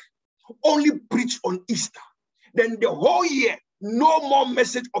topic. Only preach on Easter. Then the whole year, no more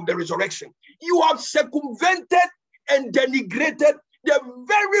message of the resurrection. You have circumvented and denigrated the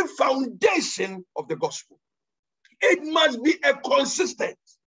very foundation of the gospel. It must be a consistent.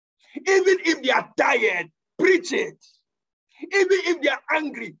 Even if they are tired, preach it. Even if they are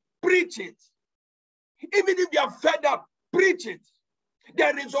angry, preach it. Even if they are fed up, preach it.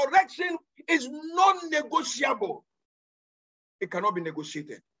 The resurrection is non-negotiable. It cannot be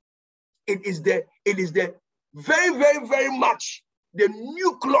negotiated. It is the very, very, very much the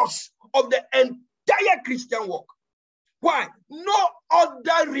nucleus of the entire Christian walk. Why? No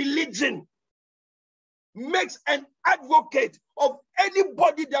other religion makes an advocate of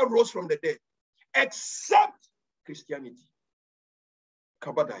anybody that rose from the dead except Christianity.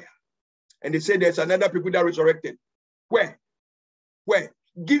 Kabadaya. And they say there's another people that resurrected. Where? Where?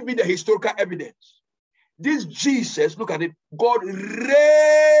 Give me the historical evidence. This Jesus, look at it, God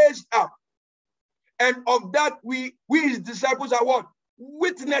raised up. And of that, we his disciples are what?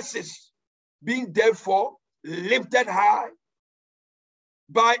 Witnesses. Being therefore lifted high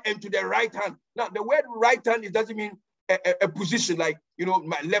by and to the right hand. Now, the word right hand, it doesn't mean a position like,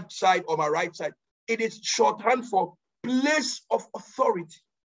 my left side or my right side. It is shorthand for place of authority,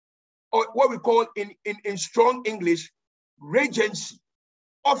 or what we call in strong English, regency.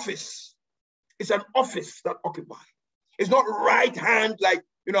 office. It's an office that occupies. It's not right hand, like,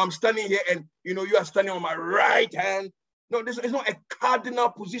 I'm standing here and, you are standing on my right hand. No, this is not a cardinal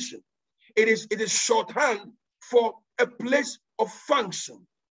position. It is shorthand for a place of function,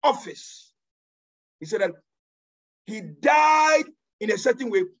 office. He said that he died in a certain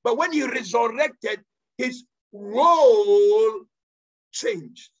way, but when he resurrected, his role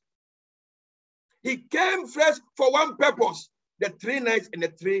changed. He came first for one purpose, the 3 nights and the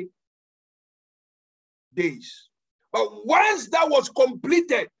 3 days. But once that was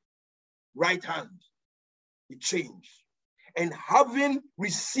completed, right hand, he changed. And having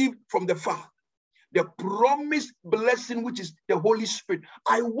received from the Father the promised blessing, which is the Holy Spirit,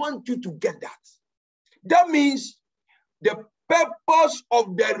 I want you to get that. That means the purpose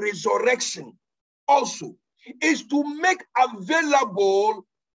of the resurrection also is to make available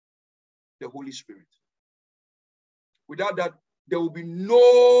the Holy Spirit. Without that, there will be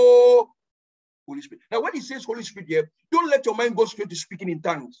no Holy Spirit. Now, when he says Holy Spirit here, don't let your mind go straight to speaking in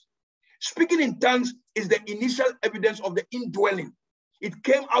tongues. Speaking in tongues is the initial evidence of the indwelling. It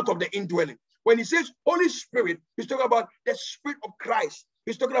came out of the indwelling. When he says Holy Spirit, he's talking about the Spirit of Christ.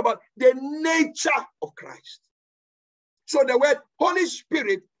 He's talking about the nature of Christ. So the word Holy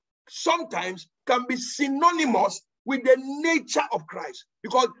Spirit sometimes can be synonymous with the nature of Christ,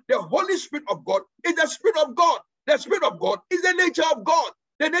 because the Holy Spirit of God is the Spirit of God. The Spirit of God is the nature of God.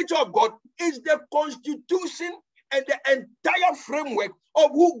 The nature of God is the constitution and the entire framework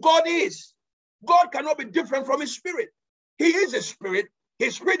of who God is. God cannot be different from his Spirit. He is a Spirit.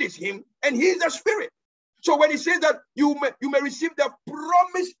 His Spirit is him, and he is a Spirit. So when he says that you may receive the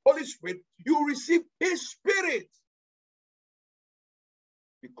promised Holy Spirit, you receive his Spirit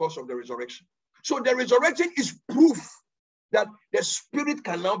because of the resurrection. So the resurrection is proof that the Spirit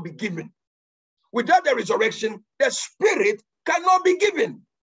can now be given. Without the resurrection, the Spirit cannot be given.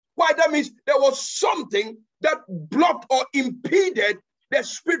 Why? That means there was something that blocked or impeded the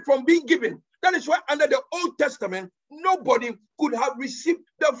Spirit from being given. That is why under the Old Testament, nobody could have received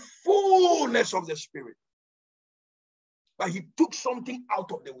the fullness of the Spirit. But he took something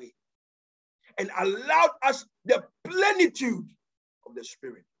out of the way and allowed us the plenitude of the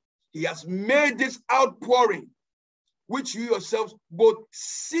Spirit. He has made this outpouring, which you yourselves both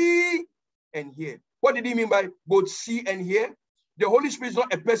see and hear. What did he mean by both see and hear? The Holy Spirit is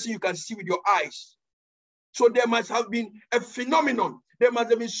not a person you can see with your eyes. So there must have been a phenomenon. There must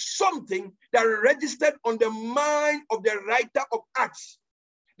have been something that registered on the mind of the writer of Acts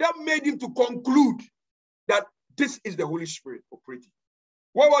that made him to conclude that this is the Holy Spirit operating.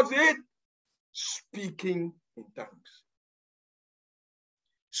 What was it? Speaking in tongues.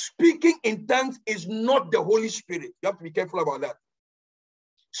 Speaking in tongues is not the Holy Spirit. You have to be careful about that.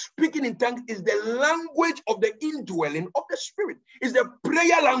 Speaking in tongues is the language of the indwelling of the Spirit. It's the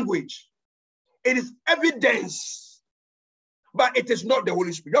prayer language. It is evidence, but it is not the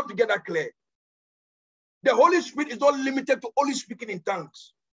Holy Spirit. You have to get that clear. The Holy Spirit is not limited to only speaking in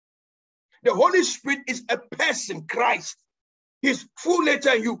tongues. The Holy Spirit is a person, Christ. His full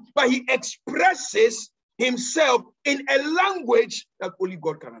nature in you, but he expresses himself in a language that only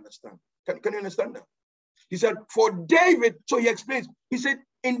God can understand. Can you understand that? He said, for David, so he explains, he said,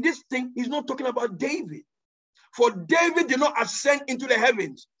 in this thing, he's not talking about David. For David did not ascend into the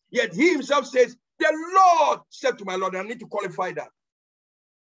heavens, yet he himself says, the Lord said to my Lord. I need to qualify that.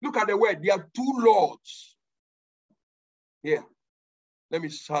 Look at the word. There are 2 Lords. Here, let me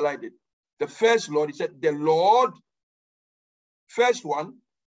highlight it. The first Lord, he said, the Lord, first one,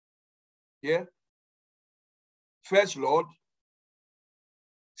 here, first Lord,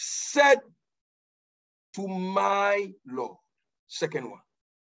 said to my Lord. Second one.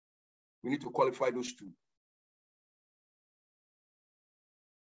 We need to qualify those 2.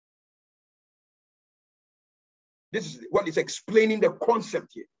 This is what is explaining the concept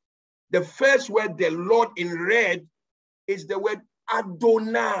here. The first word, the Lord in red, is the word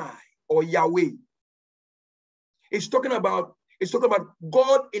Adonai or Yahweh. It's talking about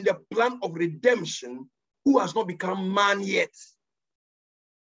God in the plan of redemption who has not become man yet.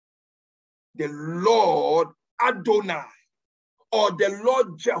 The Lord Adonai, or the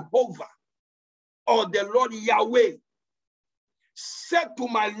Lord Jehovah, or the Lord Yahweh, said to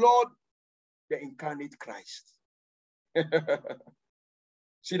my Lord, the incarnate Christ.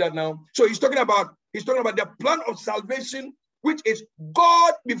 See that now? So he's talking about the plan of salvation, which is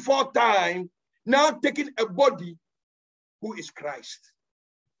God before time, now taking a body who is Christ.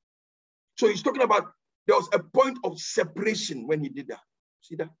 So he's talking about there was a point of separation when he did that.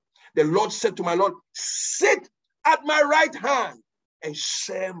 See that? The Lord said to my Lord, sit at my right hand and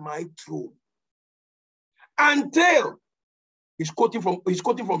share my throne until He's quoting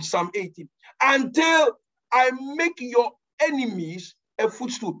from Psalm 18. Until I make your enemies a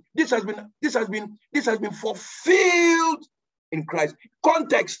footstool. This has been fulfilled in Christ.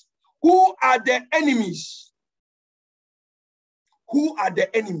 Context: who are the enemies? Who are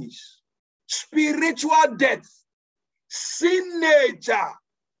the enemies? Spiritual death, sin nature,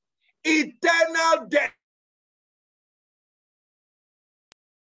 eternal death.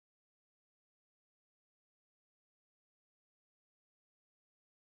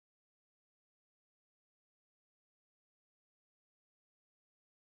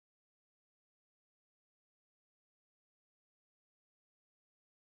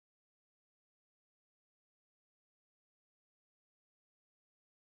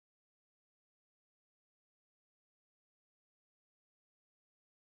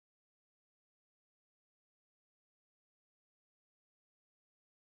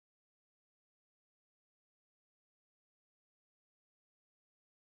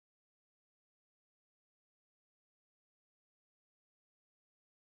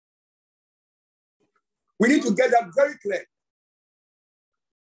 We need to get that very clear.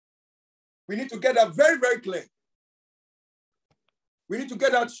 We need to get that very, very clear. We need to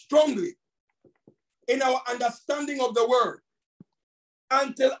get that strongly in our understanding of the word.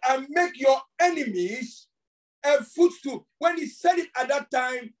 Until I make your enemies a footstool. When he said it at that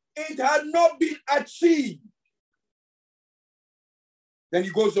time, it had not been achieved. Then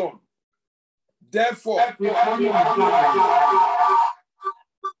he goes on. Therefore,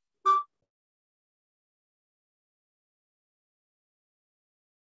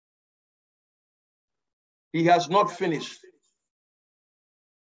 he has not finished.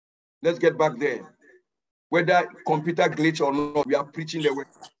 Let's get back there. Whether computer glitch or not, we are preaching the word.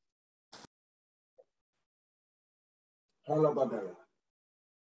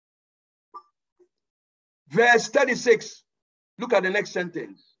 Verse 36. Look at the next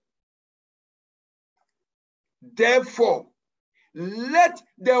sentence. Therefore, let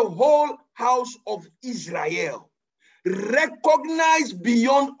the whole house of Israel recognize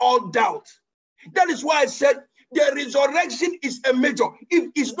beyond all doubt. That is why I said the resurrection is a major.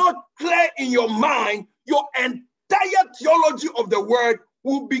 If it's not clear in your mind, your entire theology of the word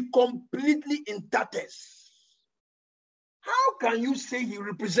will be completely in tatters. How can you say he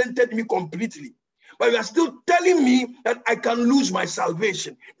represented me completely, but you are still telling me that I can lose my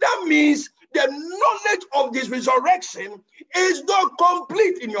salvation? That means the knowledge of this resurrection is not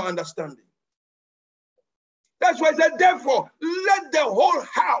complete in your understanding. That's why I said, therefore, let the whole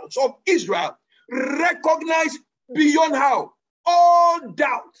house of Israel recognize beyond how? All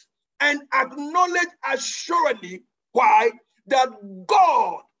doubt, and acknowledge assuredly why? That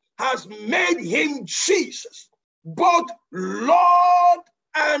God has made him Jesus, both Lord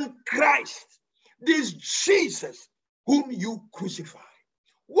and Christ. This Jesus whom you crucified.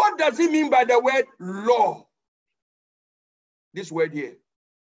 What does he mean by the word Lord? This word here.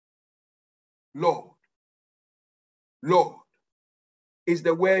 Lord. Lord is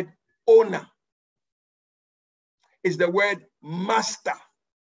the word owner. Is the word master.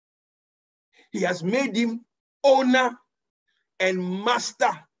 He has made him owner and master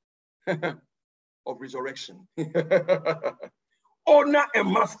of resurrection. Owner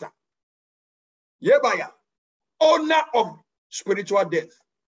and master. Yebaya. Owner of spiritual death.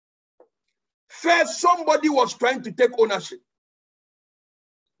 First, somebody was trying to take ownership.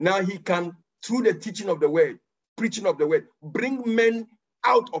 Now he can, through the teaching of the word, preaching of the word, bring men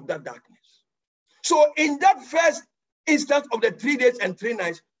out of that darkness. So in that first instance of the 3 days and 3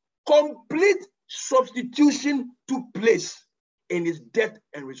 nights, complete substitution took place in his death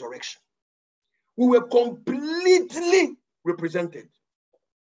and resurrection. We were completely represented,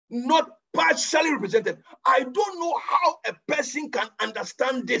 not partially represented. I don't know how a person can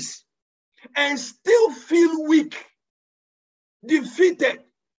understand this and still feel weak, defeated,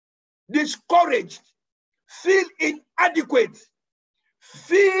 discouraged, feel inadequate,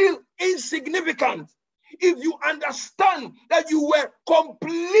 feel insignificant. If you understand that you were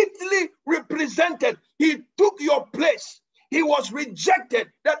completely represented, he took your place. He was rejected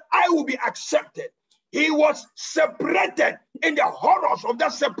that I will be accepted. He was separated in the horrors of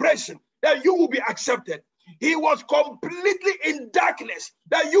that separation that you will be accepted. He was completely in darkness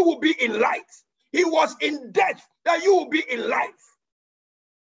that you will be in light. He was in death that you will be in life.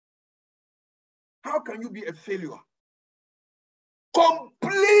 How can you be a failure?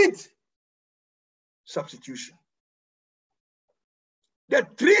 Complete substitution. The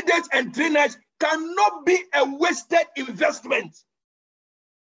 3 days and 3 nights cannot be a wasted investment.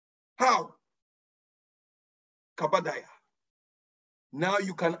 How? Kabadaya. Now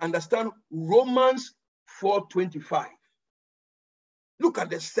you can understand Romans 4:25. Look at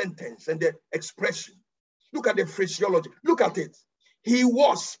the sentence and the expression. Look at the phraseology. Look at it. He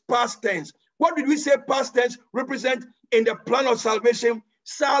was, past tense. What did we say past tense represent in the plan of salvation?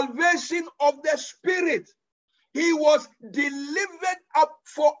 Salvation of the spirit. He was delivered up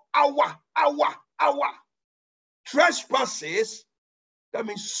for our trespasses. That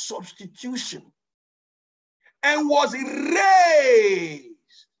means substitution. And was raised.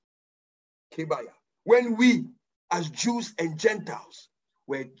 Kebaya. When we, as Jews and Gentiles,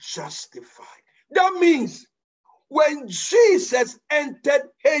 were justified. That means when Jesus entered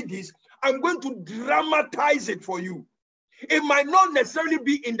Hades, I'm going to dramatize it for you. It might not necessarily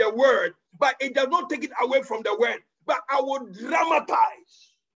be in the word, but it does not take it away from the word. But I will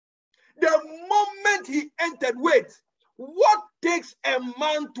dramatize. The moment he entered, wait, what takes a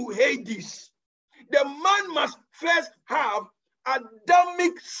man to Hades? The man must first have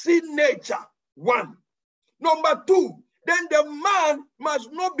Adamic sin nature, one. Number two, then the man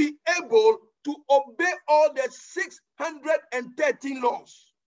must not be able to obey all the 613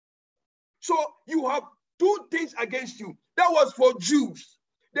 laws. So you have two things against you. That was for Jews.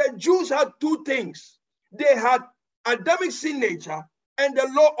 The Jews had two things. They had Adamic sin nature and the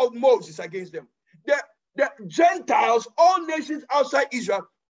law of Moses against them. The Gentiles, all nations outside Israel,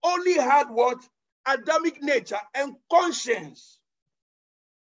 only had what? Adamic nature and conscience.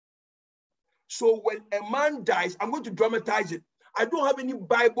 So when a man dies, I'm going to dramatize it. I don't have any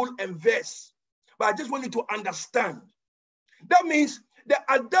Bible and verse, but I just want you to understand. That means the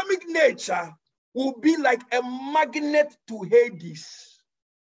Adamic nature will be like a magnet to Hades.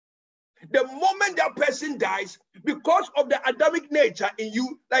 The moment that person dies, because of the Adamic nature in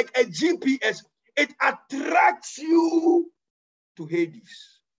you, like a GPS, it attracts you to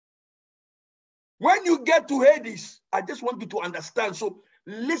Hades. When you get to Hades, I just want you to understand. So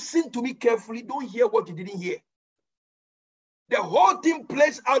listen to me carefully. Don't hear what you didn't hear. The whole thing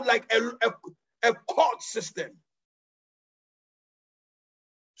plays out like a court system.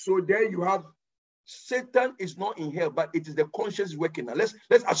 So there you have, Satan is not in hell, but it is the conscience working. Now let's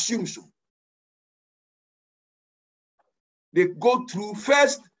assume so. They go through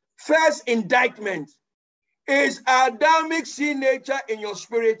first indictment. Is Adamic sin nature in your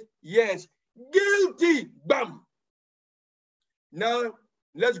spirit? Yes. Guilty. Bam. Now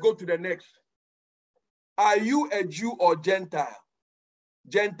let's go to the next. Are you a Jew or Gentile?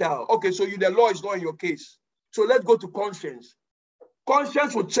 Gentile. Okay, so the law is not in your case. So let's go to conscience.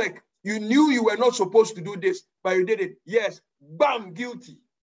 Conscience will check. You knew you were not supposed to do this, but you did it. Yes. Bam, guilty.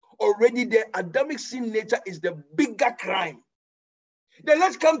 Already the Adamic sin nature is the bigger crime. Then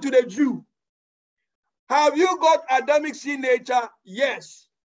let's come to the Jew. Have you got Adamic sin nature? Yes.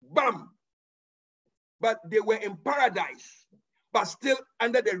 Bam. But they were in paradise, but still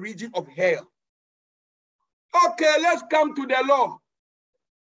under the region of hell. Okay, let's come to the law.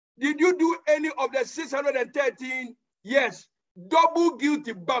 Did you do any of the 613? Yes. Double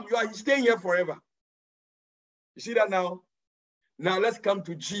guilty. Bam. You are staying here forever. You see that now? Now let's come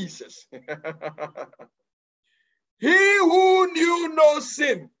to Jesus. He who knew no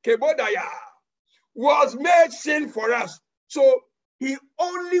sin, Kebodaya, was made sin for us. So he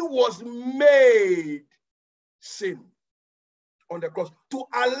only was made sin on the cross to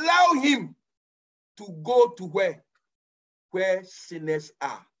allow him to go to where sinners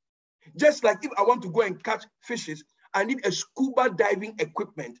are. Just like if I want to go and catch fishes, I need a scuba diving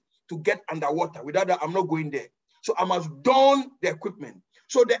equipment to get underwater. Without that, I'm not going there. So I must don the equipment.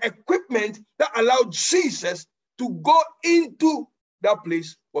 So the equipment that allowed Jesus to go into that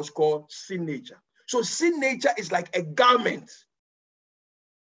place was called sin nature. So sin nature is like a garment,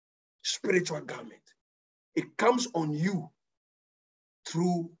 spiritual garment. It comes on you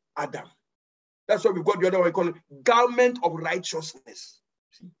through Adam. That's why we've got the other one we call it garment of righteousness.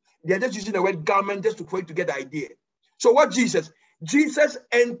 See? They're just using the word garment just for you to get the idea. So what Jesus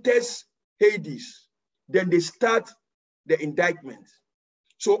enters Hades. Then they start the indictment.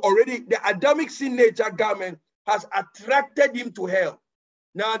 So already the Adamic sin nature garment has attracted him to hell.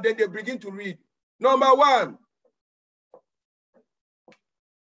 Now then they begin to read. Number one.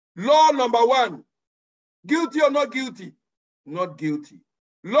 Law number one. Guilty or not guilty? Not guilty.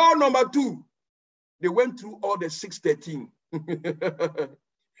 Law number two. They went through all the 613.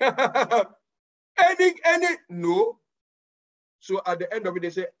 Any? No. So at the end of it, they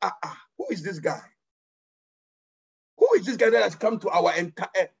say, who is this guy? Who is this guy that has come to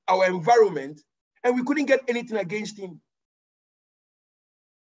our environment and we couldn't get anything against him?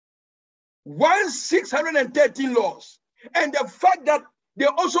 613 laws. And the fact that they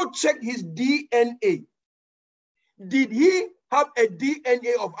also checked his DNA. Did he have a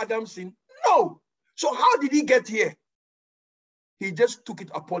DNA of Adam's sin? No. So how did he get here? he just took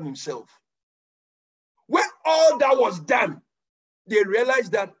it upon himself. When all that was done, they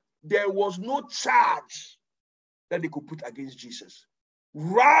realized that there was no charge that they could put against Jesus.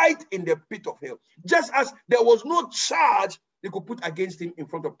 Right in the pit of hell. Just as there was no charge they could put against him in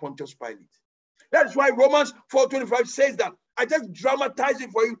front of Pontius Pilate. That's why Romans 4:25 says that. I just dramatize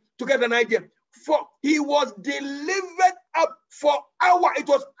it for you to get an idea. For he was delivered up for it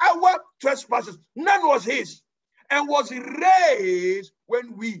was our trespasses. None was his. And was raised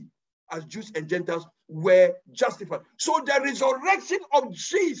when we, as Jews and Gentiles, were justified. So the resurrection of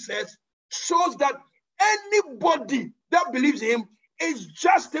Jesus shows that anybody that believes in him is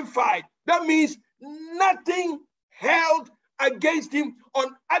justified. That means nothing held against him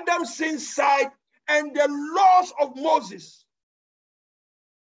on Adam's sin side and the laws of Moses.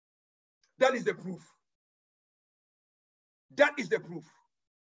 That is the proof. That is the proof.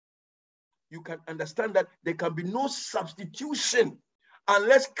 You can understand that there can be no substitution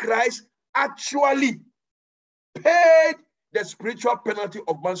unless Christ actually paid the spiritual penalty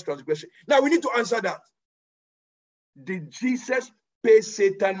of man's transgression. Now we need to answer that. Did Jesus pay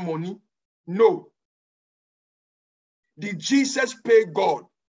Satan money? No. Did Jesus pay God?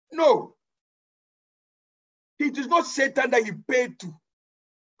 No. It is not Satan that he paid to.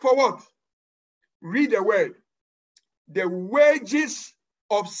 For what? Read the word. The wages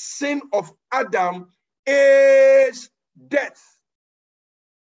of sin of Adam is death.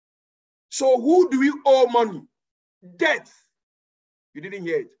 So who do we owe money? Death. You didn't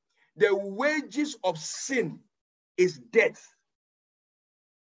hear it. The wages of sin is death.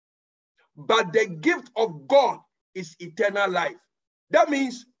 But the gift of God is eternal life. That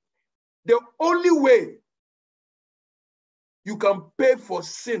means the only way you can pay for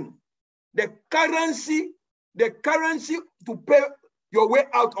sin, the currency to pay your way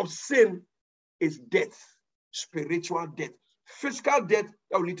out of sin is death, spiritual death. Physical death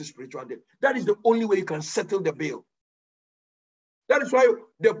that will lead to spiritual death. That is the only way you can settle the bill. That is why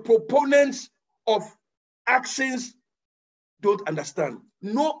the proponents of actions don't understand.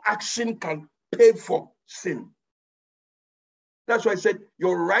 No action can pay for sin. That's why I said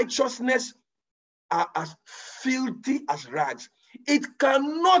your righteousness are as filthy as rags. It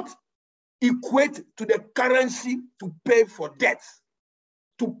cannot equate to the currency to pay for death,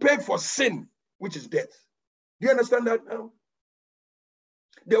 to pay for sin, which is death. Do you understand that now?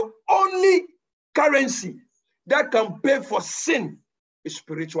 The only currency that can pay for sin is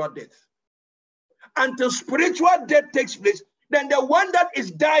spiritual death. Until spiritual death takes place, then the one that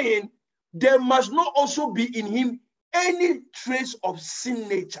is dying, there must not also be in him any trace of sin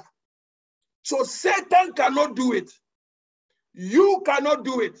nature. So Satan cannot do it. You cannot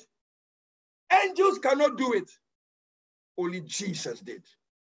do it. Angels cannot do it. Only Jesus did.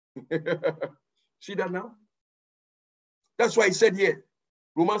 See that now? That's why he said here,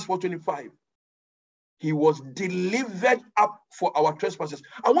 Romans 4:25, he was delivered up for our trespasses.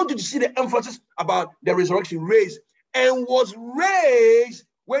 I want you to see the emphasis about the resurrection, raised, and was raised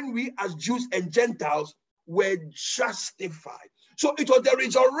when we as Jews and Gentiles were justified. So it was the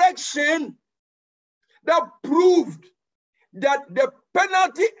resurrection that proved that the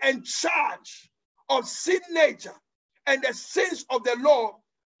penalty and charge of sin nature and the sins of the law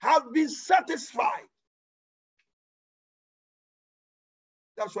have been satisfied.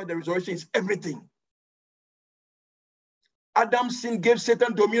 That's why the resurrection is everything. Adam's sin gave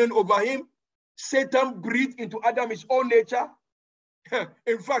Satan dominion over him. Satan breathed into Adam his own nature.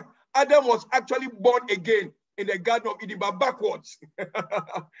 In fact, Adam was actually born again in the Garden of Eden, but backwards.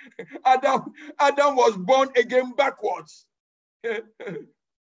 Adam was born again backwards.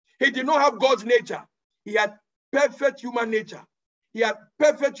 He did not have God's nature. He had perfect human nature. He had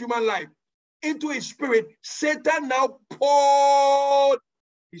perfect human life. Into his spirit, Satan now poured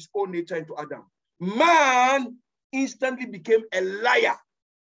his own nature into Adam. Man instantly became a liar,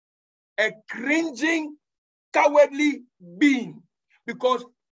 a cringing, cowardly being, because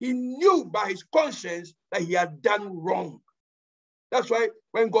he knew by his conscience that he had done wrong. That's why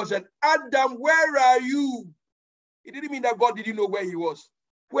when God said, Adam, where are you? It didn't mean that God didn't know where he was.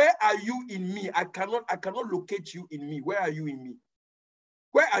 Where are you in me? I cannot locate you in me. Where are you in me?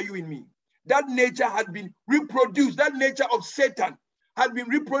 Where are you in me? That nature had been reproduced. That nature of Satan had been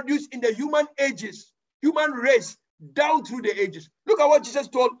reproduced in the human ages, human race, down through the ages. Look at what Jesus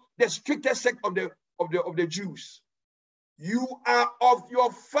told the strictest sect of the Jews. You are of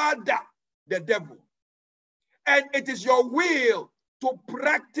your father, the devil, and it is your will to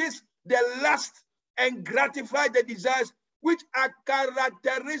practice the lust and gratify the desires which are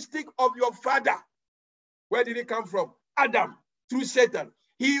characteristic of your father. Where did it come from? Adam, through Satan.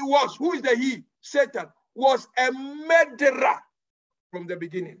 He was, who is the he? Satan was a murderer from the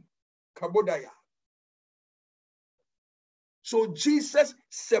beginning. Kabodaya. So Jesus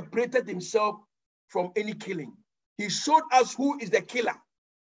separated himself from any killing. He showed us who is the killer.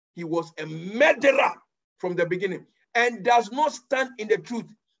 He was a murderer from the beginning and does not stand in the truth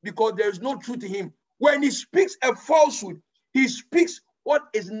because there is no truth in him. When he speaks a falsehood, he speaks what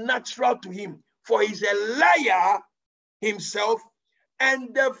is natural to him, for he's a liar himself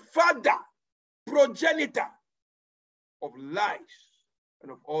and the father, progenitor of lies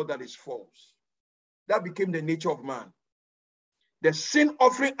and of all that is false. That became the nature of man. The sin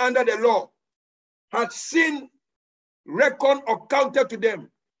offering under the law had sin reckoned or counted to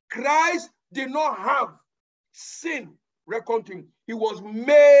them. Christ did not have sin reckoned to him. He was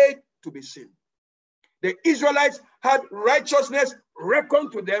made to be sin. The Israelites had righteousness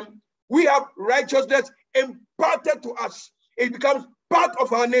reckoned to them. We have righteousness imparted to us. It becomes part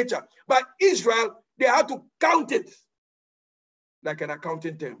of our nature. But Israel, they had to count it like an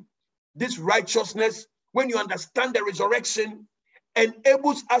accounting term. This righteousness, when you understand the resurrection,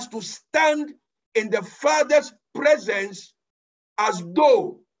 enables us to stand in the Father's presence as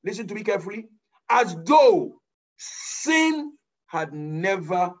though, listen to me carefully, as though sin had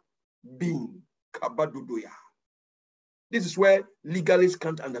never been. Kabadudoya. This is where legalists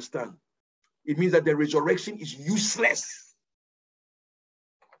can't understand. It means that the resurrection is useless.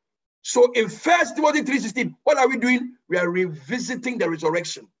 So in 1 Timothy 3:16, what are we doing? We are revisiting the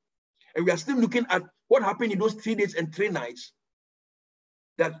resurrection. And we are still looking at what happened in those 3 days and 3 nights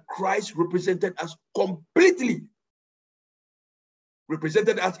that Christ represented us completely.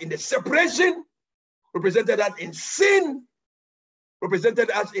 Represented us in the separation, represented us in sin,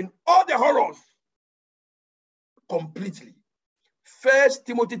 represented us in all the horrors. Completely. 1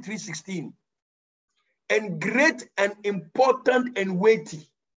 Timothy 3:16. And great and important and weighty,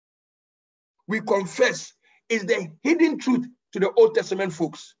 we confess, is the hidden truth to the Old Testament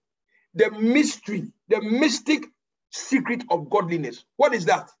folks. The mystery, the mystic secret of godliness. What is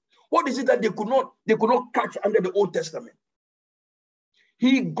that? What is it that they could not catch under the Old Testament?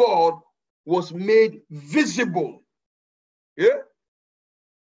 He, God, was made visible. Yeah?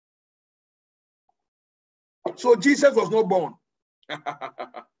 So Jesus was not born.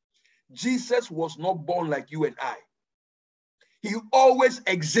 Jesus was not born like you and I. He always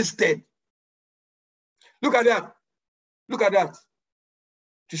existed. Look at that. Look at that.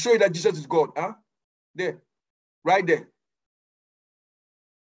 To show you that Jesus is God. Huh? There. Right there.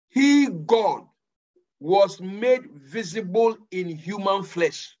 He, God, was made visible in human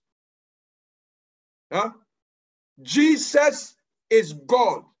flesh. Huh? Jesus is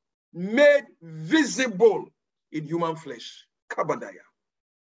God, made visible in human flesh. Kabadaya.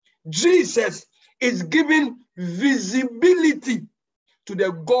 Jesus is giving visibility to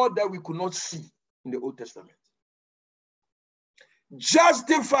the God that we could not see in the Old Testament.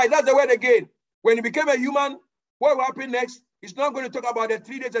 Justified, that's the word again. When he became a human, what will happen next? He's not going to talk about the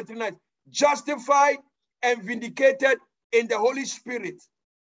 3 days and 3 nights. Justified and vindicated in the Holy Spirit.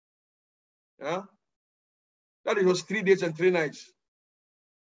 Huh? That it was 3 days and 3 nights.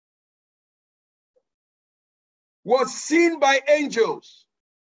 Was seen by angels.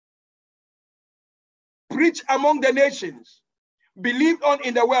 Preached among the nations. Believed on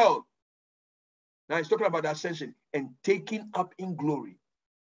in the world. Now he's talking about the ascension and taken up in glory.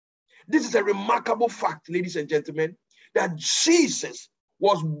 This is a remarkable fact, ladies and gentlemen, that Jesus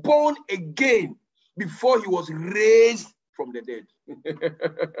was born again before he was raised from the dead.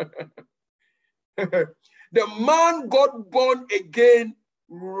 The man got born again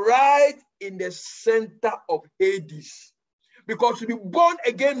right in the center of Hades. Because to be born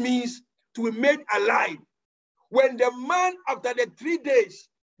again means to be made alive. When the man, after the 3 days,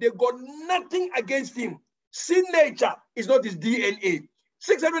 they got nothing against him. Sin nature is not his DNA.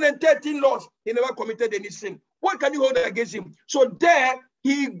 613 laws, he never committed any sin. What can you hold against him? So there,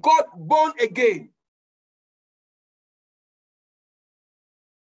 he got born again.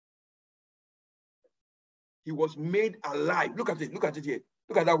 He was made alive. Look at it. Look at it here.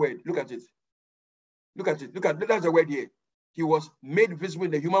 Look at that word. Look at it. Look at it. Look at that's the word here. He was made visible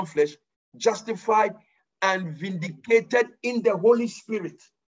in the human flesh, justified and vindicated in the Holy Spirit.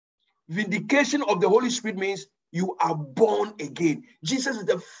 Vindication of the Holy Spirit means you are born again. Jesus is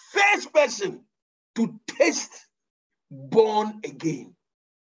the first person to taste born again.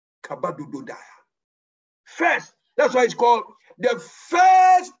 Kabadudodaya. First, that's why it's called the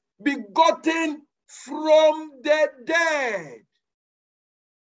first begotten from the dead.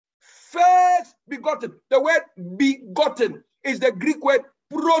 First begotten. The word begotten is the Greek word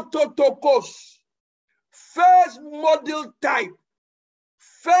prototokos. First model type.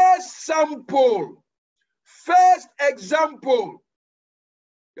 First sample. First example.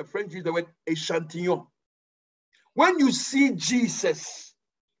 The French use the word échantillon. When you see Jesus,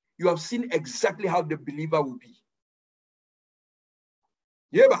 you have seen exactly how the believer will be.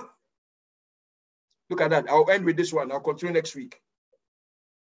 Yeah. Look at that. I'll end with this one. I'll continue next week.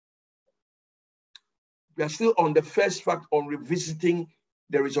 We are still on the first fact on revisiting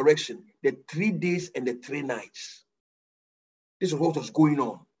the resurrection, the 3 days and the 3 nights. This is what was going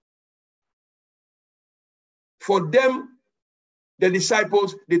on. For them, the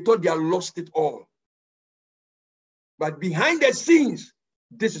disciples, they thought they had lost it all. But behind the scenes,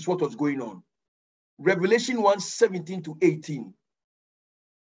 this is what was going on. Revelation 1:17 to 18.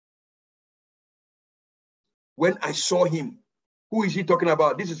 When I saw him, who is he talking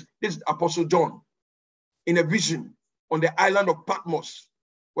about? This is Apostle John in a vision on the island of Patmos.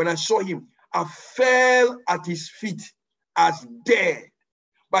 When I saw him, I fell at his feet as dead.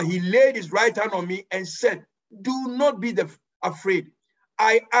 But he laid his right hand on me and said, do not be afraid.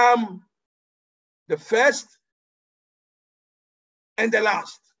 I am the first and the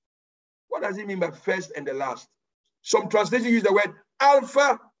last. What does it mean by first and the last? Some translations use the word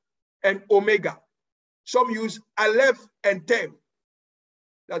Alpha and Omega. Some use Aleph and Tev.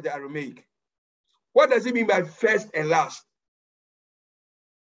 That's the Aramaic. What does it mean by first and last?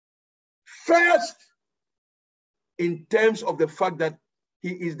 First, in terms of the fact that he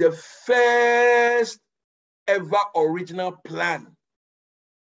is the first ever original plan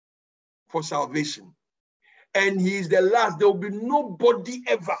for salvation. And he is the last. There will be nobody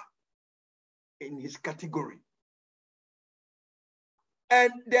ever in his category.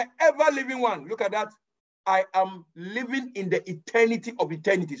 And the ever living one, look at that. I am living in the eternity of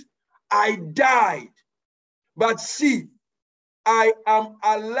eternities. I died, but see, I am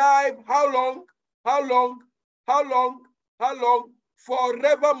alive. How long? How long? How long? How long?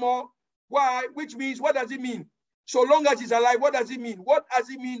 Forevermore. Why? Which means, what does it mean? So long as he's alive, what does it mean? What does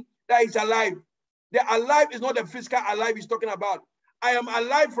it mean that he's alive? The alive is not the physical alive he's talking about. I am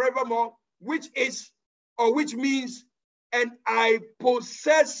alive forevermore, which means, and I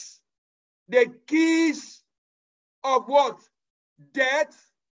possess the keys of what? Death,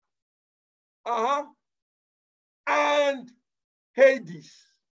 and Hades.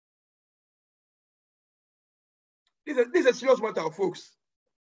 This is a serious matter, folks.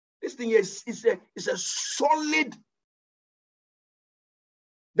 This thing is a solid.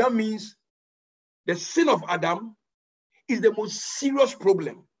 That means the sin of Adam is the most serious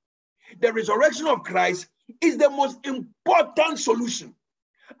problem. The resurrection of Christ is the most important solution.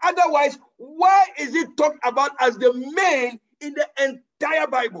 Otherwise, why is it talked about as the main in the entire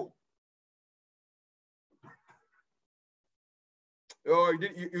Bible? Oh,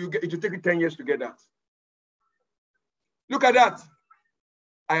 it will take you 10 years to get that. Look at that.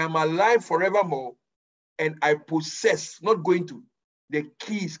 I am alive forevermore, and I possess, not going to, the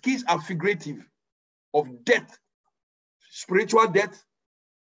keys. Keys are figurative of death, spiritual death,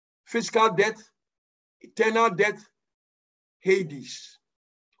 physical death, eternal death, Hades,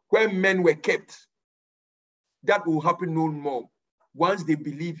 where men were kept. That will happen no more once they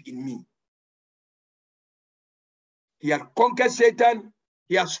believe in me. He had conquered Satan.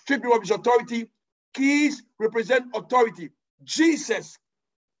 He has stripped him of his authority. Keys represent authority. Jesus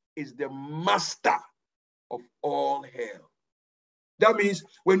is the master of all hell. That means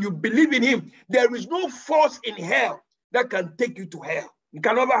when you believe in him, there is no force in hell that can take you to hell. It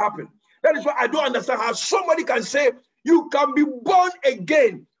can never happen. That is why I don't understand how somebody can say you can be born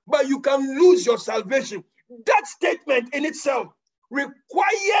again, but you can lose your salvation. That statement in itself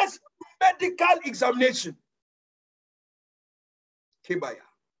requires medical examination. Kebaya.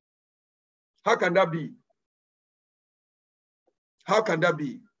 How can that be? How can that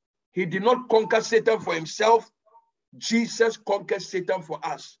be? He did not conquer Satan for himself. Jesus conquered Satan for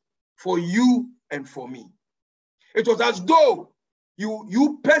us, for you and for me. It was as though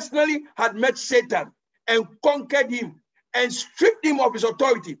you personally had met Satan and conquered him and stripped him of his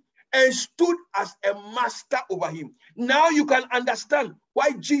authority and stood as a master over him. Now you can understand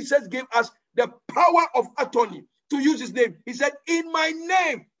why Jesus gave us the power of attorney to use his name. He said, in my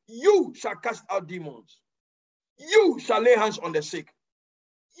name, you shall cast out demons. You shall lay hands on the sick.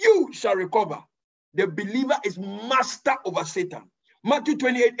 You shall recover. The believer is master over Satan. Matthew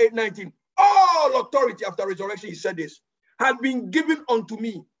 28:8-19. All authority after resurrection, he said this, had been given unto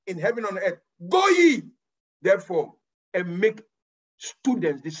me in heaven and earth. Go ye, therefore, and make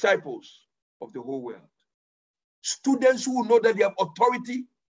students, disciples of the whole world. Students who know that they have authority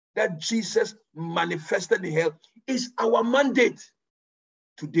that Jesus manifested in hell is our mandate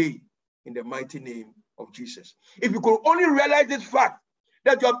today in the mighty name of Jesus. If you could only realize this fact,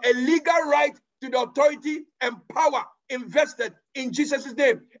 that you have a legal right to the authority and power invested in Jesus'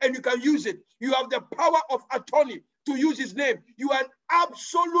 name, and you can use it. You have the power of attorney to use his name. You are an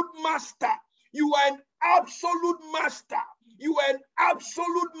absolute master. You are an absolute master. You are an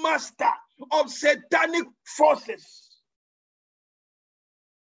absolute master of satanic forces.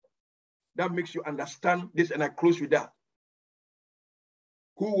 That makes you understand this, and I close with that.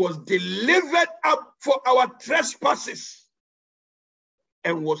 Who was delivered up for our trespasses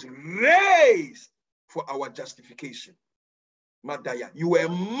and was raised for our justification. Madaya, you were a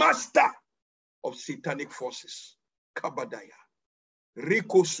master of satanic forces. Kabadaya,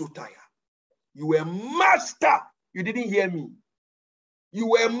 Riko Sutaya. You were a master. You didn't hear me. You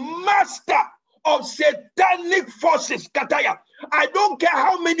were a master of satanic forces. Kataya. I don't care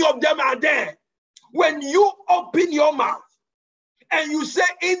how many of them are there. When you open your mouth and you say,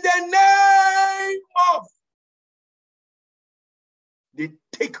 in the name of, they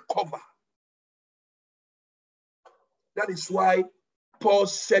take cover. That is why Paul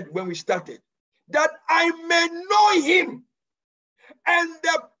said when we started, that I may know him and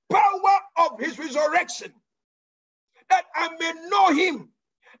the power of his resurrection, that I may know him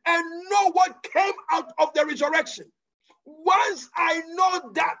and know what came out of the resurrection. Once I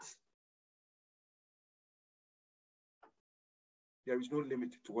know that, there is no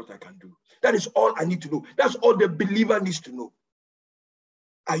limit to what I can do. That is all I need to know. That's all the believer needs to know.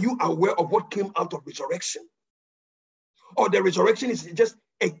 Are you aware of what came out of resurrection? Or the resurrection is just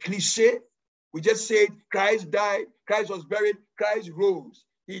a cliche? We just said Christ died, Christ was buried, Christ rose.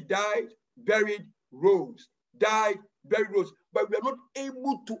 He died, buried, rose. Died, buried, rose. But we are not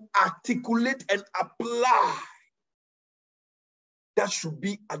able to articulate and apply. That should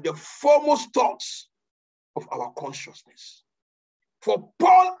be at the foremost thoughts of our consciousness. For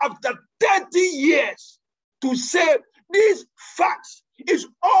Paul, after 30 years, to say these facts is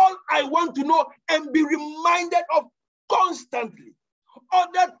all I want to know and be reminded of constantly.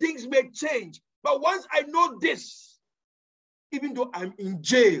 Other things may change, but once I know this, even though I'm in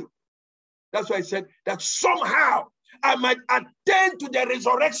jail, that's why I said that somehow I might attain to the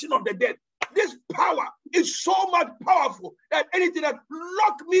resurrection of the dead. This power is so much powerful that anything that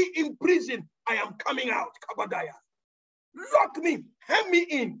locked me in prison, I am coming out. Kabadaya. Lock me, hem me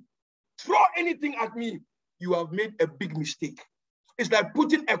in, throw anything at me. You have made a big mistake. It's like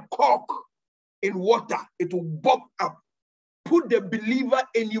putting a cork in water. It will bob up. Put the believer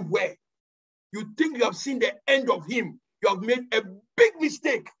anywhere. You think you have seen the end of him. You have made a big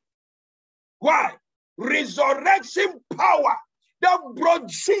mistake. Why? Resurrection power that brought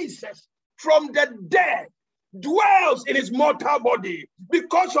Jesus from the dead dwells in his mortal body.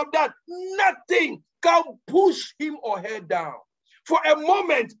 Because of that, nothing can push him or her down. For a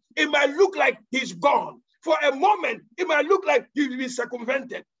moment, it might look like he's gone. For a moment, it might look like you've been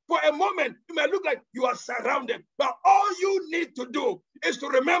circumvented. For a moment, it might look like you are surrounded. But all you need to do is to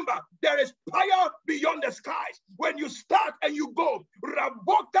remember there is power beyond the skies. When you start and you go,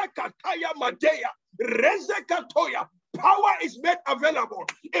 Rabota Kataya Madeya, Rezekatoya, power is made available.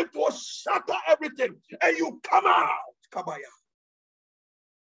 It will shatter everything. And you come out, Kabaya.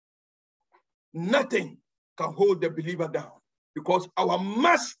 Nothing can hold the believer down because our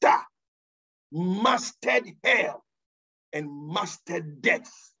master mastered hell and mastered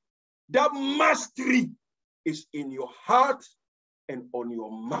death. That mastery is in your heart and on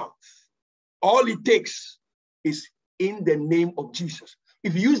your mouth. All it takes is in the name of Jesus.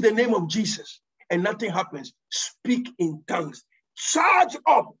 If you use the name of Jesus and nothing happens, speak in tongues. Charge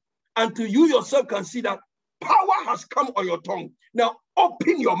up until you yourself can see that power has come on your tongue. Now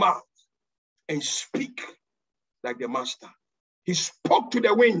open your mouth and speak like the master. He spoke to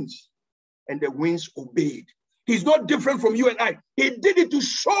the winds and the winds obeyed. He's not different from you and I. He did it to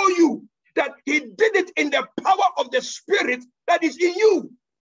show you that he did it in the power of the Spirit that is in you.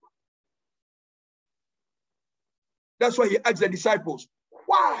 That's why he asked the disciples,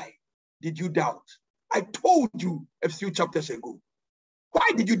 why did you doubt? I told you a few chapters ago. Why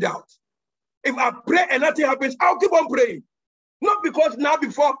did you doubt? If I pray and nothing happens, I'll keep on praying. Not because now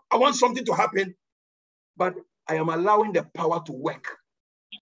before I want something to happen, but I am allowing the power to work.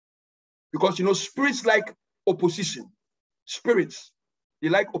 Because, you know, spirits like opposition. Spirits, they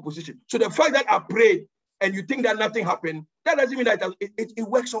like opposition. So the fact that I prayed and you think that nothing happened, that doesn't mean that it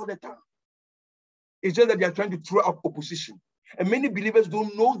works all the time. It's just that they are trying to throw up opposition. And many believers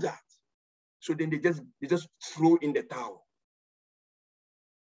don't know that. So then they just throw in the towel.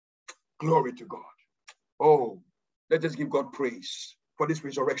 Glory to God. Oh, let's just give God praise for this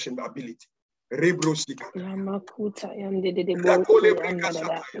resurrection ability. Rebrosika. Lamakuta yande de bonko yanda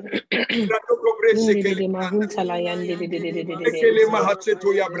da. Inde de mahunta la yande de.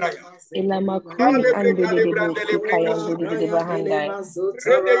 Mahatseto ya braya. Ilamakui ande de bosuka yande de bahanda.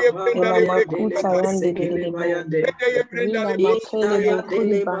 Ilamakuta yande de bo. Rila makele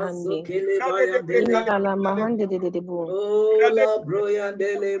bokuli bahande. Ila mahande de bo.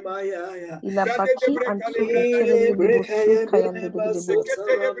 Ilabaki antu ikele bosuka yande de bo.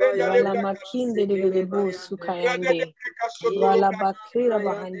 Rala makinde de bo suka yande. Rala bakira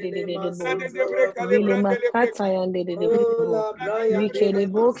bahande de bo. Rile makata yande de bo. Rikele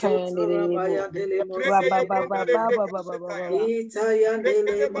boka yande de bo. Raba baba baba baba baba.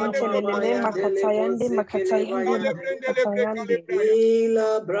 Intelele makatayande makatayande makatayande.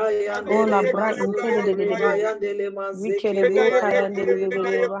 Ola bra intele de bo. Rikele boka yande de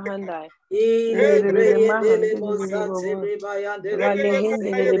bahanda. Indelele mahande de bo. Rale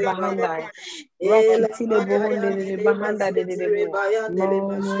hende de bahanda. Rakitile bohonde de bahanda de bo.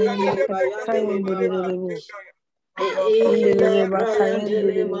 Mama makatayande de bo. Indelele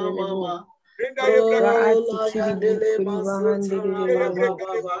bakayande de bo. Raati kili bukuri bahande de bo.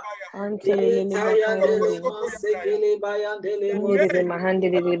 Antelele bakayande. Indelele mahande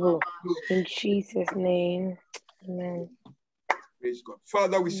de bo. In Jesus' name, amen. Praise God.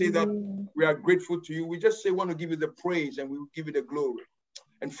 Father, we say that we are grateful to you. We just say, want to give you the praise and we will give you the glory.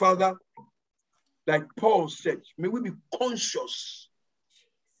 And Father, like Paul said, may we be conscious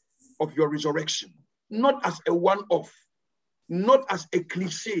of your resurrection, not as a one-off, not as a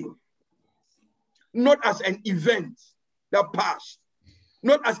cliche, not as an event that passed,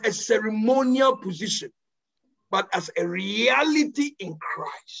 not as a ceremonial position, but as a reality in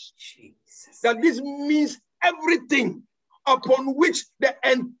Christ. Jesus. That this means everything upon which the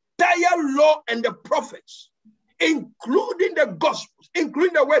entire law and the prophets, including the Gospels,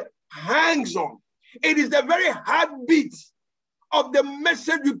 including the word, hangs on. It is the very heartbeat of the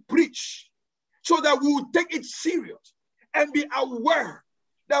message we preach, so that we will take it serious and be aware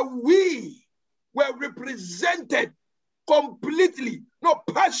that we were represented completely, not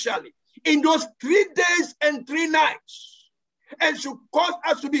partially, in those 3 days and 3 nights, and should cause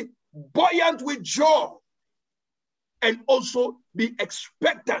us to be buoyant with joy and also be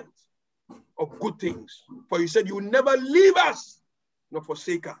expectant of good things. For you said you will never leave us nor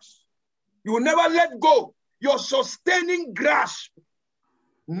forsake us. You will never let go your sustaining grasp,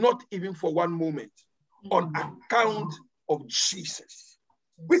 not even for one moment, on account of Jesus.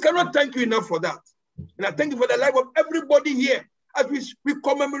 We cannot thank you enough for that. And I thank you for the life of everybody here as we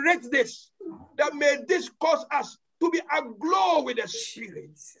commemorate this, that may this cause us to be aglow with the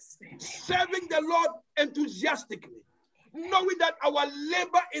Spirit, serving the Lord enthusiastically, knowing that our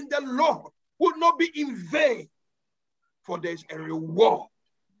labor in the Lord would not be in vain, for there is a reward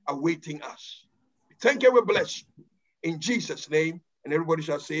awaiting us. Thank you, we bless you. In Jesus' name, and everybody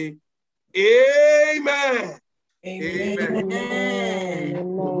shall say, Amen. Amen. Amen.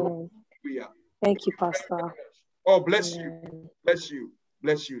 Amen. Thank you, Pastor. Oh, bless you. Bless you.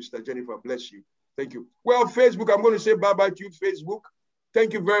 Bless you, Sister Jennifer. Bless you. Thank you. Well, Facebook, I'm going to say bye-bye to you, Facebook.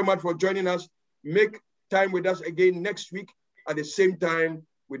 Thank you very much for joining us. Make time with us again next week at the same time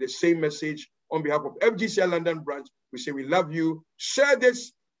with the same message. On behalf of FGCI London branch, we say we love you. Share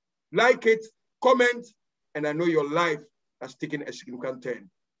this, like it, comment, and I know your life has taken a significant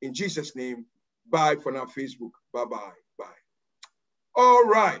turn. In Jesus' name, bye for now, Facebook. Bye-bye. Bye. All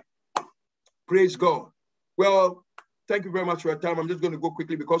right. Praise God. Well, thank you very much for your time. I'm just going to go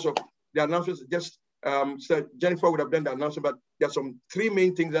quickly because of the announcements. Just so Jennifer would have done the announcement, but there's some 3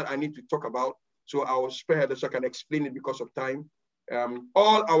 main things that I need to talk about. So I will spare her so I can explain it because of time.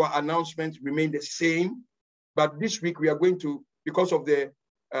 All our announcements remain the same, but this week we are going to, because of the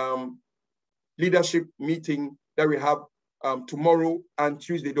leadership meeting that we have tomorrow and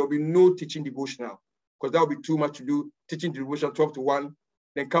Tuesday, there will be no teaching devotional because that will be too much to do. Teaching devotional 12 to 1,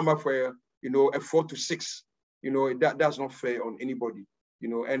 then come back for a 4 to 6. That's not fair on anybody.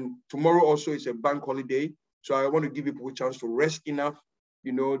 And tomorrow also is a bank holiday, so I want to give people a chance to rest enough.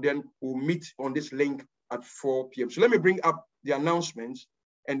 Then we'll meet on this link at 4 p.m. So let me bring up the announcements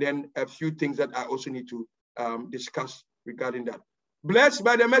and then a few things that I also need to discuss regarding that. Blessed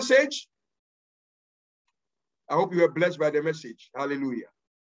by the message. I hope you are blessed by the message. Hallelujah.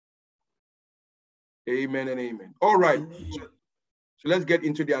 Amen and amen. All right. So let's get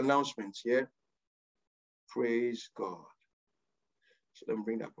into the announcements here. Praise God. So let me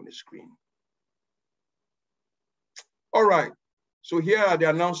bring that up on the screen. All right. So here are the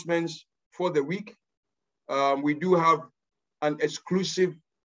announcements for the week. We do have an exclusive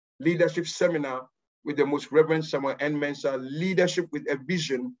leadership seminar with the Most Reverend Samuel N. Mensah, Leadership with a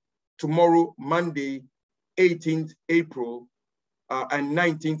Vision tomorrow, Monday, 18th April and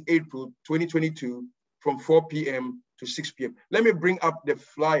 19th April 2022 from 4 p.m. to 6 p.m. Let me bring up the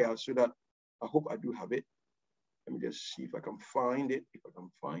flyer so that I hope I do have it. Let me just see if I can find it. If I can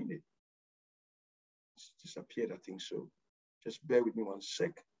find it. It's disappeared, I think so. Just bear with me one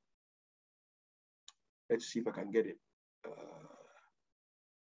sec. Let's see if I can get it.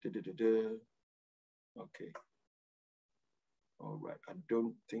 Okay. All right. I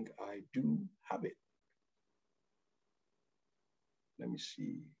don't think I do have it. Let me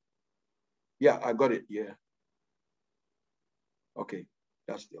see. Yeah, I got it. Yeah. Okay.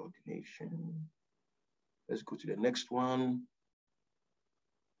 That's the ordination. Let's go to the next one.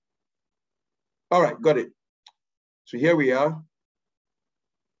 All right. Got it. So here we are.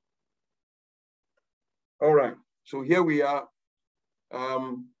 All right. So here we are.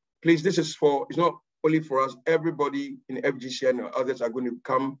 Please, this is for, it's not only for us, everybody in FGCI and others are going to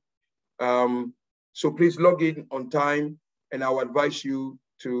come. So please log in on time, and I'll advise you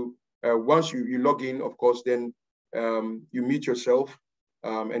to, once you log in, of course, then you meet yourself,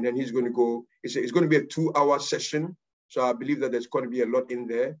 and then he's going to go, it's going to be a 2-hour session. So I believe that there's going to be a lot in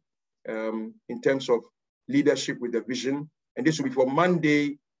there in terms of leadership with the vision. And this will be for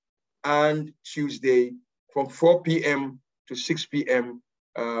Monday and Tuesday from 4 p.m. to 6 p.m.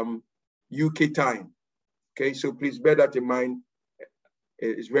 UK time. Okay, so please bear that in mind.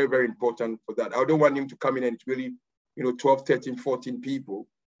 It's very, very important for that. I don't want him to come in and it's really, 12, 13, 14 people.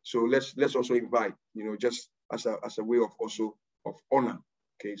 So let's also invite, just as a way of also of honor.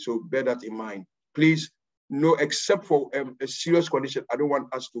 Okay, so bear that in mind. Please, no, except for a serious condition, I don't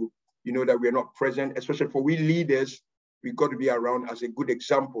want us to, that we're not present, especially for we leaders, we've got to be around as a good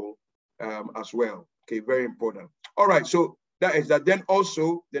example as well. Okay, very important. All right, so that is that. Then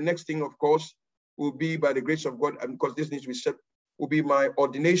also the next thing, of course, will be by the grace of God, and because this needs to be set, will be my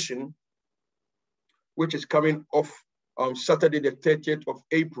ordination, which is coming off on Saturday, the 30th of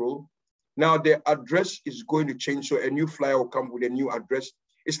April. Now the address is going to change, so a new flyer will come with a new address.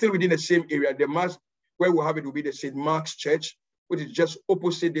 It's still within the same area. The mass where we'll have it will be the St. Mark's Church, which is just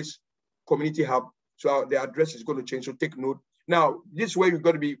opposite this community hub. So the address is going to change, so take note. Now, this way you've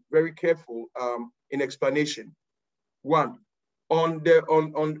got to be very careful in explanation. One, on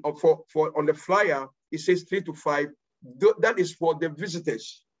the flyer, it says 3 to 5. That is for the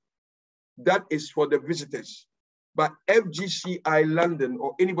visitors. That is for the visitors. But FGCI London,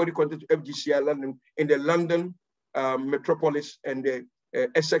 or anybody connected to FGCI London in the London metropolis and the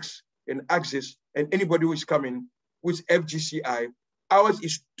Essex and Axis, and anybody who is coming with FGCI, ours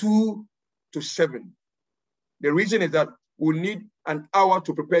is 2 to 7. The reason is that we'll need an hour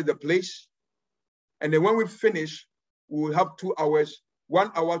to prepare the place. And then when we finish, we'll have 2 hours,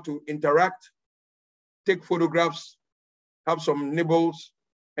 1 hour to interact, take photographs, have some nibbles,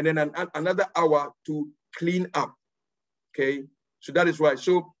 and then another hour to clean up. Okay, so that is why.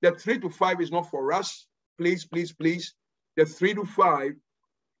 So the 3 to 5 is not for us. Please, please, please. The 3 to 5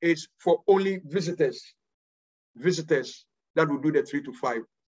 is for only visitors. Visitors that will do the 3 to 5.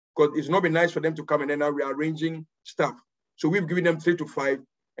 Because it's not been nice for them to come and then now we are arranging stuff. So we've given them 3 to 5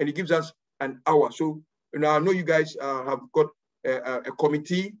 and it gives us an hour. So I know you guys have got a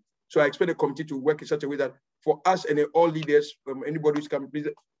committee. So I expect the committee to work in such a way that for us and all leaders, anybody who's coming, please,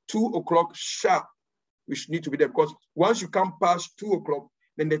 2 o'clock sharp, we should need to be there. Because once you come past 2 o'clock,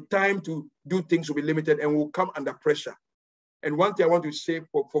 then the time to do things will be limited and will come under pressure. And one thing I want to say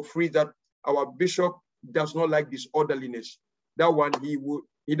for free that our bishop does not like disorderliness. That one,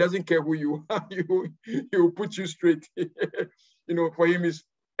 he doesn't care who you are, he will put you straight. For him,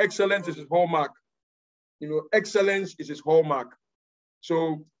 excellence is his hallmark. Excellence is his hallmark.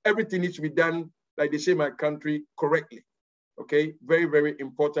 So everything needs to be done, like they say in my country, correctly. Okay, very, very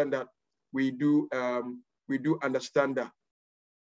important that we do understand that.